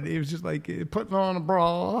Lind, but it was just like putting on a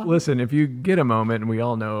bra. Listen, if you get a moment, and we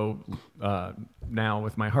all know now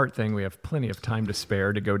with my heart thing, we have plenty of time to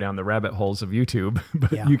spare to go down the rabbit holes of YouTube.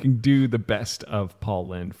 But you can do the best of Paul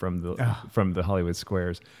Lind from the Hollywood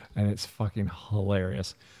Squares, and it's fucking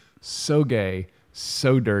hilarious. So gay,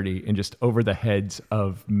 so dirty, and just over the heads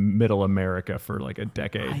of middle America for like a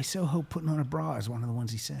decade. I so hope putting on a bra is one of the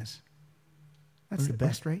ones he says. That's the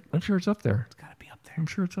best, right? I'm sure it's up there. It's got to be up there. I'm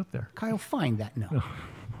sure it's up there. Kyle, find that. No.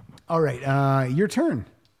 All right, your turn.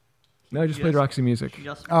 No, I just played Roxy Music.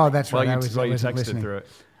 Oh, that's right. While I you wasn't texted listening. through it.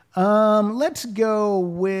 Let's go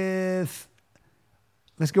with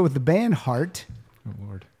the band Heart. Oh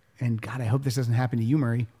Lord. And God, I hope this doesn't happen to you,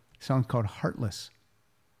 Murray. A song called Heartless.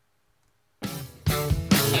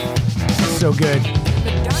 So good.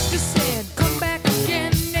 The doctor said, come back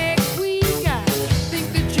again next week. I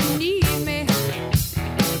think that you need me.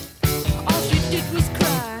 All she did was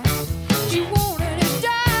cry. She wanted to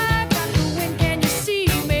die. Doctor, when can you see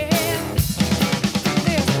me?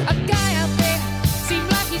 There's a guy out there, seems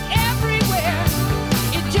like he's everywhere.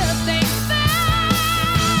 It just ain't fair.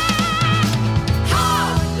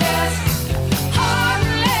 Heartless,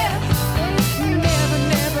 heartless,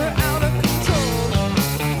 never out of control.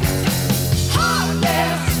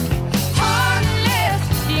 Heartless, heartless,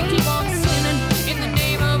 you keep on sinning in the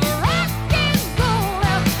name of rock and roll.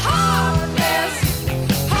 Heartless,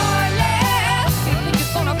 heartless, you think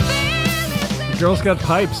it's gonna feel. Girls Got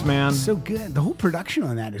Pipes, man. So good. The whole production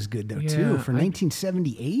on that is good, though, too. For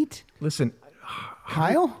 1978. Listen,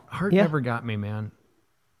 Kyle? Heart never got me, man.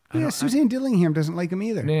 Yeah, Suzanne Dillingham doesn't like him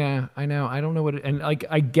either. Yeah, I know. I don't know what and like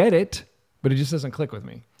I get it, but it just doesn't click with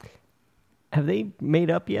me. Have they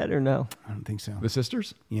made up yet or no? I don't think so. The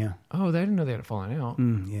sisters? Yeah. Oh, I didn't know they had a falling out.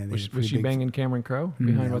 Yeah, they Was pretty she big- banging Cameron Crowe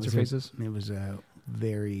behind that what's her was faces? It was a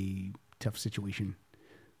very tough situation.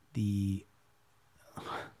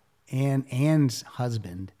 Anne's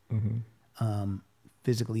husband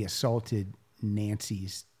physically assaulted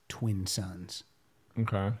Nancy's twin sons.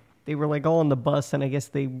 Okay. They were like all on the bus, and I guess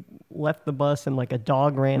they left the bus, and like a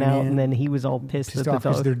dog ran out, and then he was all pissed at the off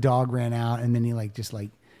because dog. their dog ran out, and then he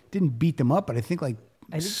didn't beat them up, but I think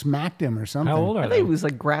smacked him or something. How old I are think they? he was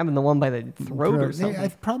like grabbing the one by the throat or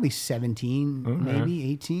something. Probably 17, maybe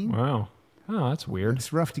 18. Wow. Oh, that's weird.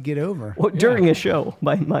 It's rough to get over. Well, during a show,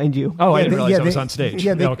 mind you. Oh, I didn't realize I was on stage.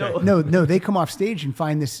 Yeah, Okay. no, they come off stage and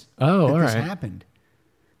find this. Oh, that all this right. happened.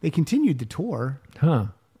 They continued the tour, Huh.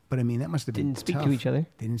 but I mean that must have been Didn't speak to tough. each other.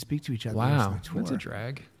 They didn't speak to each other. the rest Wow. of the tour. That's a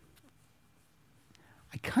drag.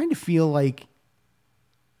 I kind of feel like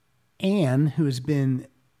Anne, who has been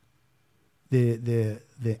the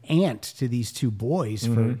aunt to these two boys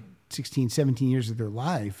for 16, 17 years of their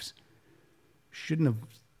lives, shouldn't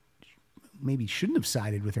have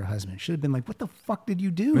sided with her husband. Should have been like, what the fuck did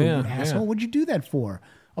you do, Yeah, asshole? yeah. What'd you do that for?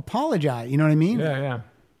 Apologize. You know what I mean? Yeah.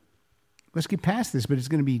 Let's get past this, but it's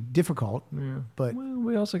going to be difficult. Yeah. But Well,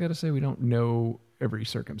 we also got to say we don't know every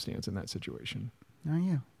circumstance in that situation. oh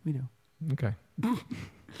yeah, we do. Okay.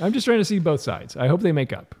 I'm just trying to see both sides. I hope they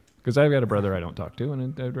make up. Because I've got a brother I don't talk to,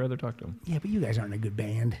 and I'd rather talk to him. Yeah, but you guys aren't a good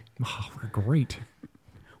band. Oh, we're great.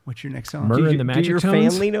 What's your next song? Murder and the Magic Do your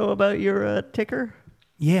Tones? family know about your ticker?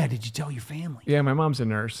 Yeah, did you tell your family? Yeah, my mom's a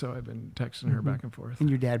nurse, so I've been texting her back and forth. And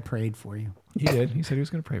your dad prayed for you. He did. He said he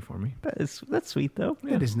was going to pray for me. That's sweet, though.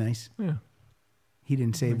 That is nice. Yeah. He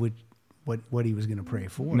didn't say what he was going to pray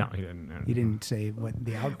for. No, he didn't. He didn't say what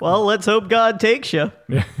the outcome. Well, let's hope God takes you.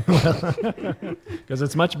 Because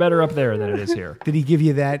it's much better up there than it is here. Did he give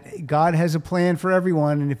you that? God has a plan for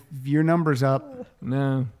everyone, and if your number's up.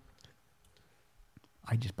 No.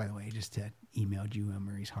 By the way, I just emailed you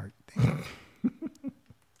Murray's heart thing.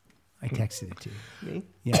 I texted it to you. Me?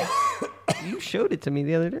 Yeah. You showed it to me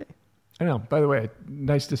the other day. I know. By the way,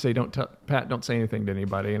 nice to say, Pat, don't say anything to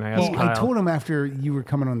anybody. And I asked Kyle. I told him after you were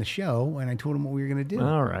coming on the show, and I told him what we were going to do.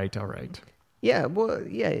 All right. Yeah, well,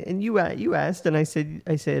 yeah, and you asked, and I said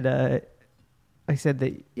that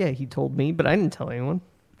he told me, but I didn't tell anyone.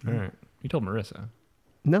 All right. You told Marissa.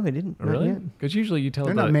 No, I didn't. Oh, really? Because usually you tell.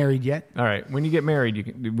 They're not married yet. All right. When you get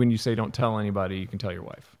married, when you say don't tell anybody, you can tell your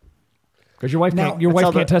wife. Because your wife Now- can't. Your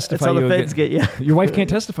wife can't testify. That's how you the feds get you. Your wife can't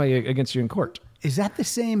testify against you in court. Is that the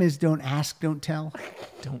same as don't ask, don't tell?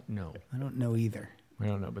 Don't know. I don't know either. I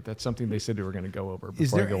don't know, but that's something they said they were going to go over Is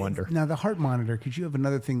before there I go under. now the heart monitor? Could you have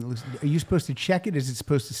another thing that looks? Are you supposed to check it? Is it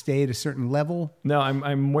supposed to stay at a certain level? No,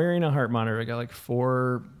 I'm wearing a heart monitor. I got like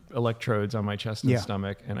 4 electrodes on my chest and Yeah.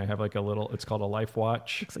 stomach, and I have like a little. It's called a Life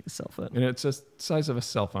Watch. Looks like a cell phone. And it's the size of a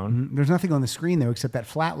cell phone. There's nothing on the screen though except that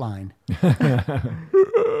flat line.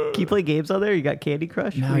 Can you play games on there? You got Candy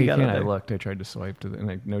Crush? No, What do you got can't. on I there? looked. I tried to swipe to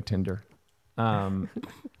and no Tinder.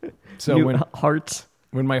 So You- when hearts.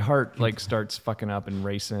 when my heart like starts fucking up and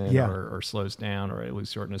racing Yeah. or slows down or I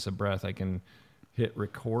lose shortness of breath, I can hit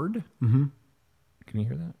record. Mm-hmm. Can you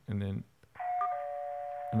hear that? And then.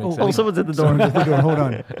 Someone's at the door. Someone's at the door. Hold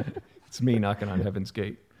on. It's me knocking on Heaven's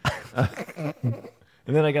Gate.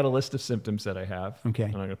 And then I got a list of symptoms that I have. Okay.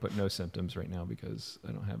 And I'm going to put no symptoms right now because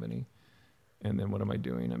I don't have any. And then what am I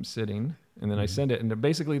doing? I'm sitting. And then I send it. And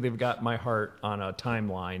basically, they've got my heart on a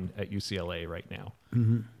timeline at UCLA right now.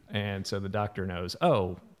 Mm-hmm. And so the doctor knows,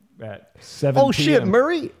 at 7 Oh, shit, p.m.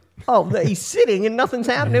 Murray. Oh, he's sitting and nothing's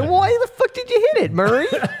happening. Why the fuck did you hit it, Murray?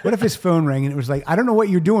 What if his phone rang and it was like, I don't know what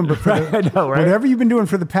you're doing, but for the, I know, right? whatever you've been doing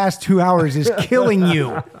for the past 2 hours is killing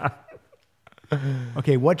you.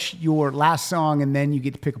 Okay, what's your last song, and then you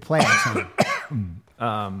get to pick a playout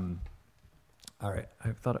song. All right. I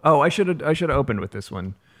thought. Oh, I should have opened with this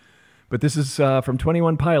one, but this is from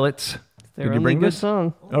 21 Pilots. Their Did you only bring good this?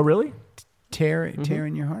 song. Oh, really? Tear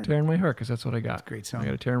in your heart. Tear in my heart, because that's what I got. Great song. I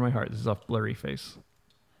got a tear in my heart. This is off Blurry Face.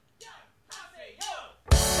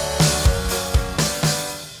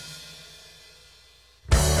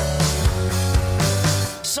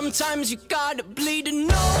 Sometimes you gotta bleed to know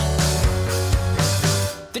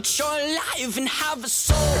that you're alive and have a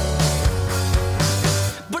soul.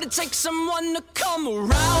 But it takes someone to come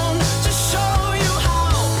around to show you how.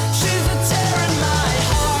 She's the tear in my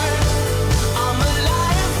heart. I'm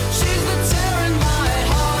alive. She's the tear in my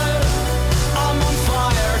heart. I'm on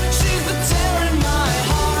fire. She's the tear in my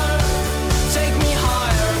heart. Take me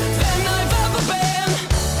higher than I've ever been.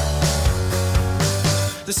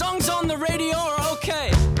 The songs on the radio are okay.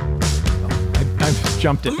 I've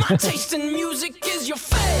jumped it. But my taste in music is your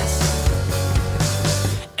face.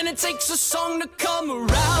 And it takes a song to come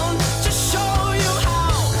around to show you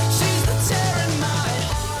how. She's the tear in my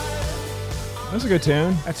heart. That's a good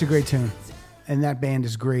tune. That's a great tune. And that band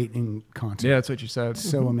is great in concert. Yeah, that's what you said.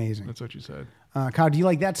 So amazing. That's what you said. Kyle, do you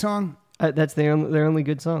like that song? That's their only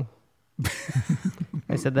good song.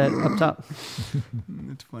 I said that up top.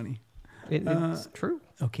 That's funny. It's true.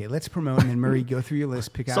 Okay, let's promote, and then Murray, go through your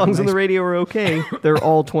list. Pick out Songs a on nice, the radio are okay. They're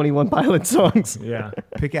all 21 Pilot songs. Yeah.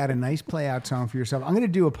 Pick out a nice play out song for yourself. I'm going to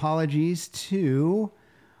do apologies to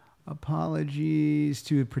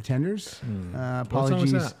Pretenders. What song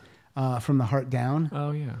was Apologies from the Heart Down.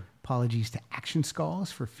 Oh, yeah. Apologies to Action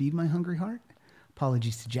Skulls for Feed My Hungry Heart.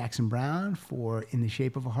 Apologies to Jackson Brown for In the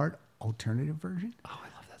Shape of a Heart, alternative version. Oh, I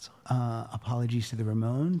love that song. Apologies to the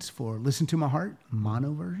Ramones for Listen to My Heart,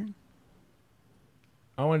 mono version.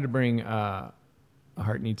 I wanted to bring A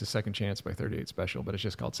Heart Needs a Second Chance by 38 Special, but it's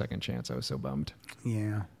just called Second Chance. I was so bummed.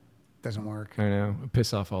 Yeah, doesn't work. I know.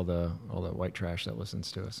 Piss off all the white trash that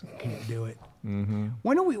listens to us. Can't do it. Mm-hmm.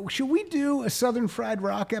 When do we? Should we do a Southern Fried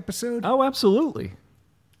Rock episode? Oh, absolutely.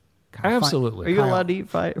 Absolutely. Are you allowed to eat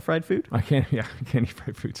fried food? I can't. Yeah, I can't eat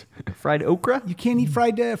fried foods. Fried okra? You can't eat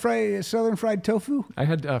fried Southern fried tofu? I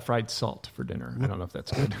had fried salt for dinner. I don't know if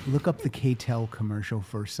that's good. Look up the K-Tel commercial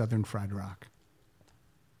for Southern Fried Rock.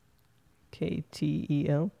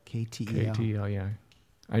 KTEL? KTEL. KTL, yeah.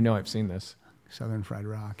 I know I've seen this. Southern Fried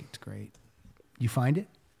Rock. It's great. You find it?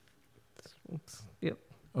 Yep.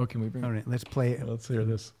 Oh, can we bring All right, let's play it. Let's hear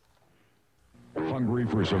this. Hungry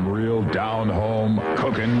for some real down-home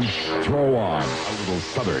cooking? Throw on a little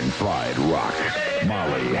Southern Fried Rock.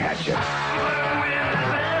 Molly Hatchet.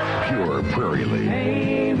 Pure Prairie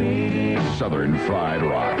Leaf. Southern Fried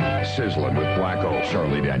Rock. Sizzling with Black Oak,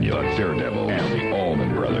 Charlie Daniel, Daredevil, and the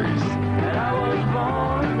Allman Brothers.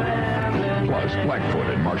 Plus Blackfoot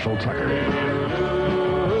and Marshall Tucker.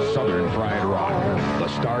 Southern Fried Rock. The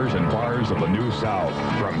stars and bars of the New South.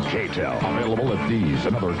 From K-Tel. Available at these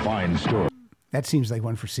and other fine stores. That seems like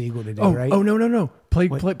one for Siegel to do, Oh, right? oh no. Play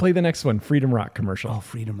the next one. Freedom Rock commercial. Oh,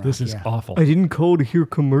 Freedom Rock. This is yeah. awful. I didn't call to hear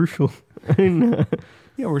commercial. Yeah,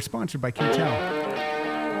 we're sponsored by K-Tel.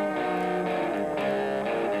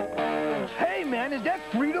 Hey, man, is that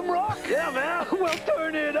Freedom Rock? Yeah, man. Well,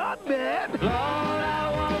 turn it up, man.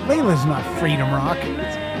 Layla's not Freedom Rock.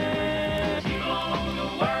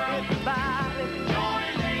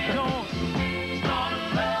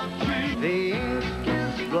 The ink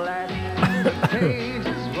is black, the page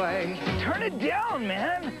is white. Turn it down,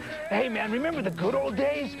 man. Hey, man, remember the good old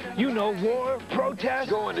days? You know, war,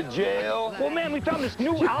 protest. Going to jail. Well, man, we found this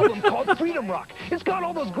new album called Freedom Rock. It's got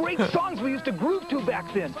all those great songs we used to groove to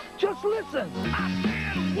back then. Just listen.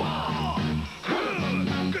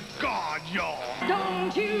 Good God, y'all.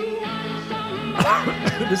 Don't you want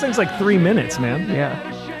some? This thing's like 3 minutes, man.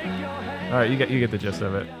 Yeah. All right, you get the gist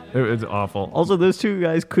of it. It's awful. Also, those two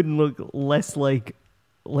guys couldn't look less like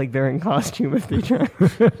they're in costume if they tried.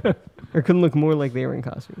 Or couldn't look more like they were in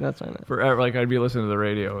costume. That's fine. Forever, like I'd be listening to the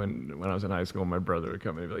radio, and when I was in high school, my brother would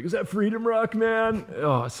come in and be like, "Is that Freedom Rock, man?"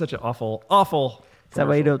 Oh, it's such an awful. Is that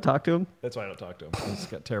why you don't talk to him? That's why I don't talk to him. He's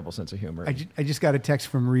got a terrible sense of humor. I just got a text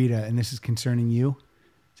from Rita, and this is concerning you.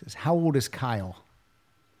 It says, how old is Kyle?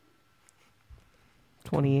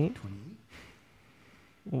 28.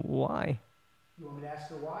 Why? You want me to ask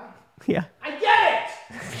her why? Yeah. I get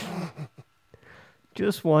it!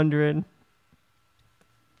 Just wondering.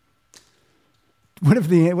 What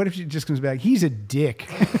if she just comes back? He's a dick.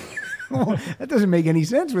 Well, that doesn't make any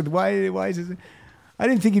sense. With why is it? I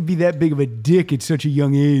didn't think he'd be that big of a dick at such a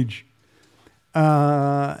young age.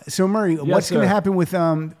 So Murray, what's going to happen with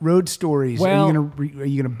Road Stories? Well, are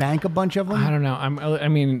you gonna bank a bunch of them? I don't know. I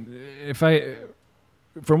mean,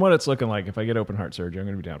 from what it's looking like, if I get open heart surgery, I'm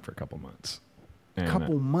going to be down for a couple months. A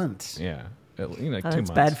couple months. Yeah, like 2 months.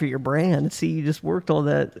 That's bad for your brand. See, you just worked all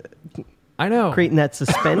that. I know, creating that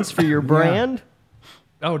suspense for your brand.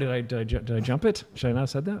 Oh, did I jump it? Should I not have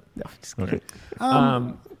said that? No, just kidding.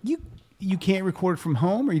 Okay. You can't record from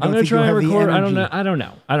home, or you don't I'm going think to try you'll and have the record. energy? I don't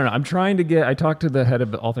know. I'm trying to get. I talked to the head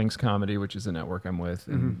of All Things Comedy, which is the network I'm with,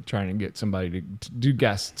 and trying to get somebody to do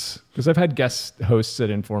guests, because I've had guest hosts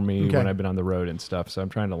sit in for me when I've been on the road and stuff. So I'm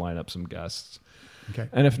trying to line up some guests. Okay.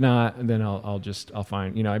 And if not, then I'll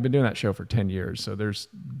find. I've been doing that show for 10 years, so there's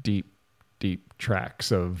deep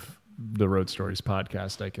tracks of the Road Stories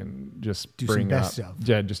podcast. I can just do bring some best up. of.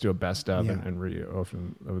 Yeah, just do a best of Yeah. and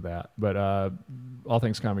re-open of that. But All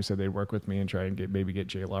Things Comedy said they'd work with me and try and get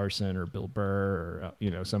Jay Larson or Bill Burr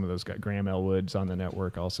or some of those guys. Graham Elwood's on the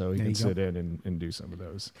network also. He There can you go. sit in and do some of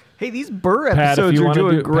those. Hey, these Burr Pat, episodes are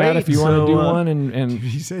doing great. Pat, if you want to do one, and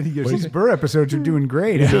He said he goes, What do you these say? Burr episodes are doing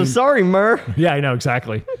great. So sorry, Murr. yeah, I know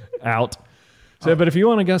exactly. Out. So, but if you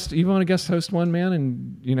want to guest host one, man,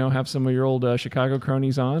 and have some of your old Chicago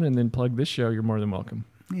cronies on, and then plug this show, you're more than welcome.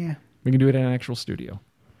 Yeah. We can do it in an actual studio.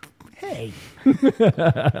 Hey.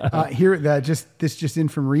 This just in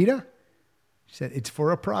from Rita. She said, it's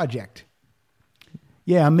for a project.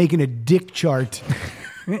 Yeah, I'm making a dick chart.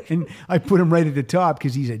 And I put him right at the top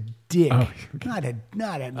because he's a dick. Oh, Not a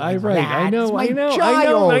I right. I It's know. my I know.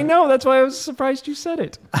 child. I know. That's why I was surprised you said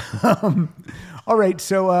it. All right.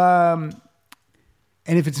 So,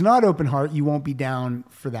 and if it's not open heart, you won't be down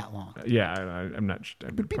for that long. Yeah, I'm not.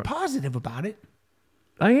 But be positive about it.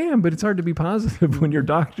 I am, but it's hard to be positive when your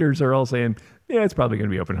doctors are all saying, yeah, it's probably going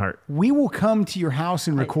to be open heart. We will come to your house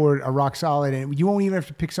and record a Rock Solid, and you won't even have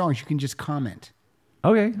to pick songs. You can just comment.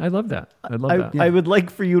 Okay, I love that. I love that. I would like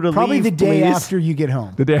for you to Probably leave, the day please. after you get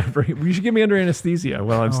home. The day after, you should get me under anesthesia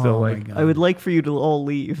while I'm still my like. God. I would like for you to all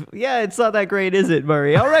leave. Yeah, it's not that great, is it,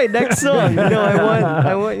 Murray? All right, next song.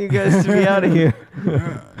 I want you guys to be out of here.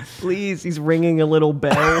 Please, he's ringing a little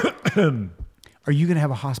bell Are you going to have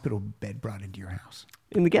a hospital bed brought into your house?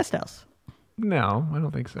 in the guest house. No, I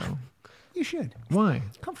don't think so. You should. Why?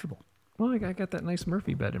 Comfortable. Well, I got that nice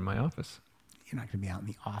Murphy bed in my office. You're not going to be out in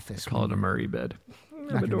the office. Call it a Murray bed. You're not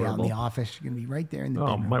going to be out in the office. You're going to be right there in the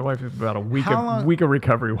Oh, bedroom. my wife is about a week How of long- week of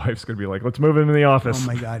recovery. Wife's gonna be like, let's move him in the office. Oh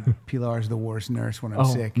my God, Pilar's the worst nurse when I'm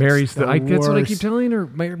sick. Mary's It's that's what I keep worst. telling her.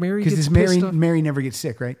 Mary Because gets this pissed off. Mary never gets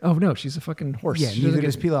sick, right? Oh no, she's a fucking horse. Yeah, She neither doesn't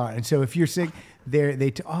does get- Pilar. And so if you're sick,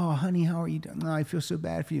 oh honey, how are you doing? Oh, I feel so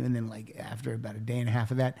bad for you. And then like after about a day and a half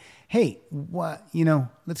of that, hey, what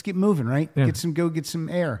let's get moving, right? Yeah. Go get some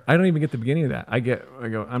air. I don't even get the beginning of that. I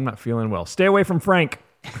go, I'm not feeling well. Stay away from Frank.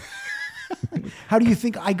 How do you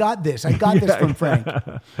think I got this? I got this from Frank.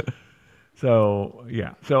 So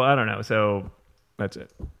yeah. So I don't know. So that's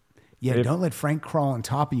it. Yeah, don't let Frank crawl on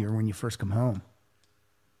top of you when you first come home.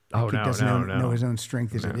 Oh Kid no, doesn't no. know his own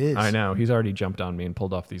strength as it is. I know. He's already jumped on me and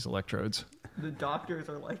pulled off these electrodes. The doctors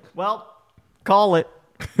are like, well, call it.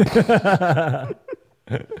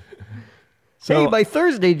 Hey, my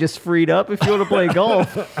Thursday just freed up if you want to play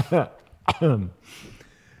golf.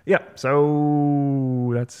 Yeah,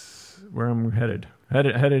 so that's where I'm headed.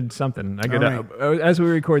 Headed something. I get All as we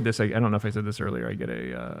record this. I don't know if I said this earlier. I get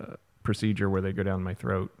a procedure where they go down my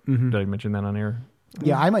throat. Mhm. Did I mention that on air?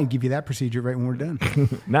 Yeah, I might give you that procedure right when we're done.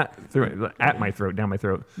 Not through at my throat, down my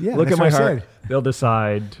throat. Yeah, look that's at my what I heart. said. They'll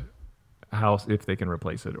decide if they can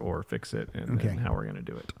replace it or fix it, and Okay. then how we're going to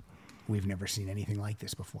do it. We've never seen anything like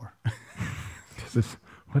this before.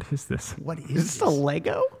 What is this? What is Is this a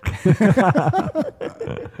Lego?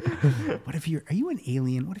 What if are you an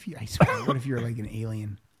alien? What if you're like an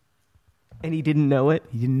alien? And he didn't know it?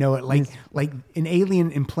 He didn't know it. Like an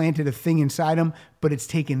alien implanted a thing inside him, but it's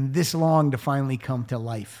taken this long to finally come to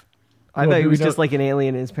life. I thought he was just like an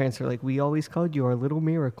alien, and his parents are like, we always called you our little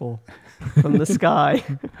miracle from the sky.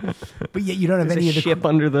 But yet you don't have There's any a of the ship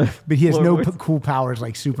under the But he has no floorboards. cool powers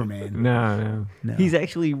like Superman. No. He's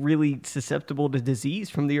actually really susceptible to disease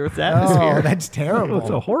from the Earth's atmosphere. Oh, that's terrible.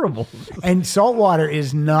 That's a horrible. And salt water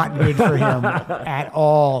is not good for him at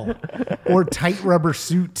all. Or tight rubber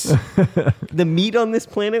suits. The meat on this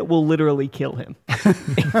planet will literally kill him.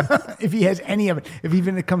 If he has any of it, if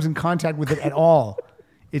even it comes in contact with it at all.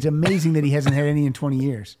 It's amazing that he hasn't had any in 20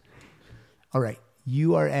 years. All right.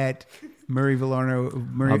 You are at Murray Villarno.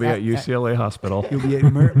 I'll be at UCLA Hospital. You'll be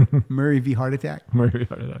at Murray V Heart Attack. Murray V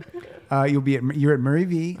Heart Attack. You're at Murray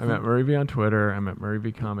V. I'm at Murray V on Twitter. I'm at Murray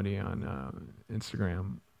V Comedy on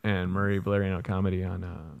Instagram, and Murray Valeriano Comedy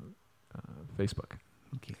on Facebook.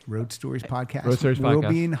 Okay. Road Stories Podcast. Road Stories will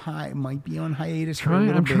Podcast. be might be on hiatus for a I'm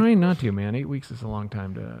little bit. trying not to, man. 8 weeks is a long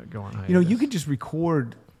time to go on hiatus. You could just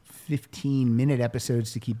record 15-minute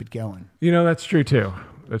episodes to keep it going. That's true too.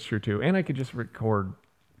 That's true too. And I could just record.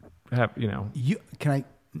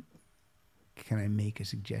 Can I make a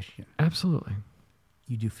suggestion? Absolutely.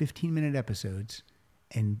 You do 15-minute episodes,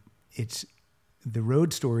 and the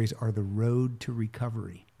road stories are the road to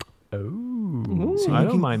recovery. Oh, So I you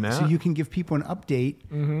don't can, mind that. So you can give people an update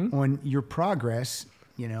Mhm. on your progress.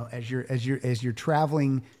 As you're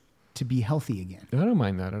traveling to be healthy again. I don't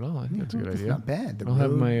mind that at all. I think that's a good It's idea. not bad. The I'll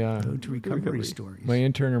have road- my road to recovery stories. My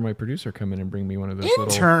intern or my producer come in and bring me one of those.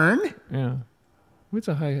 Intern? Little, yeah. It's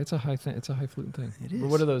a high thing. It's a high fluting thing. It is. But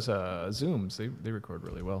what are those Zooms? They record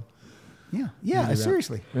really well. Yeah. You Yeah. do that.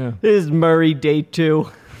 Seriously. Yeah. This is Murray Day 2.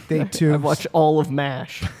 Day 2. I've watched all of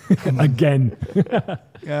MASH. Again.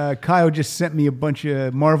 Kyle just sent me a bunch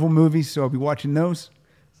of Marvel movies, so I'll be watching those.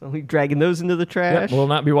 So we dragging those into the Yep, trash. we'll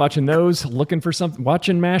not be watching those. Looking for something.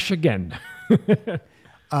 Watching MASH again.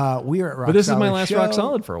 We are at Rock But this is my Solid last show. Rock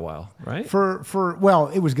Solid for a while, right? Well,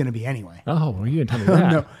 it was going to be anyway. Oh, well, you didn't tell me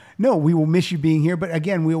that. No, we will miss you being here, but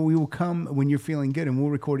again, we will come when you're feeling good, and we'll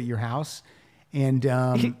record at your house. And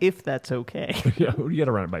if that's okay. Yeah, you got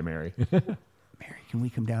to run it by Mary. Mary, can we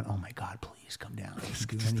come down? Oh my God, please come down.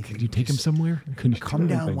 Do anything. Could you take him somewhere? Could you Come do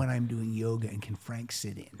down anything? when I'm doing yoga, and can Frank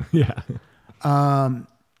sit in? Yeah.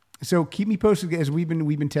 So keep me posted, as we've been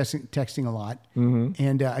texting a lot. Mhm.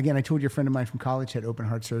 And again, I told you a friend of mine from college had open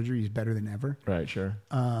heart surgery. He's better than ever. Right, sure.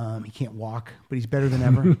 He can't walk, but he's better than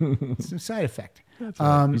ever. It's a side effect. That's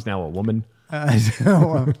all right. He's now a woman.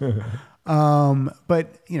 But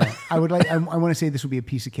I would like. I want to say this will be a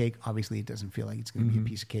piece of cake. Obviously, it doesn't feel like it's going to be a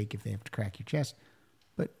piece of cake if they have to crack your chest.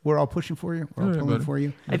 But we're all pushing for you. We're all pulling for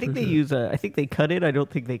you. I think they use I think they cut it. I don't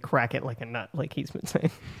think they crack it like a nut, like he's been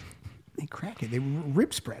saying. They crack it. They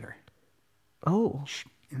rib spreader. Oh,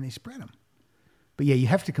 and they spread them. But yeah, you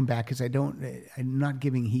have to come back because I'm not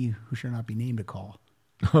giving he who shall not be named a call.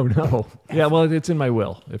 Oh no. Yeah, well, it's in my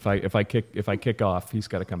will. If I kick off, he's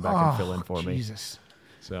got to come back and fill in for me. Jesus.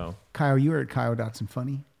 So Kyle, you are at Kyle Dotson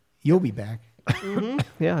Funny. You'll be back.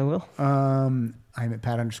 Yeah, I will. I'm at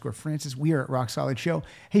Pat_Francis. We are at Rock Solid Show.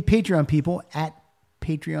 Hey, Patreon people, at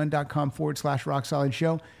patreon.com/Rock Solid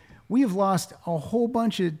Show. We have lost a whole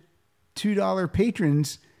bunch of $2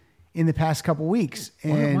 patrons in the past couple weeks.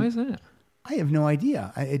 And Why is that? I have no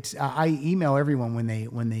idea. I email everyone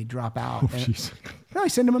when they drop out. Oh, jeez. No, I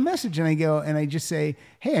send them a message and I just say,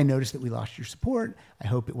 hey, I noticed that we lost your support. I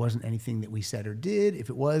hope it wasn't anything that we said or did. If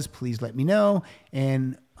it was, please let me know.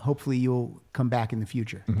 And hopefully you'll come back in the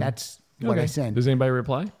future. Mm-hmm. That's what I send. Does anybody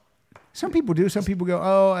reply? Some people do. Some people go,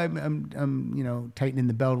 oh, I'm tightening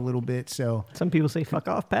the belt a little bit. So some people say, fuck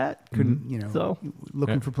off, Pat. Couldn't, Mm-hmm.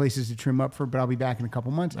 looking for places to trim up for, but I'll be back in a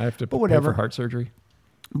couple months. I have to but pay whatever. for heart surgery.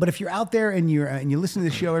 But if you're out there and you listen to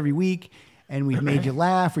the show every week and we've made you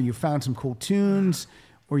laugh, or you found some cool tunes,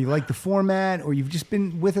 or you like the format, or you've just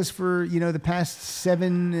been with us for, the past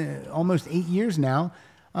 7, almost 8 years now,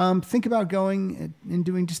 think about going and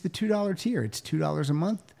doing just the $2 tier. It's $2 a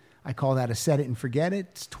month. I call that a set it and forget it.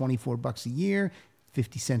 It's $24 a year,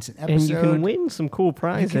 50 cents an episode. And you can win some cool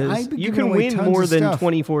prizes. You can win more than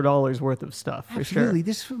 $24 worth of stuff, for sure. Absolutely.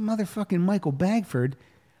 This motherfucking Michael Bagford,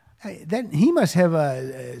 that he must have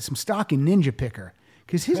some stock in Ninja Picker,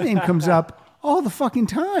 because his name comes up all the fucking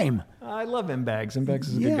time. I love M-Bags. M-Bags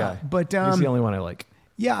is a good guy. But he's the only one I like.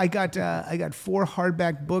 Yeah, I got 4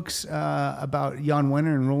 hardback books about Jan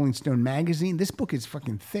Wenner in Rolling Stone magazine. This book is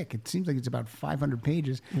fucking thick. It seems like it's about 500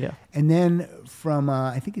 pages. Yeah. And then from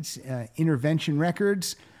I think it's Intervention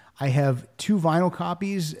Records, I have 2 vinyl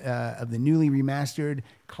copies of the newly remastered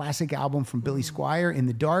classic album from Billy Squier, In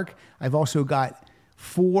the Dark. I've also got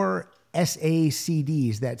 4 SA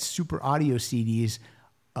CDs, that's super audio CDs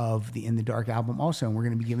of the In the Dark album also, and we're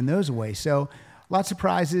going to be giving those away. So lots of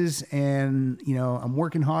prizes, and I'm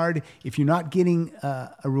working hard. If you're not getting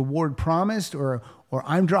a reward promised, or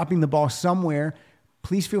I'm dropping the ball somewhere,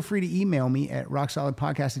 please feel free to email me at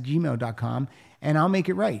rocksolidpodcast@gmail.com, and I'll make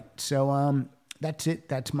it right. So that's it.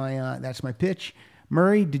 That's my pitch.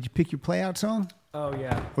 Murray, did you pick your play out song? Oh,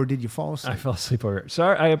 yeah. Or did you fall asleep? I fell asleep over it.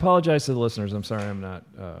 Sorry, I apologize to the listeners. I'm sorry I'm not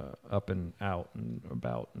up and out and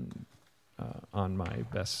about and on my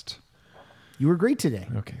best. You were great today.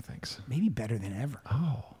 Okay, thanks. Maybe better than ever.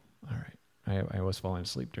 Oh, all right. I was falling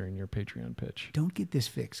asleep during your Patreon pitch. Don't get this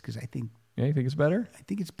fixed, because I think... Yeah, you think it's better? I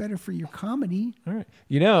think it's better for your comedy. All right.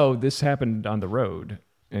 This happened on the road,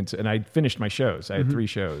 and I finished my shows. I had 3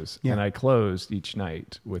 shows, and I closed each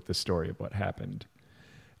night with the story of what happened.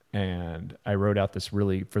 And I wrote out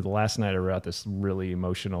for the last night, I wrote out this really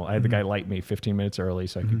emotional, I had the guy light me 15 minutes early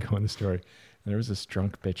so I could go in the story. And there was this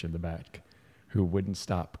drunk bitch in the back who wouldn't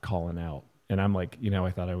stop calling out. And I'm like, I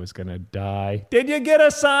thought I was going to die. Did you get a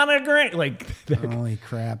sonogram? Like, holy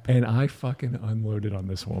crap. And I fucking unloaded on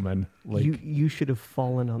this woman. Like, you should have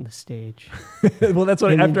fallen on the stage. Well, that's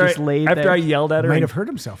what, after I yelled at her. Might have hurt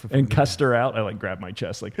himself. And cussed her out. I grabbed my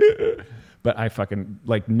chest but I fucking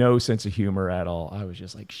no sense of humor at all. I was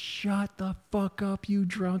just like, shut the fuck up, you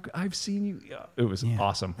drunk. I've seen you. It was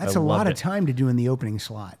awesome. That's a lot of time to do in the opening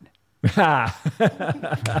slot.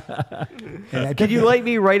 Could you light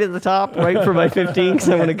me right at the top, right for my 15? Because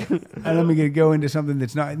I want to. And I'm going to go into something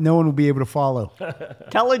that's no one will be able to follow.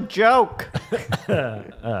 Tell a joke.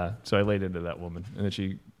 So I laid into that woman, and then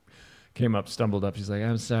she came up, stumbled up. She's like,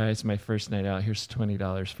 "I'm sorry, it's my first night out. Here's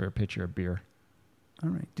 $20 for a pitcher of beer." All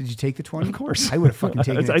right. Did you take the 20? Of course. I would have fucking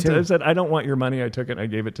taken it too. I said, I don't want your money. I took it. I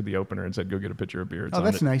gave it to the opener and said, go get a pitcher of beer.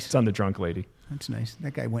 That's nice. It's on the drunk lady. That's nice.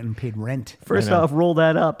 That guy went and paid rent. First off, roll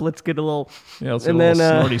that up. Let's get a little... Yeah, let's get a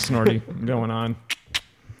little snorty going on.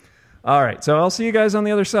 All right. So I'll see you guys on the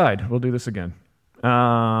other side. We'll do this again. What?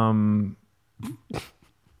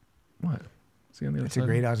 See you on the other side? It's a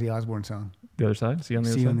great Ozzy Osbourne song. The other side? See you on the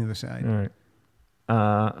other side? See you on the other side. All right.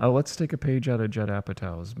 Let's take a page out of Judd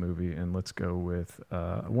Apatow's movie and let's go with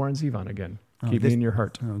Warren Zevon again. Keep Me in Your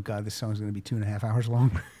Heart. Oh, God, this song's going to be 2.5 hours long.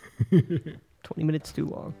 20 minutes too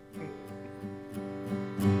long.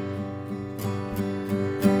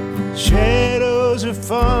 Shadows are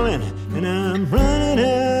falling and I'm running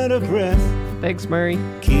out of breath. Thanks, Murray.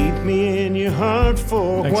 Keep me in your heart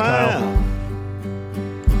for a while. Kyle.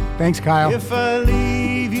 Thanks, Kyle. If I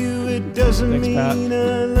leave you, it doesn't mean Pat.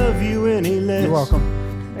 I love you any less. You're welcome.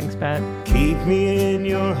 Thanks, Pat. Keep me in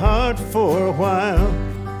your heart for a while.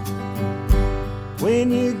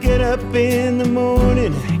 When you get up in the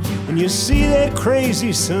morning and you see that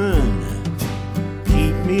crazy sun,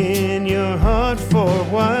 keep me in your heart for a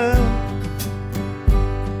while.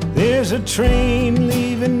 There's a train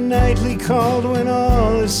leaving nightly called when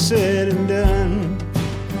all is said and done.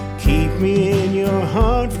 Keep me in your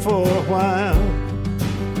heart for a while.